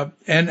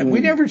 And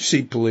we never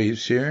see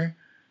police here.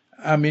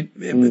 I mean,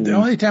 the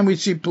only time we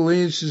see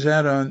police is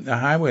out on the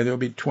highway. There'll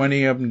be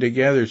 20 of them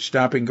together,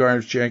 stopping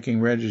cars,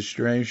 checking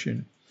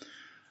registration.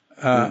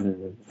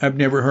 I've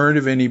never heard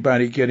of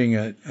anybody getting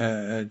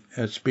a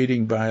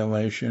speeding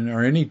violation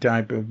or any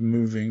type of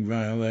moving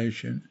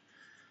violation.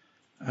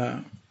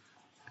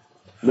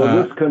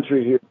 This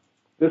country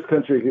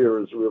here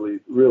is really,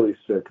 really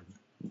sick.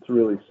 It's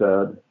really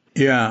sad.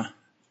 Yeah.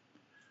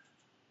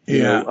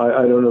 Yeah.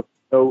 I don't know.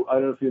 I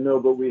don't know if you know,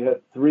 but we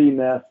had three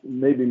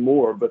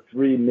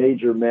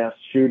major mass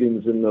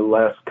shootings in the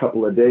last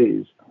couple of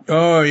days.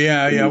 Oh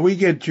yeah. We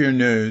get your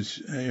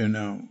news.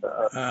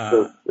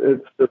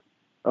 It's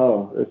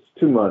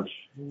too much.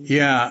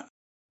 Yeah.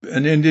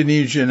 An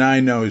Indonesian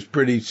I know is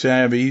pretty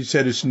savvy. He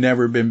said it's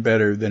never been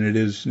better than it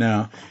is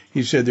now.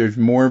 He said there's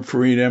more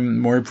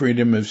freedom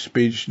of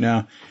speech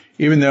now,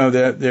 even though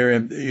that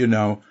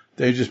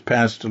they just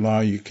passed a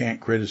law you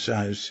can't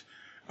criticize.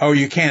 Oh,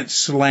 you can't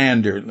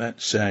slander,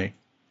 let's say,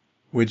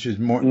 which is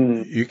more,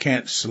 you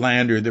can't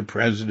slander the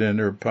president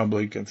or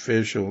public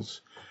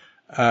officials.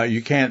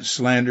 You can't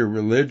slander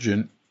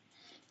religion.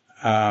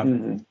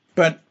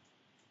 But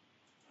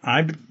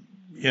I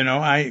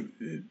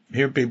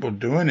hear people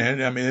doing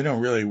it. I mean, they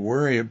don't really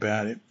worry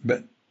about it,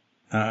 but,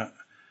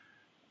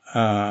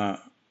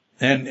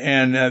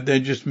 and they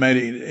just made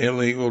it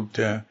illegal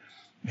to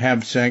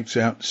have sex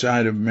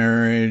outside of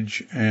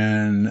marriage,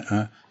 and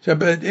you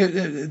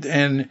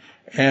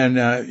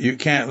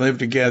can't live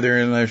together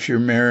unless you're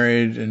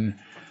married, and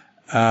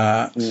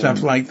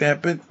stuff like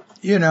that. But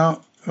they're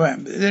not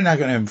going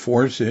to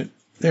enforce it.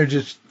 They're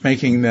just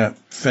making the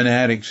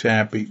fanatics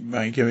happy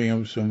by giving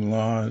them some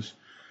laws.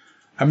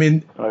 I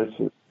mean, I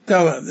see.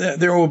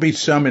 there will be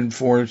some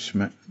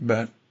enforcement,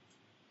 but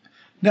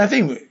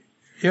nothing.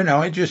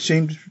 It just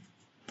seems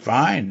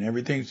fine.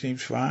 Everything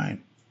seems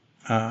fine.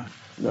 No,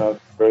 that's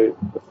great.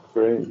 That's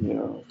great.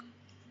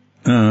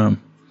 And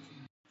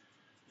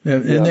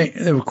they,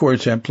 of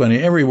course, have plenty.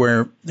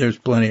 Everywhere, there's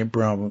plenty of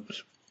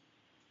problems.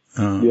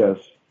 Yes.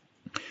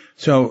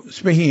 So,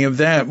 speaking of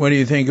that, what do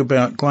you think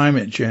about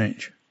climate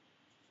change?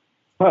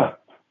 Huh.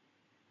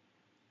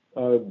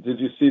 Did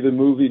you see the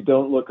movie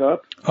Don't Look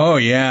Up? Oh,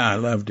 yeah, I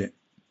loved it.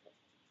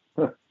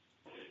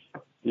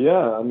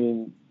 Yeah, I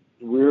mean,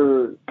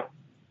 we're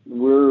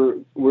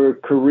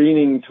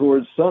careening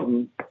towards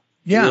something.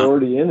 Yeah. We're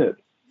already in it.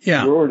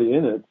 Yeah. We're already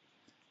in it.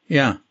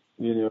 Yeah.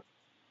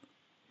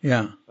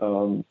 Yeah.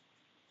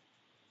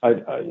 I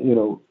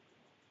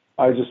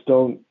just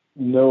don't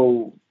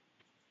know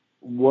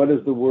what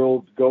is the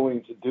world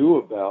going to do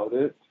about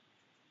it.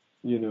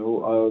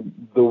 The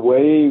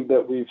way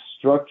that we've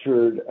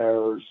structured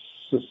our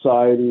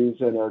societies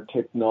and our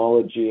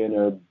technology and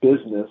our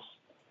business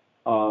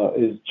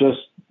is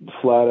just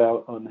flat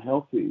out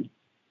unhealthy.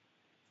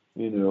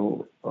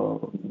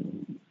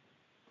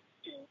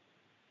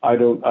 I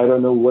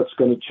don't know what's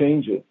going to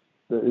change it.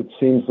 It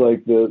seems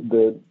like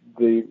the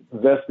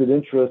vested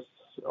interests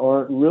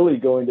aren't really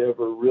going to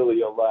ever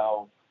really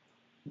allow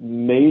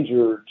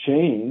major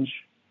change.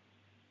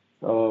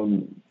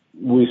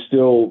 We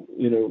still,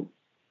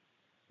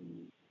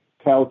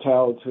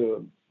 kowtow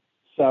to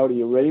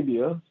Saudi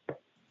Arabia.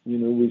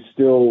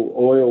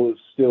 Oil is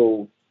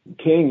still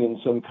king in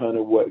some kind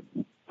of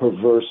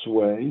perverse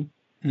way.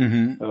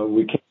 Mm-hmm.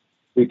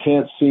 We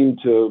can't seem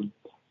to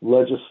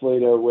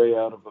legislate our way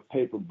out of a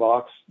paper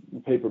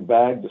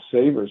bag to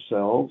save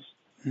ourselves.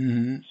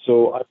 Mm-hmm.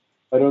 So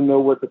I don't know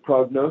what the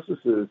prognosis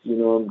is.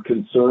 I'm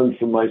concerned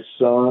for my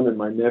son and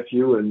my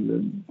nephew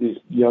and these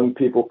young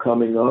people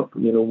coming up.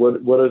 What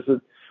is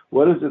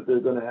it they're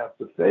going to have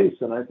to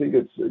face? And I think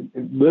it's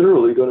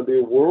literally going to be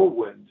a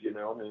whirlwind.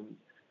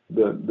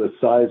 The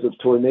size of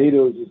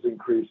tornadoes is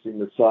increasing,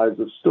 the size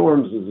of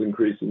storms is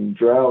increasing,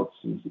 droughts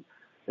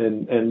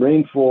and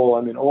rainfall.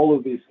 I mean, all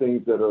of these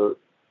things that are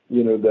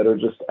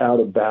just out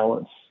of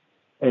balance,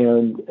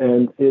 and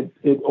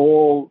it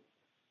all,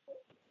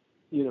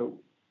 to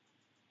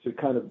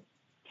kind of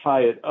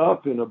tie it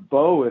up in a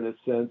bow, in a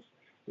sense,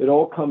 it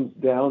all comes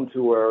down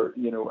to our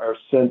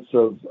sense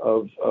of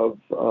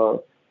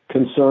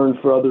concern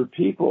for other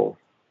people.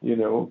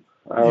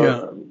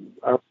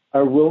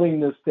 Our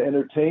willingness to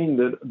entertain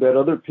that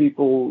other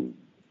people,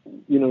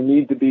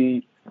 need to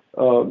be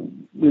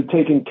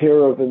taken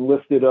care of and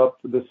lifted up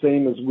the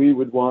same as we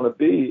would want to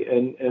be,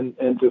 and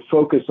to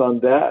focus on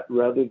that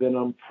rather than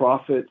on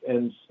profit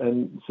and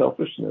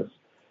selfishness.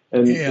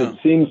 And it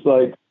seems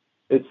like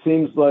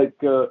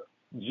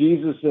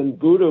Jesus and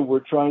Buddha were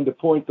trying to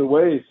point the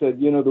way. He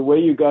said, the way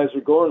you guys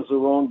are going is the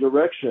wrong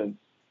direction.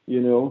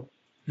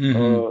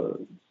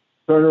 Mm-hmm.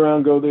 Turn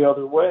around, go the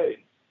other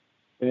way.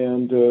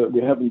 And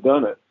we haven't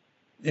done it.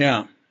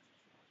 Yeah.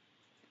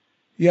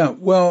 Yeah.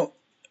 Well,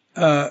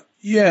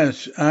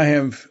 yes, I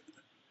have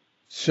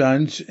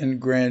sons and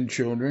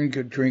grandchildren.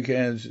 Katrinka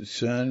has a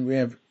son. We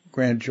have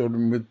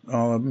grandchildren with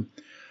all of them.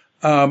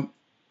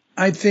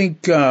 I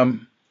think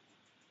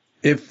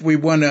if we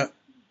want to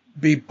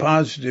be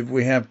positive,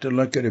 we have to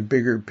look at a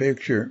bigger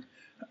picture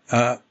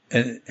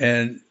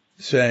and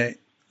say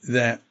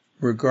that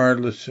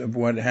regardless of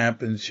what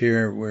happens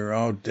here, we're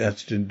all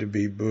destined to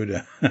be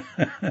Buddha.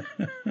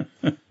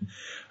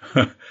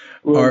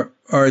 Or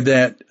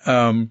that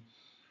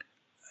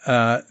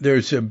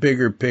there's a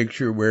bigger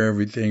picture where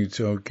everything's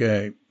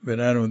okay, but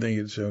I don't think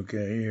it's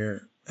okay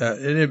here.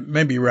 And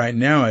maybe right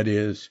now it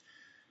is,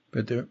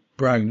 but the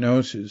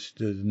prognosis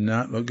does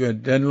not look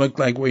good. Doesn't look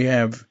like we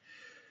have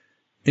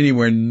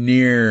anywhere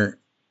near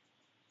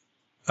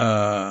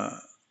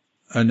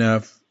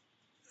enough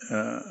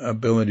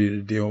ability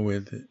to deal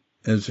with it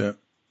as the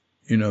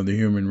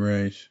human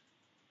race.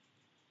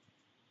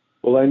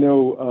 Well, I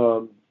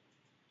know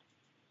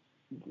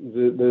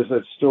there's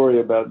that story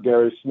about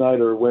Gary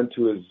Snyder went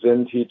to his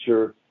Zen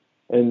teacher,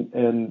 and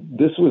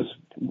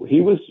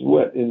he was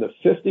in the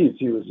 50s.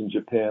 He was in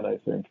Japan, I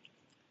think.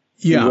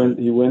 Yeah.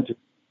 He went to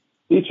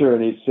teacher,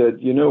 and he said,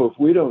 if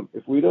we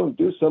don't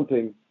do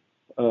something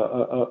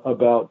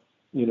about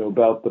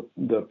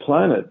the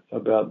planet,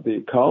 about the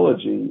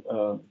ecology,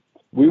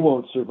 we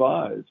won't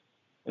survive.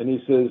 And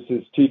he says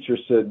his teacher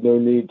said, no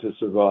need to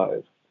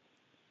survive.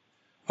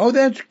 Oh,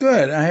 that's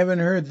good. I haven't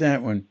heard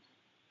that one.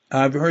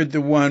 I've heard the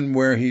one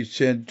where he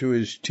said to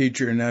his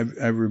teacher, and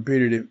I've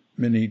repeated it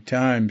many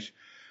times,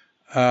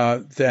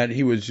 that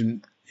he was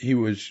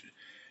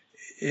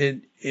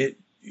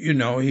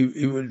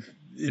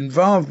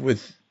involved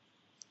with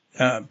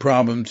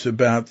problems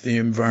about the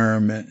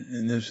environment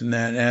and this and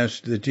that,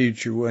 asked the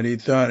teacher what he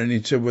thought, and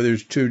he said, well,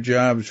 there's two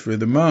jobs for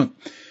the monk,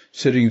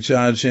 sitting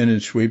zazen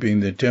and sweeping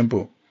the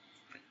temple.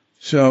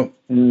 So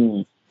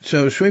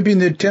sweeping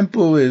the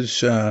temple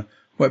is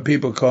what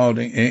people call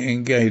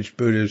engaged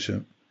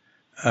Buddhism.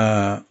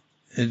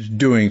 It's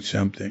doing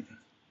something.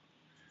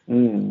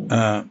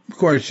 Of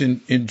course,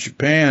 in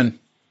Japan,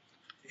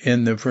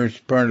 in the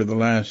first part of the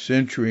last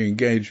century,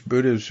 engaged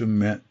Buddhism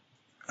meant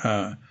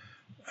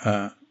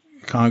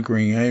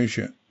conquering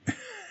Asia.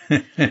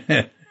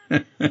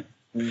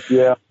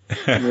 Yeah.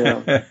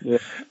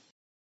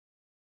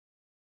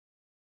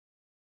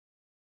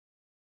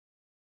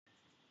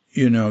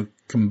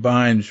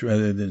 Combines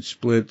rather than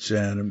splits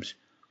atoms,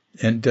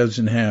 and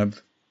doesn't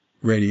have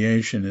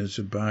radiation as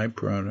a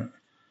byproduct.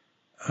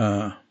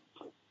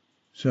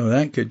 So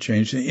that could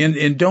change.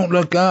 And Don't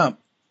Look Up.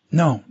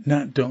 No,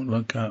 not Don't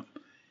Look Up.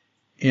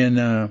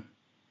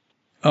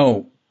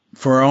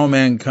 For All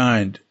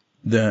Mankind,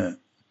 the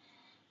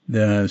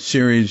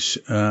series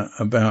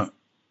about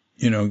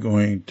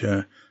going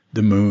to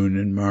the moon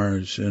and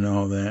Mars and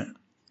all that.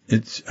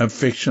 It's a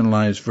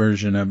fictionalized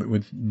version of it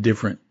with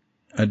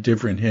a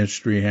different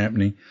history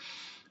happening.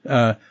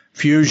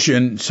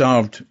 Fusion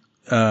solved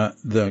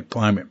the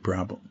climate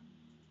problem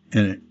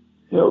in it.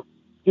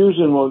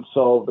 Fusion won't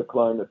solve the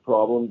climate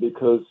problem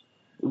because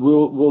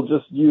we'll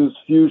just use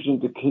fusion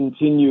to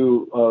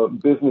continue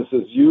business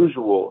as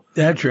usual.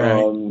 That's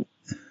right.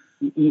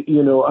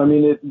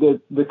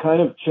 The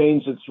kind of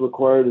change that's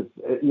required is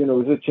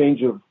a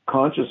change of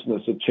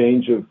consciousness, a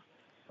change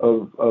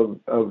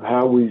of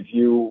how we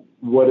view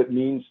what it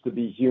means to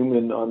be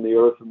human on the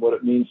earth and what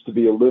it means to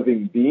be a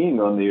living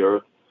being on the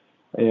earth,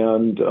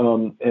 and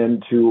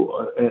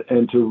to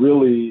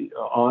really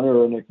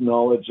honor and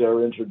acknowledge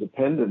our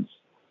interdependence.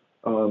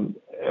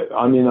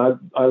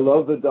 I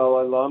love the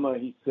Dalai Lama.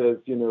 He says,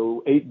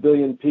 8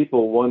 billion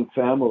people, one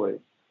family.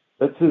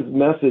 That's his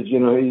message.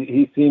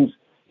 He seems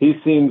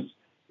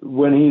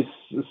when he's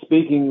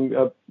speaking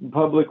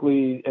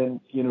publicly, and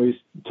he's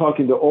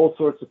talking to all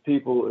sorts of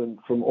people and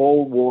from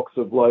all walks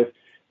of life.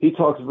 He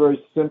talks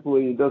very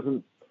simply. He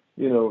doesn't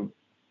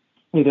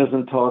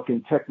talk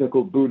in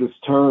technical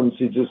Buddhist terms.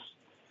 He just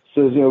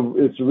says,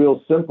 it's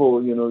real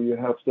simple. You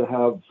have to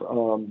have,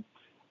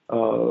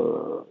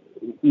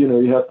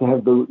 you have to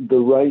have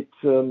the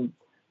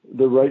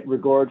right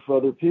regard for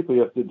other people.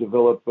 You have to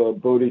develop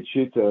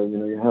bodhicitta.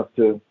 You have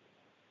to.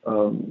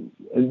 And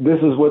this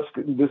is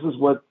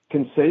what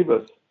can save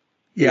us.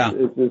 Yeah.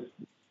 It's this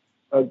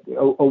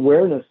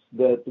awareness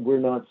that we're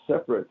not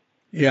separate.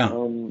 Yeah.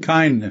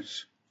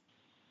 Kindness.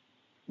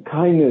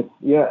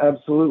 Yeah,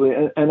 absolutely.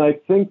 And I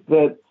think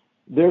that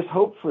there's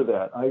hope for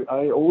that.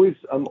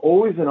 I'm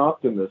always an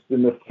optimist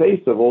in the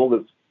face of all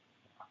this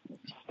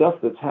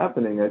stuff that's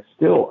happening.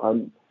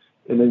 I'm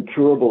an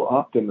incurable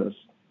optimist.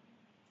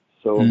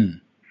 So.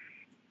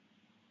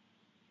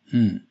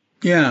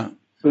 Yeah.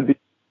 Could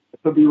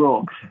be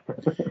wrong.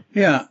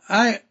 Yeah,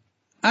 I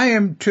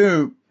am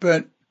too,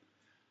 but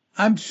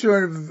I'm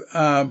sort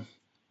of,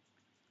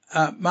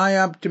 my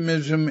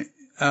optimism,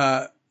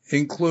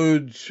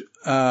 includes,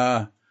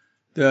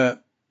 the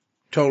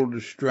total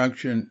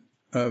destruction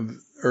of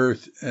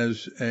Earth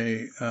as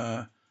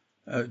a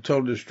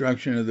total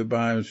destruction of the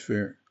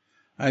biosphere.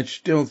 I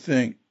still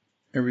think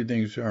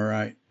everything's all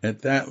right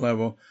at that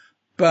level,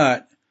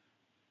 but,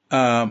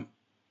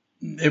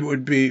 it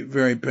would be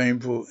very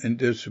painful and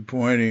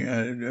disappointing,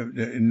 an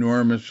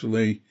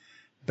enormously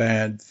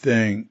bad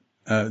thing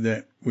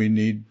that we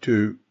need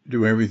to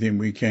do everything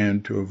we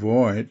can to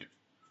avoid.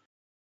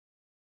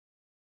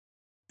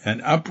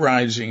 An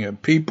uprising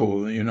of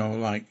people,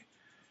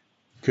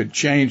 could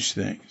change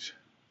things.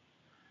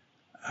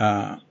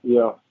 But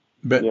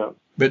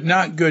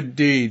not good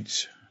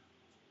deeds.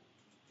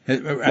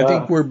 I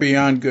think we're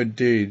beyond good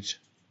deeds.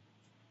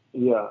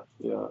 Yeah,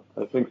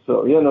 I think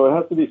so. Yeah, no, it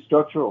has to be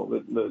structural.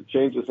 The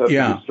changes have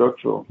to be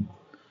structural,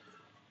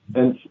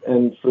 and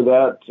for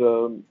that,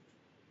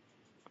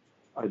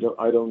 I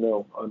don't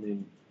know. I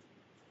mean,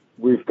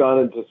 we've gone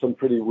into some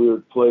pretty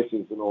weird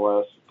places in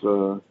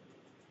the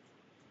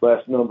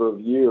last number of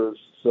years.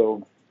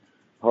 So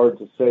hard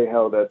to say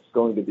how that's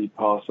going to be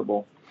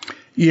possible.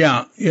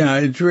 Yeah,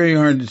 it's really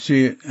hard to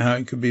see how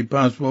it could be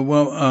possible.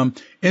 Well,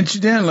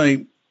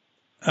 incidentally.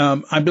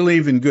 I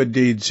believe in good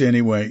deeds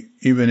anyway,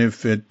 even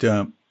if it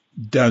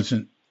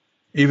doesn't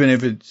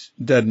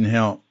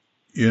help,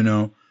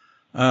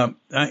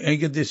 I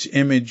get this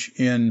image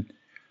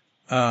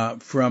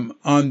from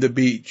On the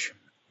Beach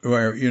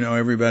where,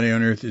 everybody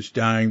on earth is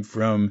dying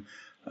from,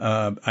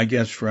 I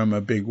guess from a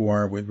big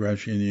war with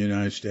Russia and the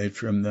United States,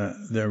 from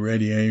the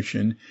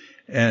radiation.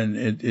 And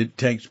it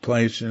takes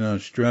place in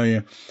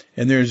Australia.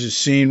 And there's a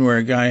scene where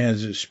a guy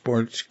has a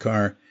sports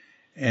car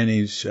and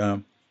he's,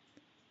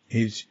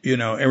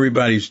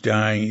 everybody's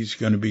dying. He's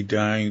going to be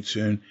dying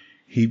soon.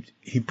 He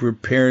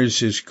prepares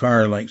his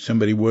car like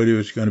somebody would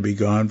who's going to be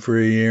gone for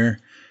a year,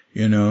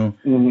 disconnects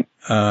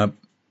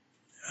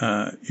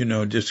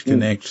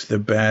the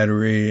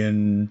battery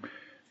and,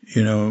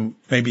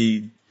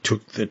 maybe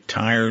took the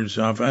tires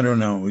off. I don't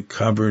know. We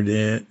covered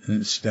it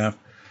and stuff.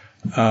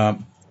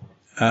 And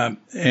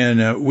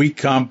we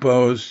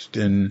compost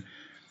and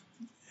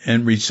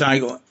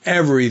recycle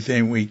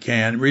everything we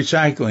can.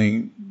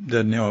 Recycling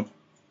doesn't help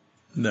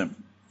them.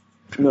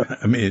 No.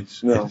 I mean,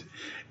 but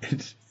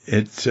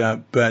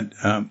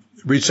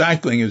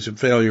recycling is a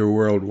failure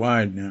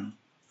worldwide now.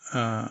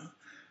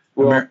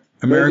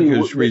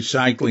 America's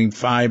recycling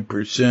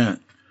 5%.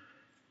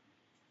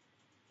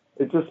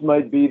 It just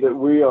might be that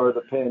we are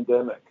the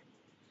pandemic.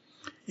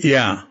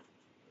 Yeah.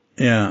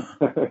 Yeah.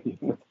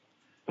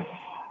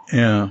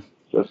 Yeah.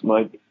 Just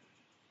might be.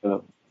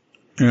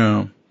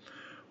 Yeah.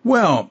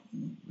 Well,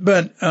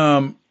 but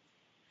do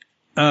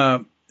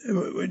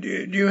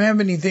you have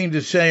anything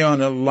to say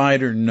on a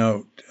lighter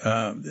note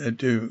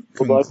to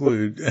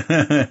conclude?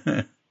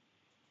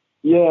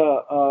 Yeah.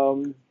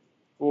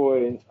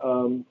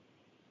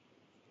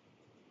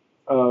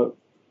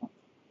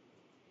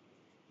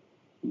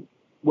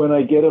 When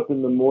I get up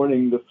in the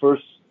morning, the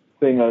first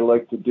thing I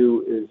like to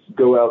do is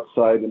go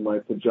outside in my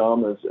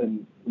pajamas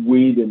and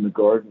weed in the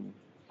garden.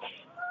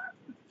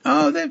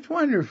 Oh, that's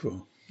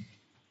wonderful.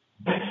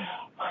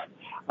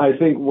 I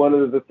think one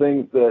of the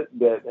things that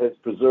has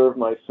preserved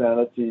my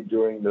sanity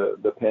during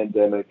the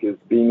pandemic is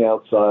being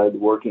outside,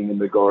 working in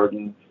the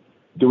garden,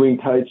 doing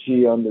Tai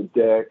Chi on the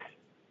deck,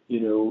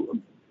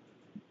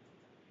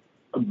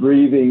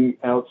 breathing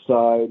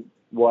outside,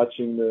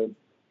 watching the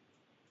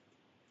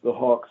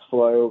hawks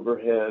fly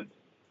overhead.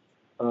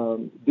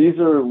 These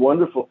are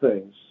wonderful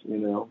things,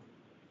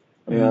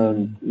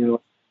 and,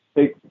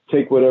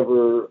 take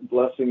whatever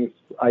blessings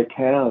I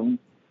can.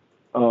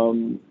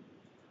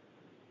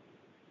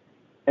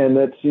 And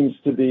that seems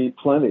to be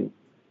plenty.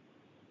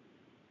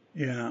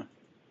 Yeah.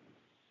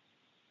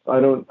 I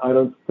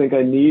don't think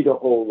I need a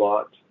whole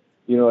lot.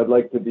 I'd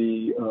like to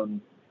be,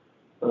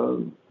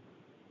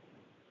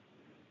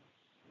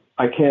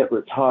 I can't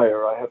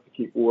retire. I have to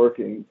keep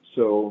working.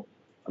 So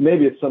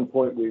maybe at some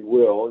point we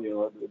will,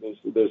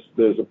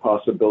 there's a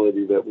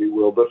possibility that we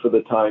will, but for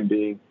the time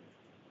being,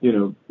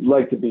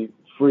 like to be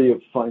free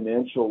of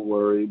financial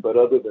worry. But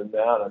other than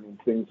that, I mean,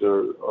 things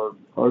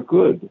are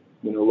good.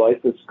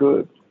 Life is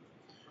good.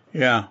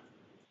 Yeah.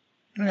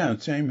 Yeah,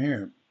 same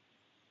here.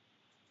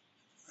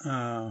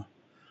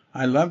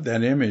 I love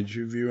that image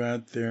of you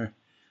out there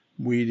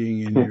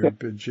weeding in your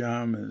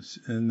pajamas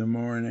in the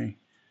morning.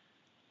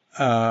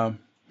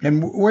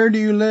 And where do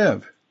you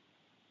live?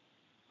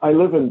 I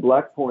live in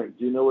Black Point.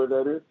 Do you know where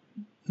that is?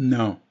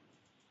 No.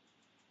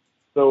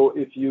 So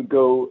if you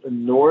go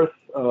north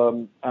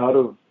out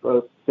of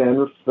San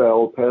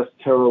Rafael past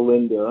Terra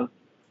Linda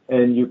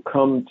and you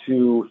come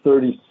to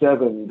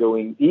 37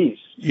 going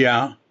east,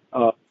 yeah,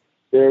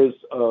 there's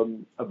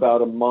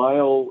about a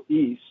mile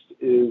east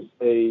is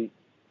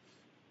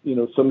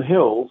some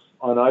hills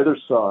on either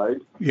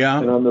side. Yeah.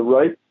 And on the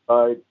right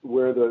side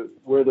where the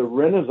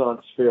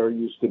Renaissance Fair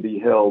used to be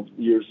held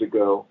years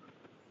ago,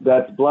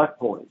 that's Black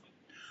Point.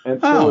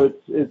 And so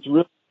it's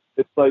right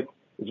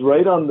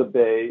on the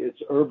bay.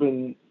 It's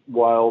urban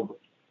wild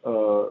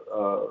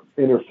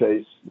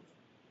interface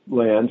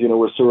land.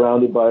 We're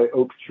surrounded by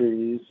oak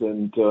trees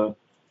and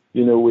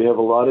we have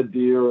a lot of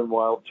deer and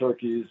wild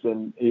turkeys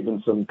and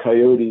even some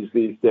coyotes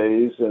these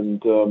days.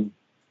 And,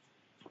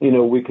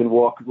 we can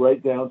walk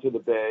right down to the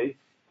bay.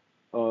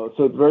 So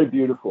it's very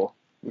beautiful.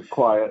 It's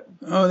quiet.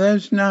 Oh,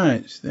 that's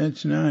nice.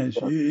 That's nice.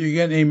 Yeah. You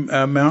get any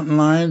mountain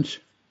lions?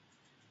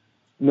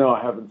 No,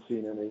 I haven't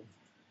seen any.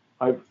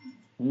 I've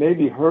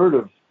maybe heard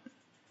of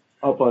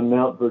up on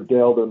Mount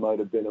Verdell, there might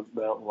have been a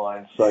mountain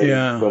lion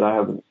sighting, but I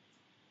haven't.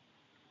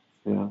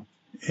 Yeah.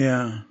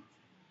 Yeah.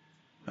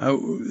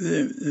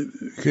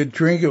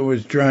 Katrinka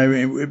was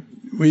driving.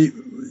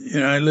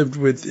 I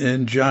lived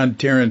in John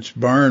Terrence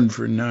Barn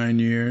for 9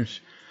 years,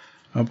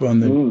 up on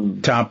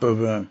the top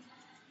of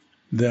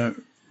the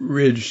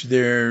ridge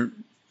there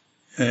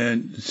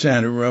in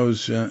Santa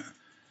Rosa,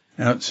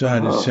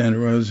 outside of Santa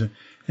Rosa,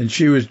 and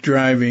she was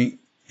driving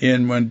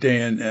in one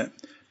day, and a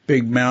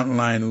big mountain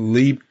lion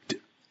leaped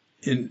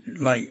in,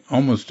 like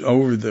almost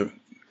over the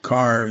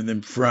car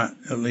in front.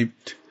 It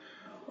leaped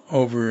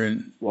over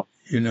and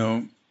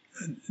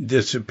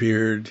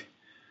disappeared.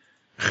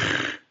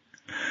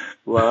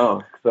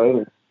 Wow,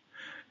 exciting.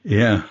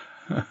 Yeah.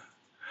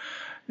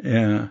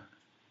 Yeah.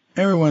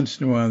 Every once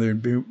in a while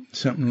there'd be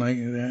something like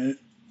that.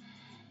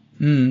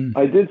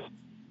 I did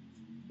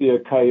see a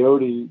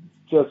coyote.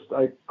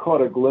 I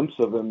caught a glimpse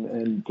of him,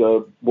 and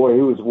boy,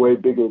 he was way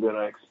bigger than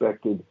I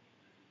expected.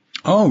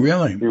 Oh,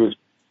 really? He was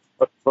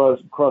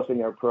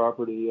crossing our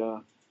property.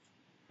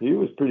 He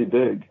was pretty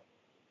big.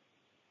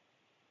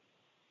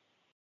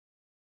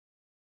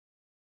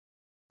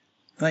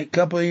 Like a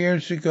couple of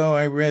years ago,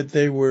 I read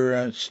they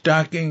were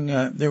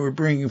they were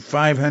bringing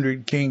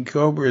 500 king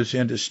cobras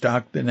in to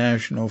stock the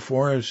national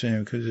forest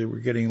because they were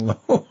getting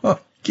low on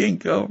king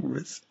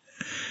cobras.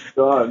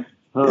 God,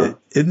 huh?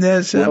 Isn't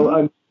that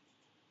something?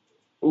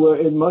 Well,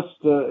 it must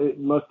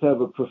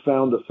have a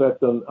profound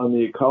effect on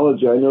the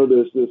ecology. I know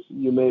there's this.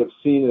 You may have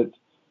seen it.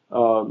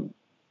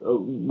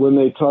 when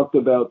they talked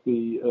about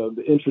the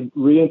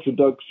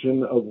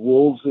reintroduction of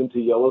wolves into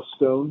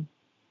Yellowstone.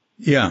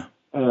 Yeah.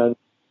 And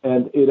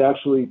it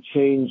actually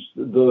changed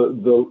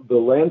the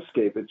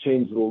landscape. It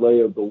changed the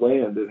lay of the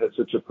land. It had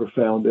such a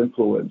profound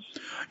influence.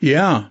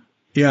 Yeah.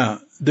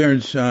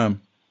 There's what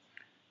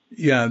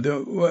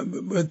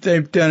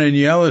they've done in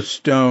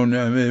Yellowstone.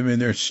 I mean,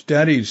 there's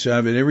studies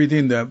of it.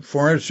 Everything the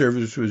Forest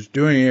Service was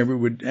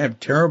doing would have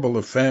terrible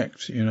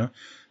effects.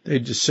 They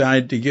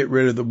decided to get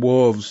rid of the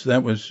wolves.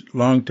 That was a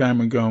long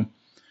time ago.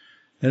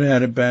 It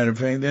had a bad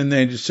effect. Then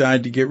they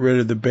decided to get rid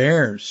of the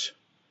bears.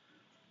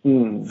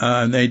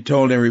 And they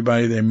told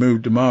everybody they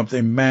moved them off.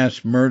 They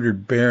mass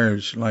murdered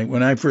bears. Like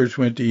when I first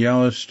went to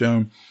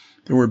Yellowstone,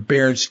 there were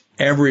bears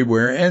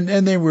everywhere, and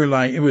they were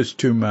like, it was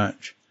too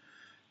much.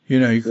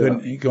 You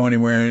couldn't go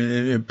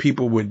anywhere, and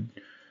people would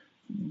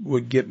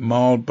get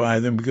mauled by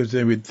them because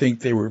they would think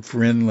they were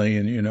friendly,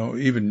 and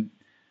even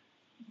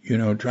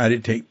try to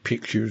take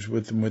pictures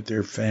with them with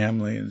their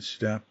family and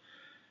stuff.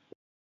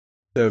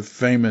 The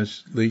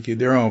famous Leakey,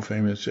 they're all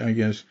famous, I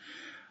guess,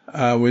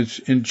 was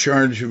in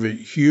charge of a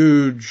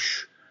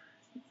huge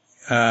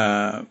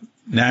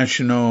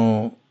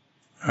national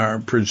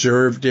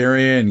preserved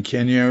area in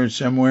Kenya or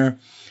somewhere.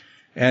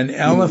 And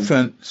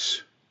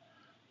elephants,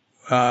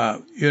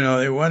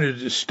 they wanted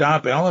to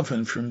stop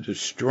elephants from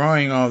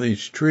destroying all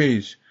these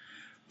trees.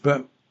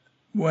 But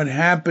what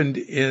happened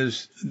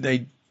is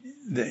they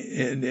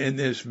in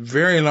this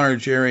very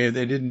large area,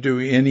 they didn't do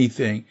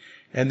anything.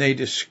 And they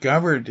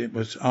discovered it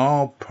was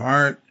all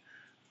part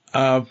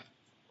of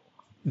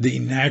the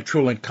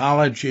natural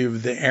ecology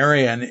of the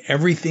area, and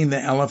everything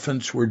the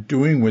elephants were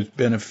doing was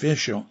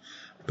beneficial.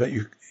 But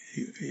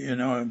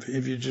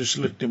if you just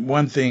looked at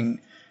one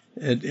thing,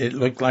 it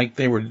looked like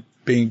they were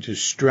being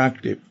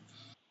destructive.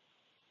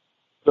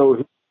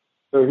 So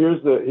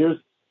here's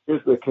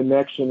the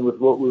connection with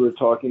what we were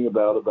talking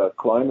about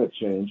climate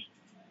change,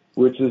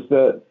 which is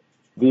that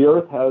the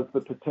Earth has the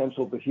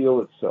potential to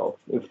heal itself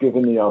if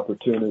given the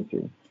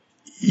opportunity.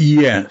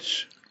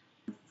 Yes.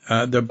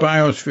 The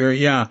biosphere,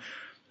 yeah.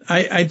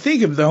 I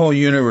think of the whole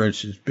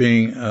universe as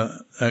being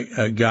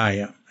a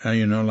Gaia,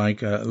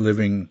 like a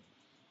living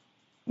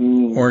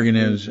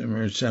organism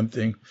or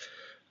something.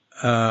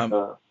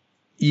 That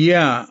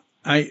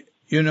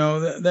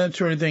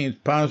sort of thing is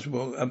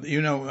possible.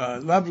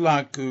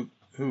 Lovelock,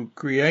 who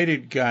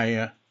created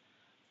Gaia,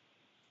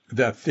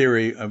 the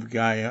theory of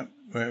Gaia,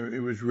 where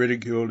it was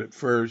ridiculed at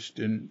first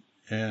and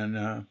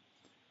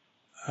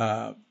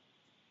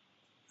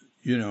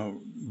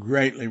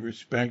greatly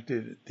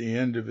respected at the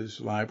end of his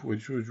life,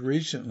 which was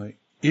recently.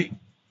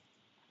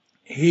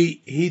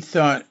 He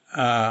thought,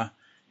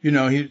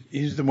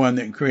 he's the one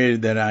that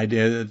created that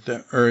idea that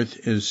the Earth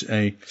is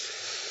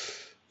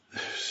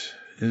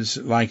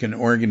like an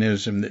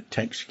organism that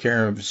takes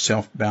care of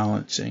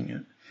self-balancing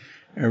and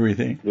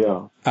everything.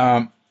 Yeah.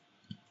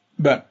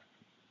 But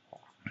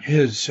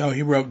so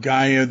he wrote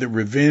Gaia, The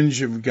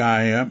Revenge of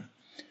Gaia,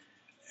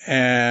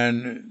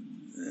 and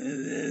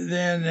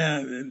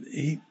then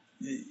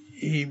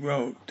he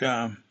wrote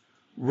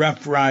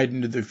Rough Ride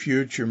into the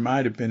Future,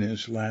 might have been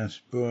his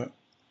last book.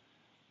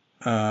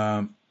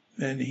 And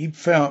he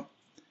felt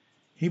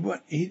he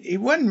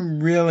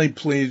wasn't really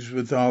pleased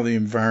with all the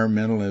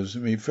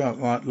environmentalism. He felt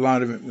a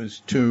lot of it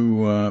was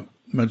too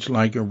much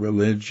like a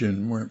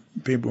religion where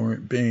people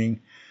weren't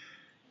being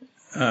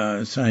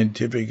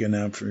scientific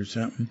enough or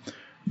something.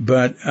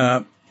 But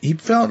he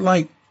felt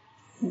like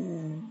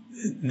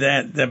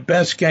that the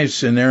best case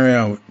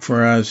scenario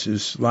for us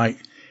is like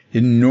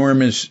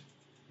enormous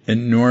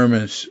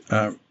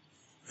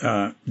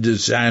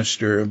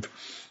disaster of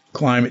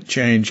climate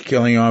change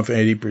killing off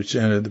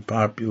 80% of the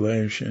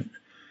population,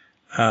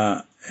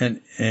 and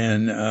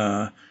then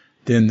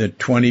the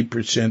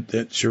 20%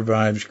 that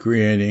survives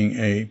creating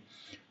a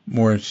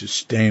more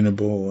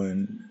sustainable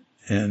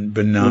and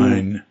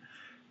benign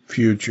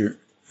future.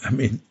 I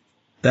mean,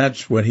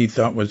 that's what he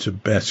thought was the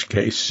best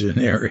case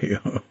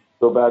scenario.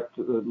 Go back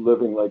to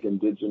living like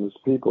indigenous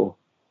people.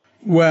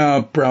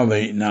 Well,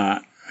 probably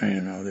not.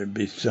 There'd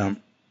be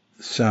some,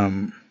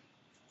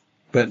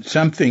 but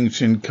some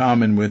things in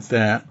common with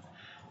that.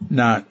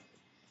 Not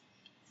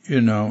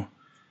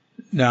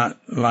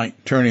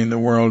like turning the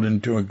world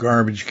into a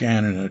garbage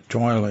can and a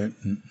toilet.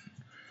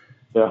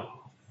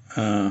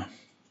 Yeah.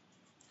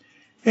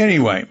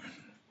 Anyway.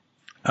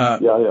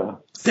 Yeah.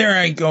 There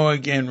I go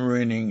again,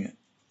 ruining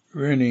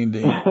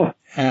the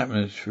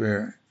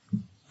atmosphere.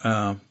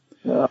 Yeah.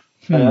 I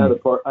had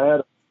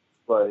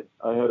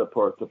a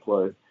part to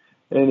play.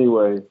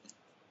 Anyway.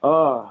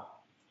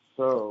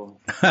 So.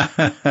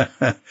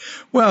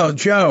 Well,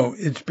 Joe,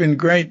 it's been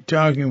great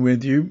talking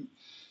with you.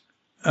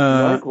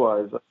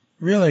 Likewise.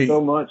 Really.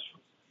 So much.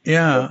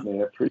 Yeah.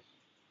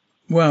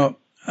 Well,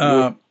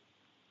 I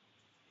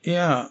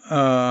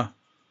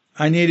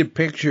need a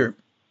picture.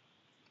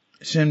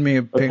 Send me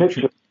a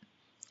picture.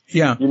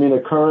 Yeah. You mean a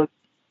current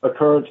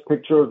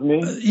picture of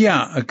me?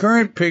 Yeah, a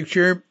current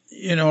picture,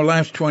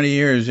 last 20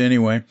 years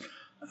anyway.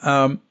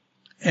 And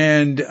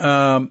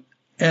a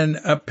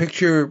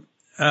picture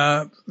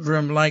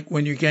from like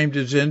when you came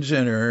to Zen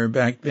Center or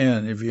back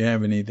then, if you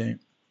have anything.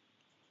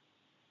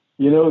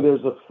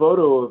 There's a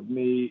photo of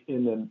me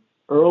in an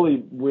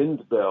early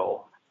wind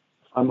bell.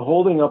 I'm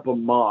holding up a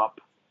mop.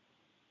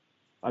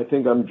 I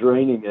think I'm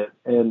draining it,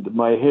 and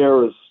my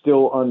hair is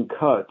still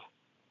uncut.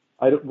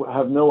 I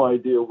have no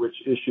idea which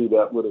issue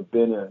that would have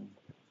been in.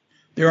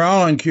 They're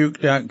all on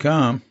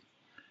Cuke.com.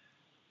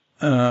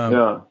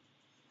 Yeah.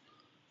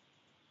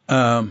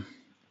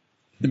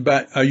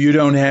 But you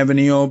don't have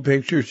any old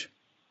pictures?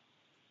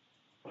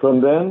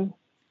 From then?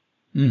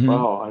 Mm-hmm.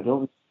 Wow, I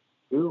don't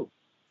know.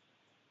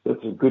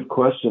 That's a good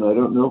question. I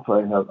don't know if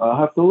I have. I'll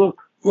have to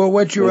look. Well,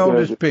 what's your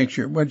oldest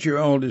picture? What's your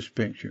oldest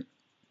picture?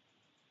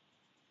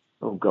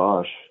 Oh,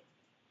 gosh.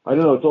 I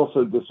don't know. It's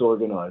also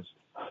disorganized.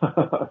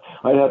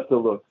 I'd have to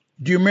look.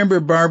 Do you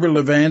remember Barbara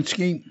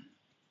Levansky?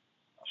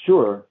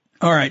 Sure.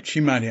 All right. She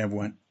might have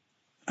one.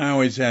 I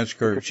always ask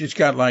her. She's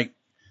got like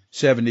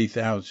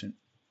 70,000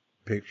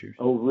 pictures.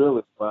 Oh,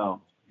 really?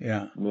 Wow.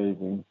 Yeah.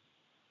 Amazing.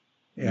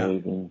 Yeah.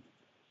 Amazing.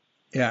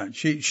 Yeah.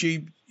 She,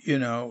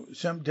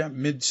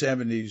 sometime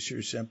mid-70s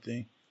or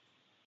something.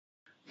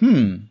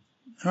 All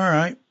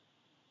right.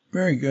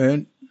 Very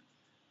good.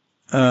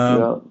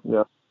 Yeah.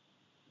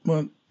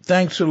 Well,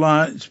 thanks a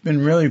lot. It's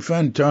been really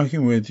fun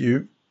talking with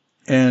you.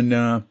 And,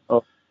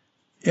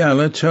 yeah,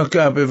 let's hook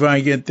up if I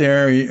get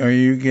there or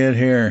you get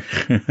here.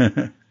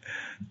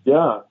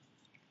 Yeah,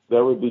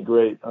 that would be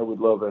great. I would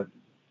love it.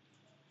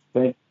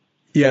 Thank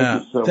you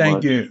so much.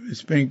 Thank you.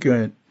 It's been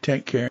good.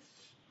 Take care.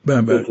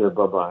 Bye-bye. Take care.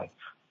 Bye-bye.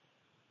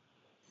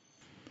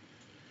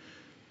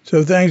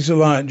 So thanks a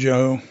lot,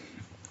 Joe.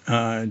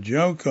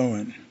 Joe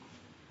Cohen.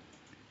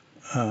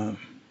 And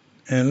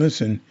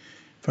listen,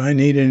 if I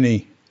need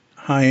any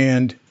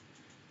high-end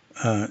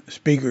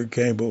speaker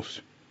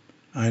cables,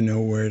 I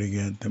know where to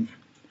get them.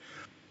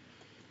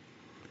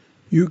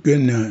 You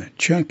can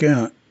check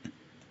out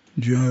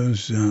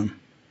Joe's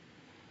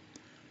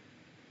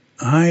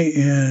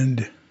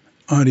high-end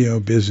audio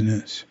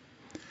business,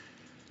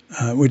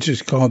 which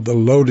is called the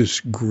Lotus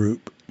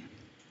Group,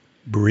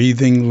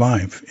 Breathing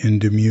Life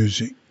into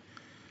Music,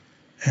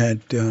 at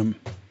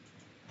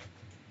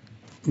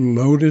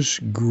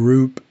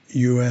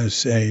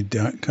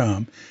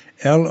lotusgroupusa.com,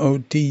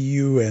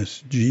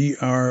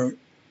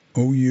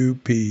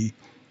 LOTUSGROUP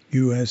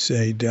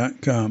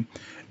USA.com.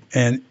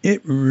 And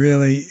it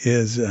really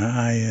is a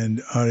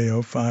high-end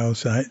audiophile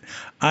site.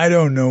 I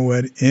don't know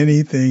what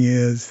anything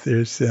is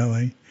they're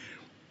selling.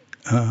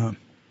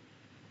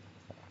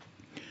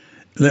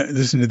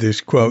 Listen to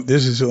this quote.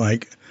 This is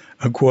like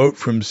a quote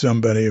from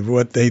somebody of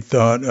what they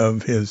thought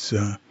of his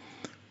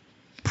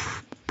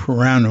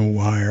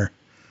Pranawire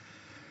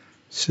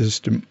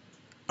system.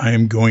 I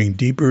am going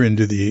deeper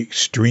into the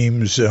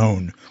extreme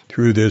zone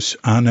through this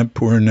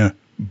Annapurna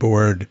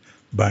board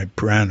by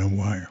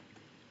Pranawire.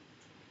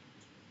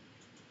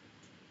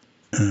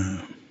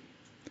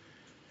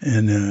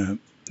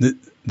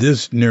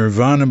 This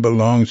nirvana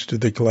belongs to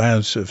the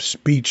class of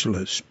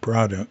speechless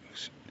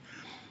products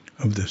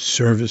of the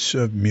service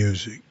of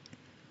music.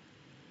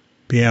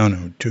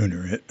 Piano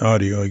tuner at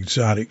Audio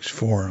Exotics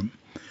Forum.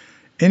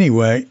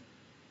 Anyway,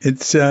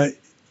 it's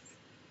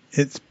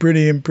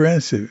pretty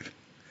impressive.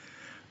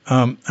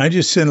 I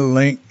just sent a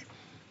link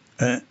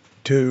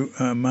to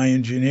my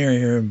engineer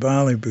here in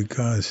Bali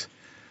because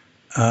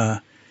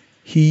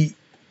he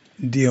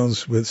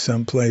deals with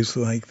some place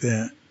like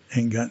that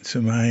and got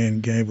some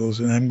high-end cables,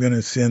 and I'm going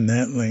to send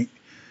that link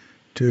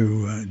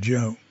to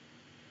Joe.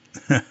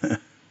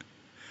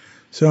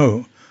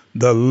 So,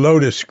 the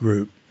Lotus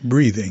Group,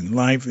 Breathing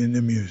Life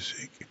into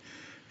Music.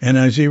 And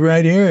I see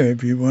right here,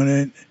 if you want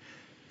to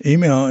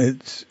email,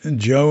 it's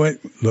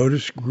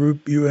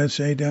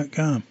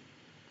joe@lotusgroupusa.com.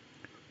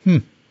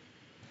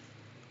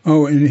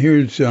 Oh, and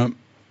here's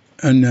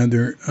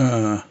another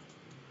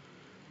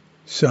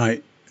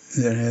site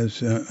that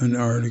has an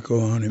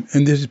article on him.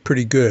 And this is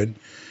pretty good.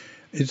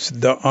 It's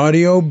the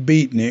Audio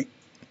Beatnik.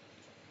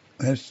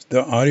 That's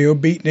the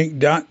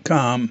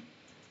audiobeatnik.com.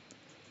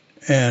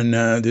 And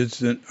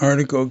there's an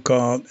article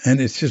called, and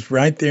it's just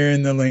right there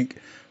in the link,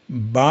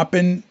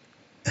 Boppin'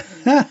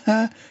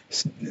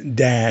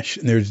 dash,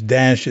 and there's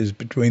dashes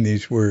between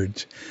these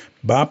words.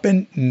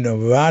 Boppin'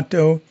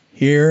 Novato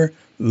Here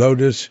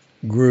Lotus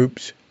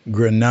Group's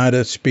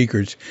Granada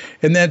Speakers.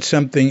 And that's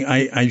something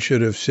I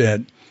should have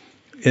said,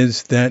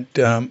 is that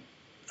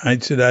I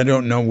said I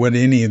don't know what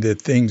any of the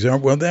things are.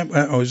 Well, that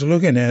I was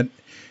looking at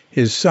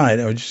his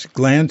site. I was just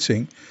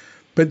glancing.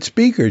 But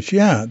speakers,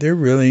 yeah, they're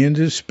really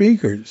into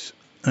speakers.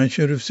 I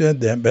should have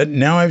said that, but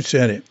now I've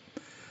said it.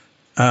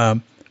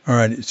 All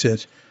right, it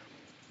says,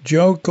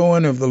 Joe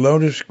Cohen of the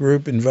Lotus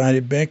Group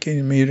invited Becky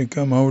and me to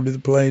come over to the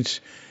place,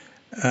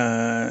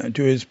 to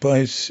his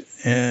place,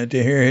 to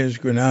hear his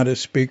Granada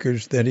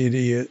speakers that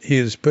he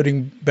is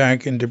putting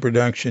back into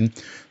production.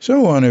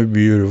 So on a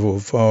beautiful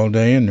fall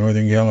day in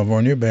Northern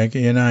California,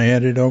 Becky and I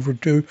headed over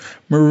to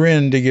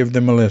Marin to give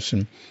them a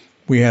listen.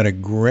 We had a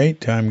great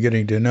time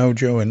getting to know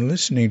Joe and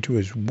listening to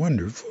his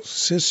wonderful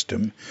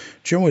system.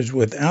 Joe is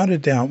without a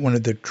doubt one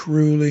of the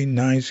truly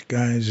nice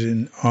guys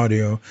in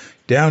audio,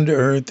 down to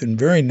earth and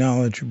very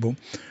knowledgeable.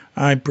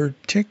 I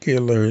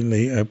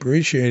particularly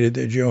appreciated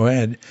that Joe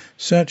had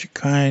such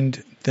kind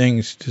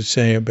things to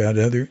say about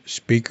other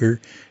speaker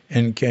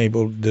and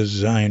cable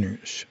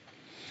designers.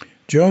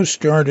 Joe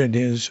started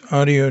his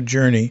audio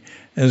journey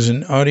as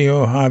an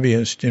audio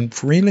hobbyist and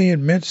freely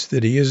admits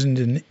that he isn't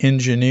an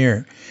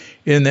engineer.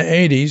 In the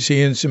 80s,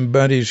 he and some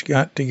buddies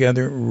got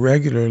together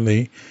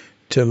regularly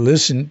to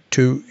listen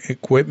to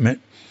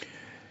equipment.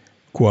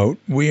 Quote,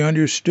 "We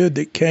understood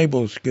that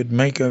cables could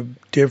make a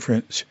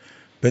difference,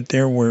 but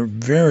there were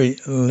very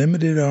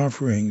limited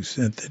offerings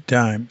at the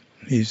time,"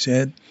 he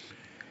said.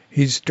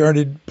 He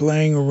started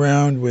playing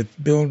around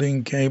with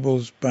building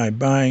cables by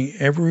buying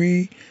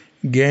every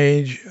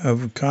gauge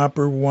of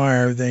copper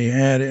wire they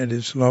had at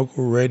his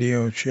local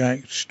Radio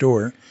Shack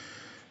store.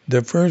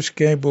 The first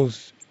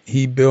cables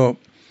he built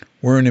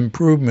were an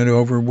improvement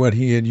over what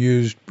he had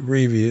used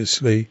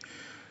previously.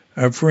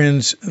 A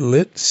friend's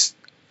Litz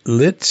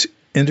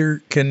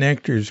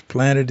interconnectors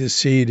planted a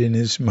seed in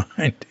his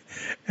mind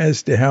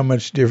as to how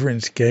much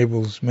difference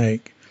cables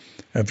make.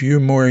 A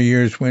few more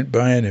years went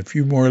by and a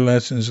few more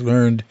lessons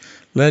learned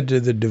led to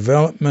the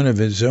development of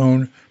his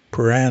own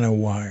prana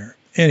wire.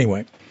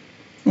 Anyway,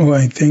 well,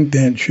 I think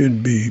that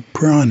should be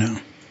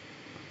prana.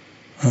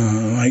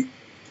 Like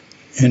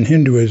in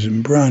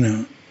Hinduism,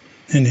 prana.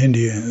 In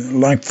India,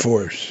 life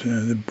force,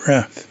 the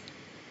breath,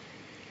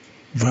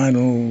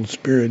 vital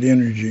spirit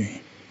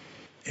energy.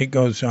 It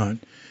goes on.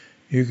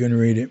 You can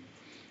read it.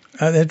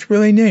 That's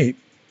really neat.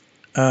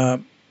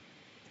 I've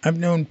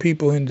known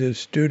people into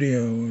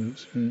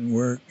studios and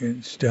work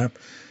and stuff,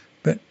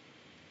 but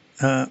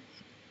I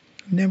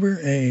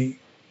didn't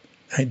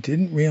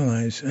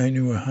realize I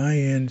knew a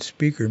high-end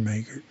speaker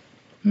maker.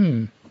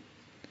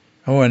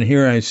 Oh, and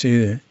here I see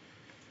that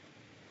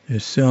they're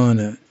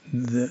selling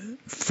the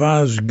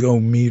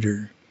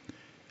Phosgometer,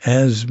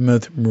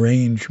 azimuth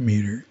range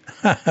meter.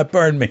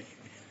 Pardon me.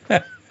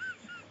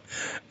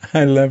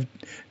 I love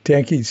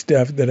techie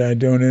stuff that I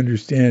don't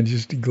understand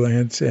just to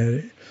glance at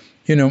it.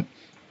 You know,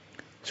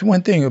 it's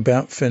one thing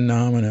about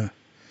phenomena,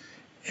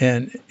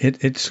 and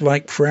it's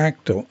like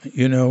fractal.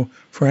 You know,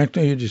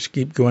 fractal, you just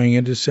keep going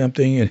into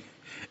something, and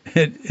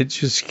it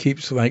just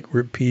keeps like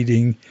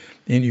repeating,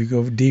 and you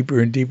go deeper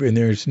and deeper, and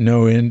there's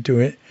no end to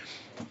it.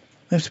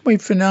 That's the way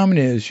phenomena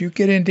is. You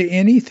get into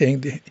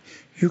anything,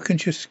 you can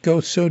just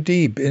go so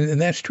deep. And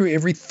that's true.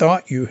 Every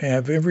thought you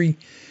have, every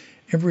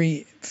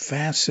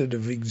facet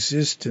of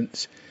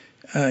existence,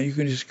 you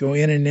can just go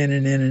in and in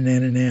and in and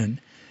in and in.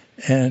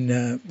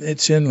 And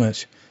it's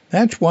endless.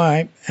 That's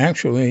why,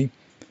 actually,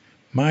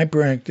 my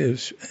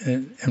practice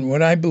and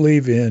what I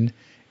believe in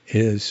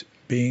is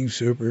being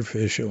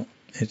superficial.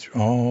 It's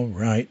all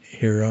right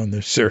here on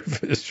the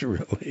surface,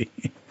 really.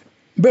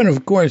 But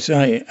of course,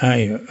 I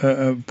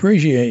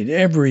appreciate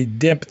every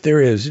depth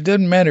there is. It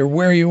doesn't matter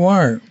where you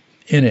are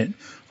in it,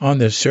 on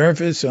the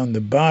surface, on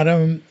the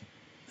bottom,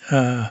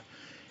 at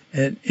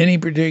any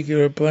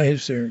particular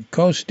place, or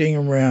coasting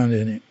around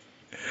in it.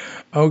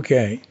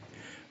 Okay.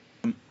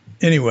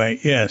 Anyway,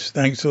 yes,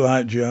 thanks a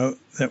lot, Joe.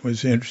 That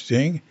was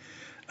interesting.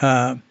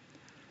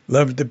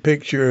 Loved the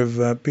picture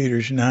of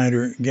Peter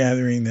Schneider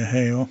gathering the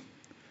hail.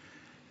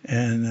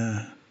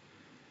 And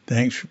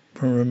thanks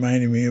for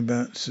reminding me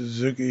about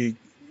Suzuki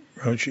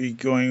Roshi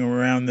going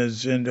around the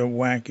Zendo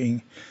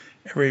whacking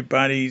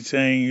everybody,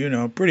 saying, you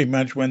know, pretty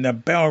much when the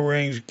bell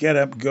rings, get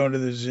up, go to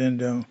the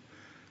Zendo.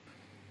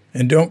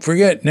 And don't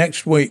forget,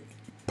 next week,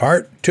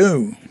 part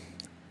 2,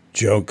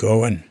 Joe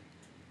Cohen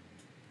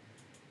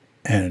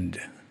and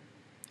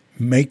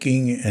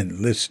making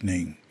and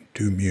listening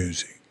to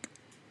music.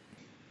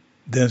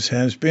 This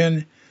has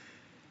been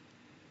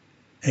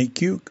a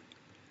Cuke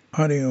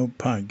Audio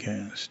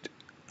Podcast.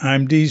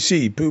 I'm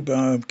DC,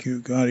 Poobah of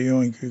Cuke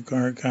Audio and Cuke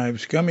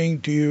Archives, coming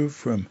to you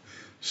from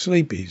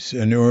sleepy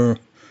Sonora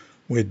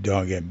with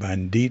Doggy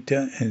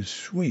Bandita and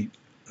sweet,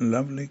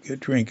 lovely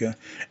Katrinka.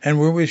 And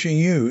we're wishing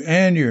you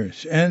and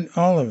yours and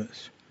all of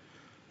us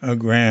a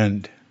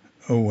grand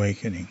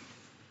awakening.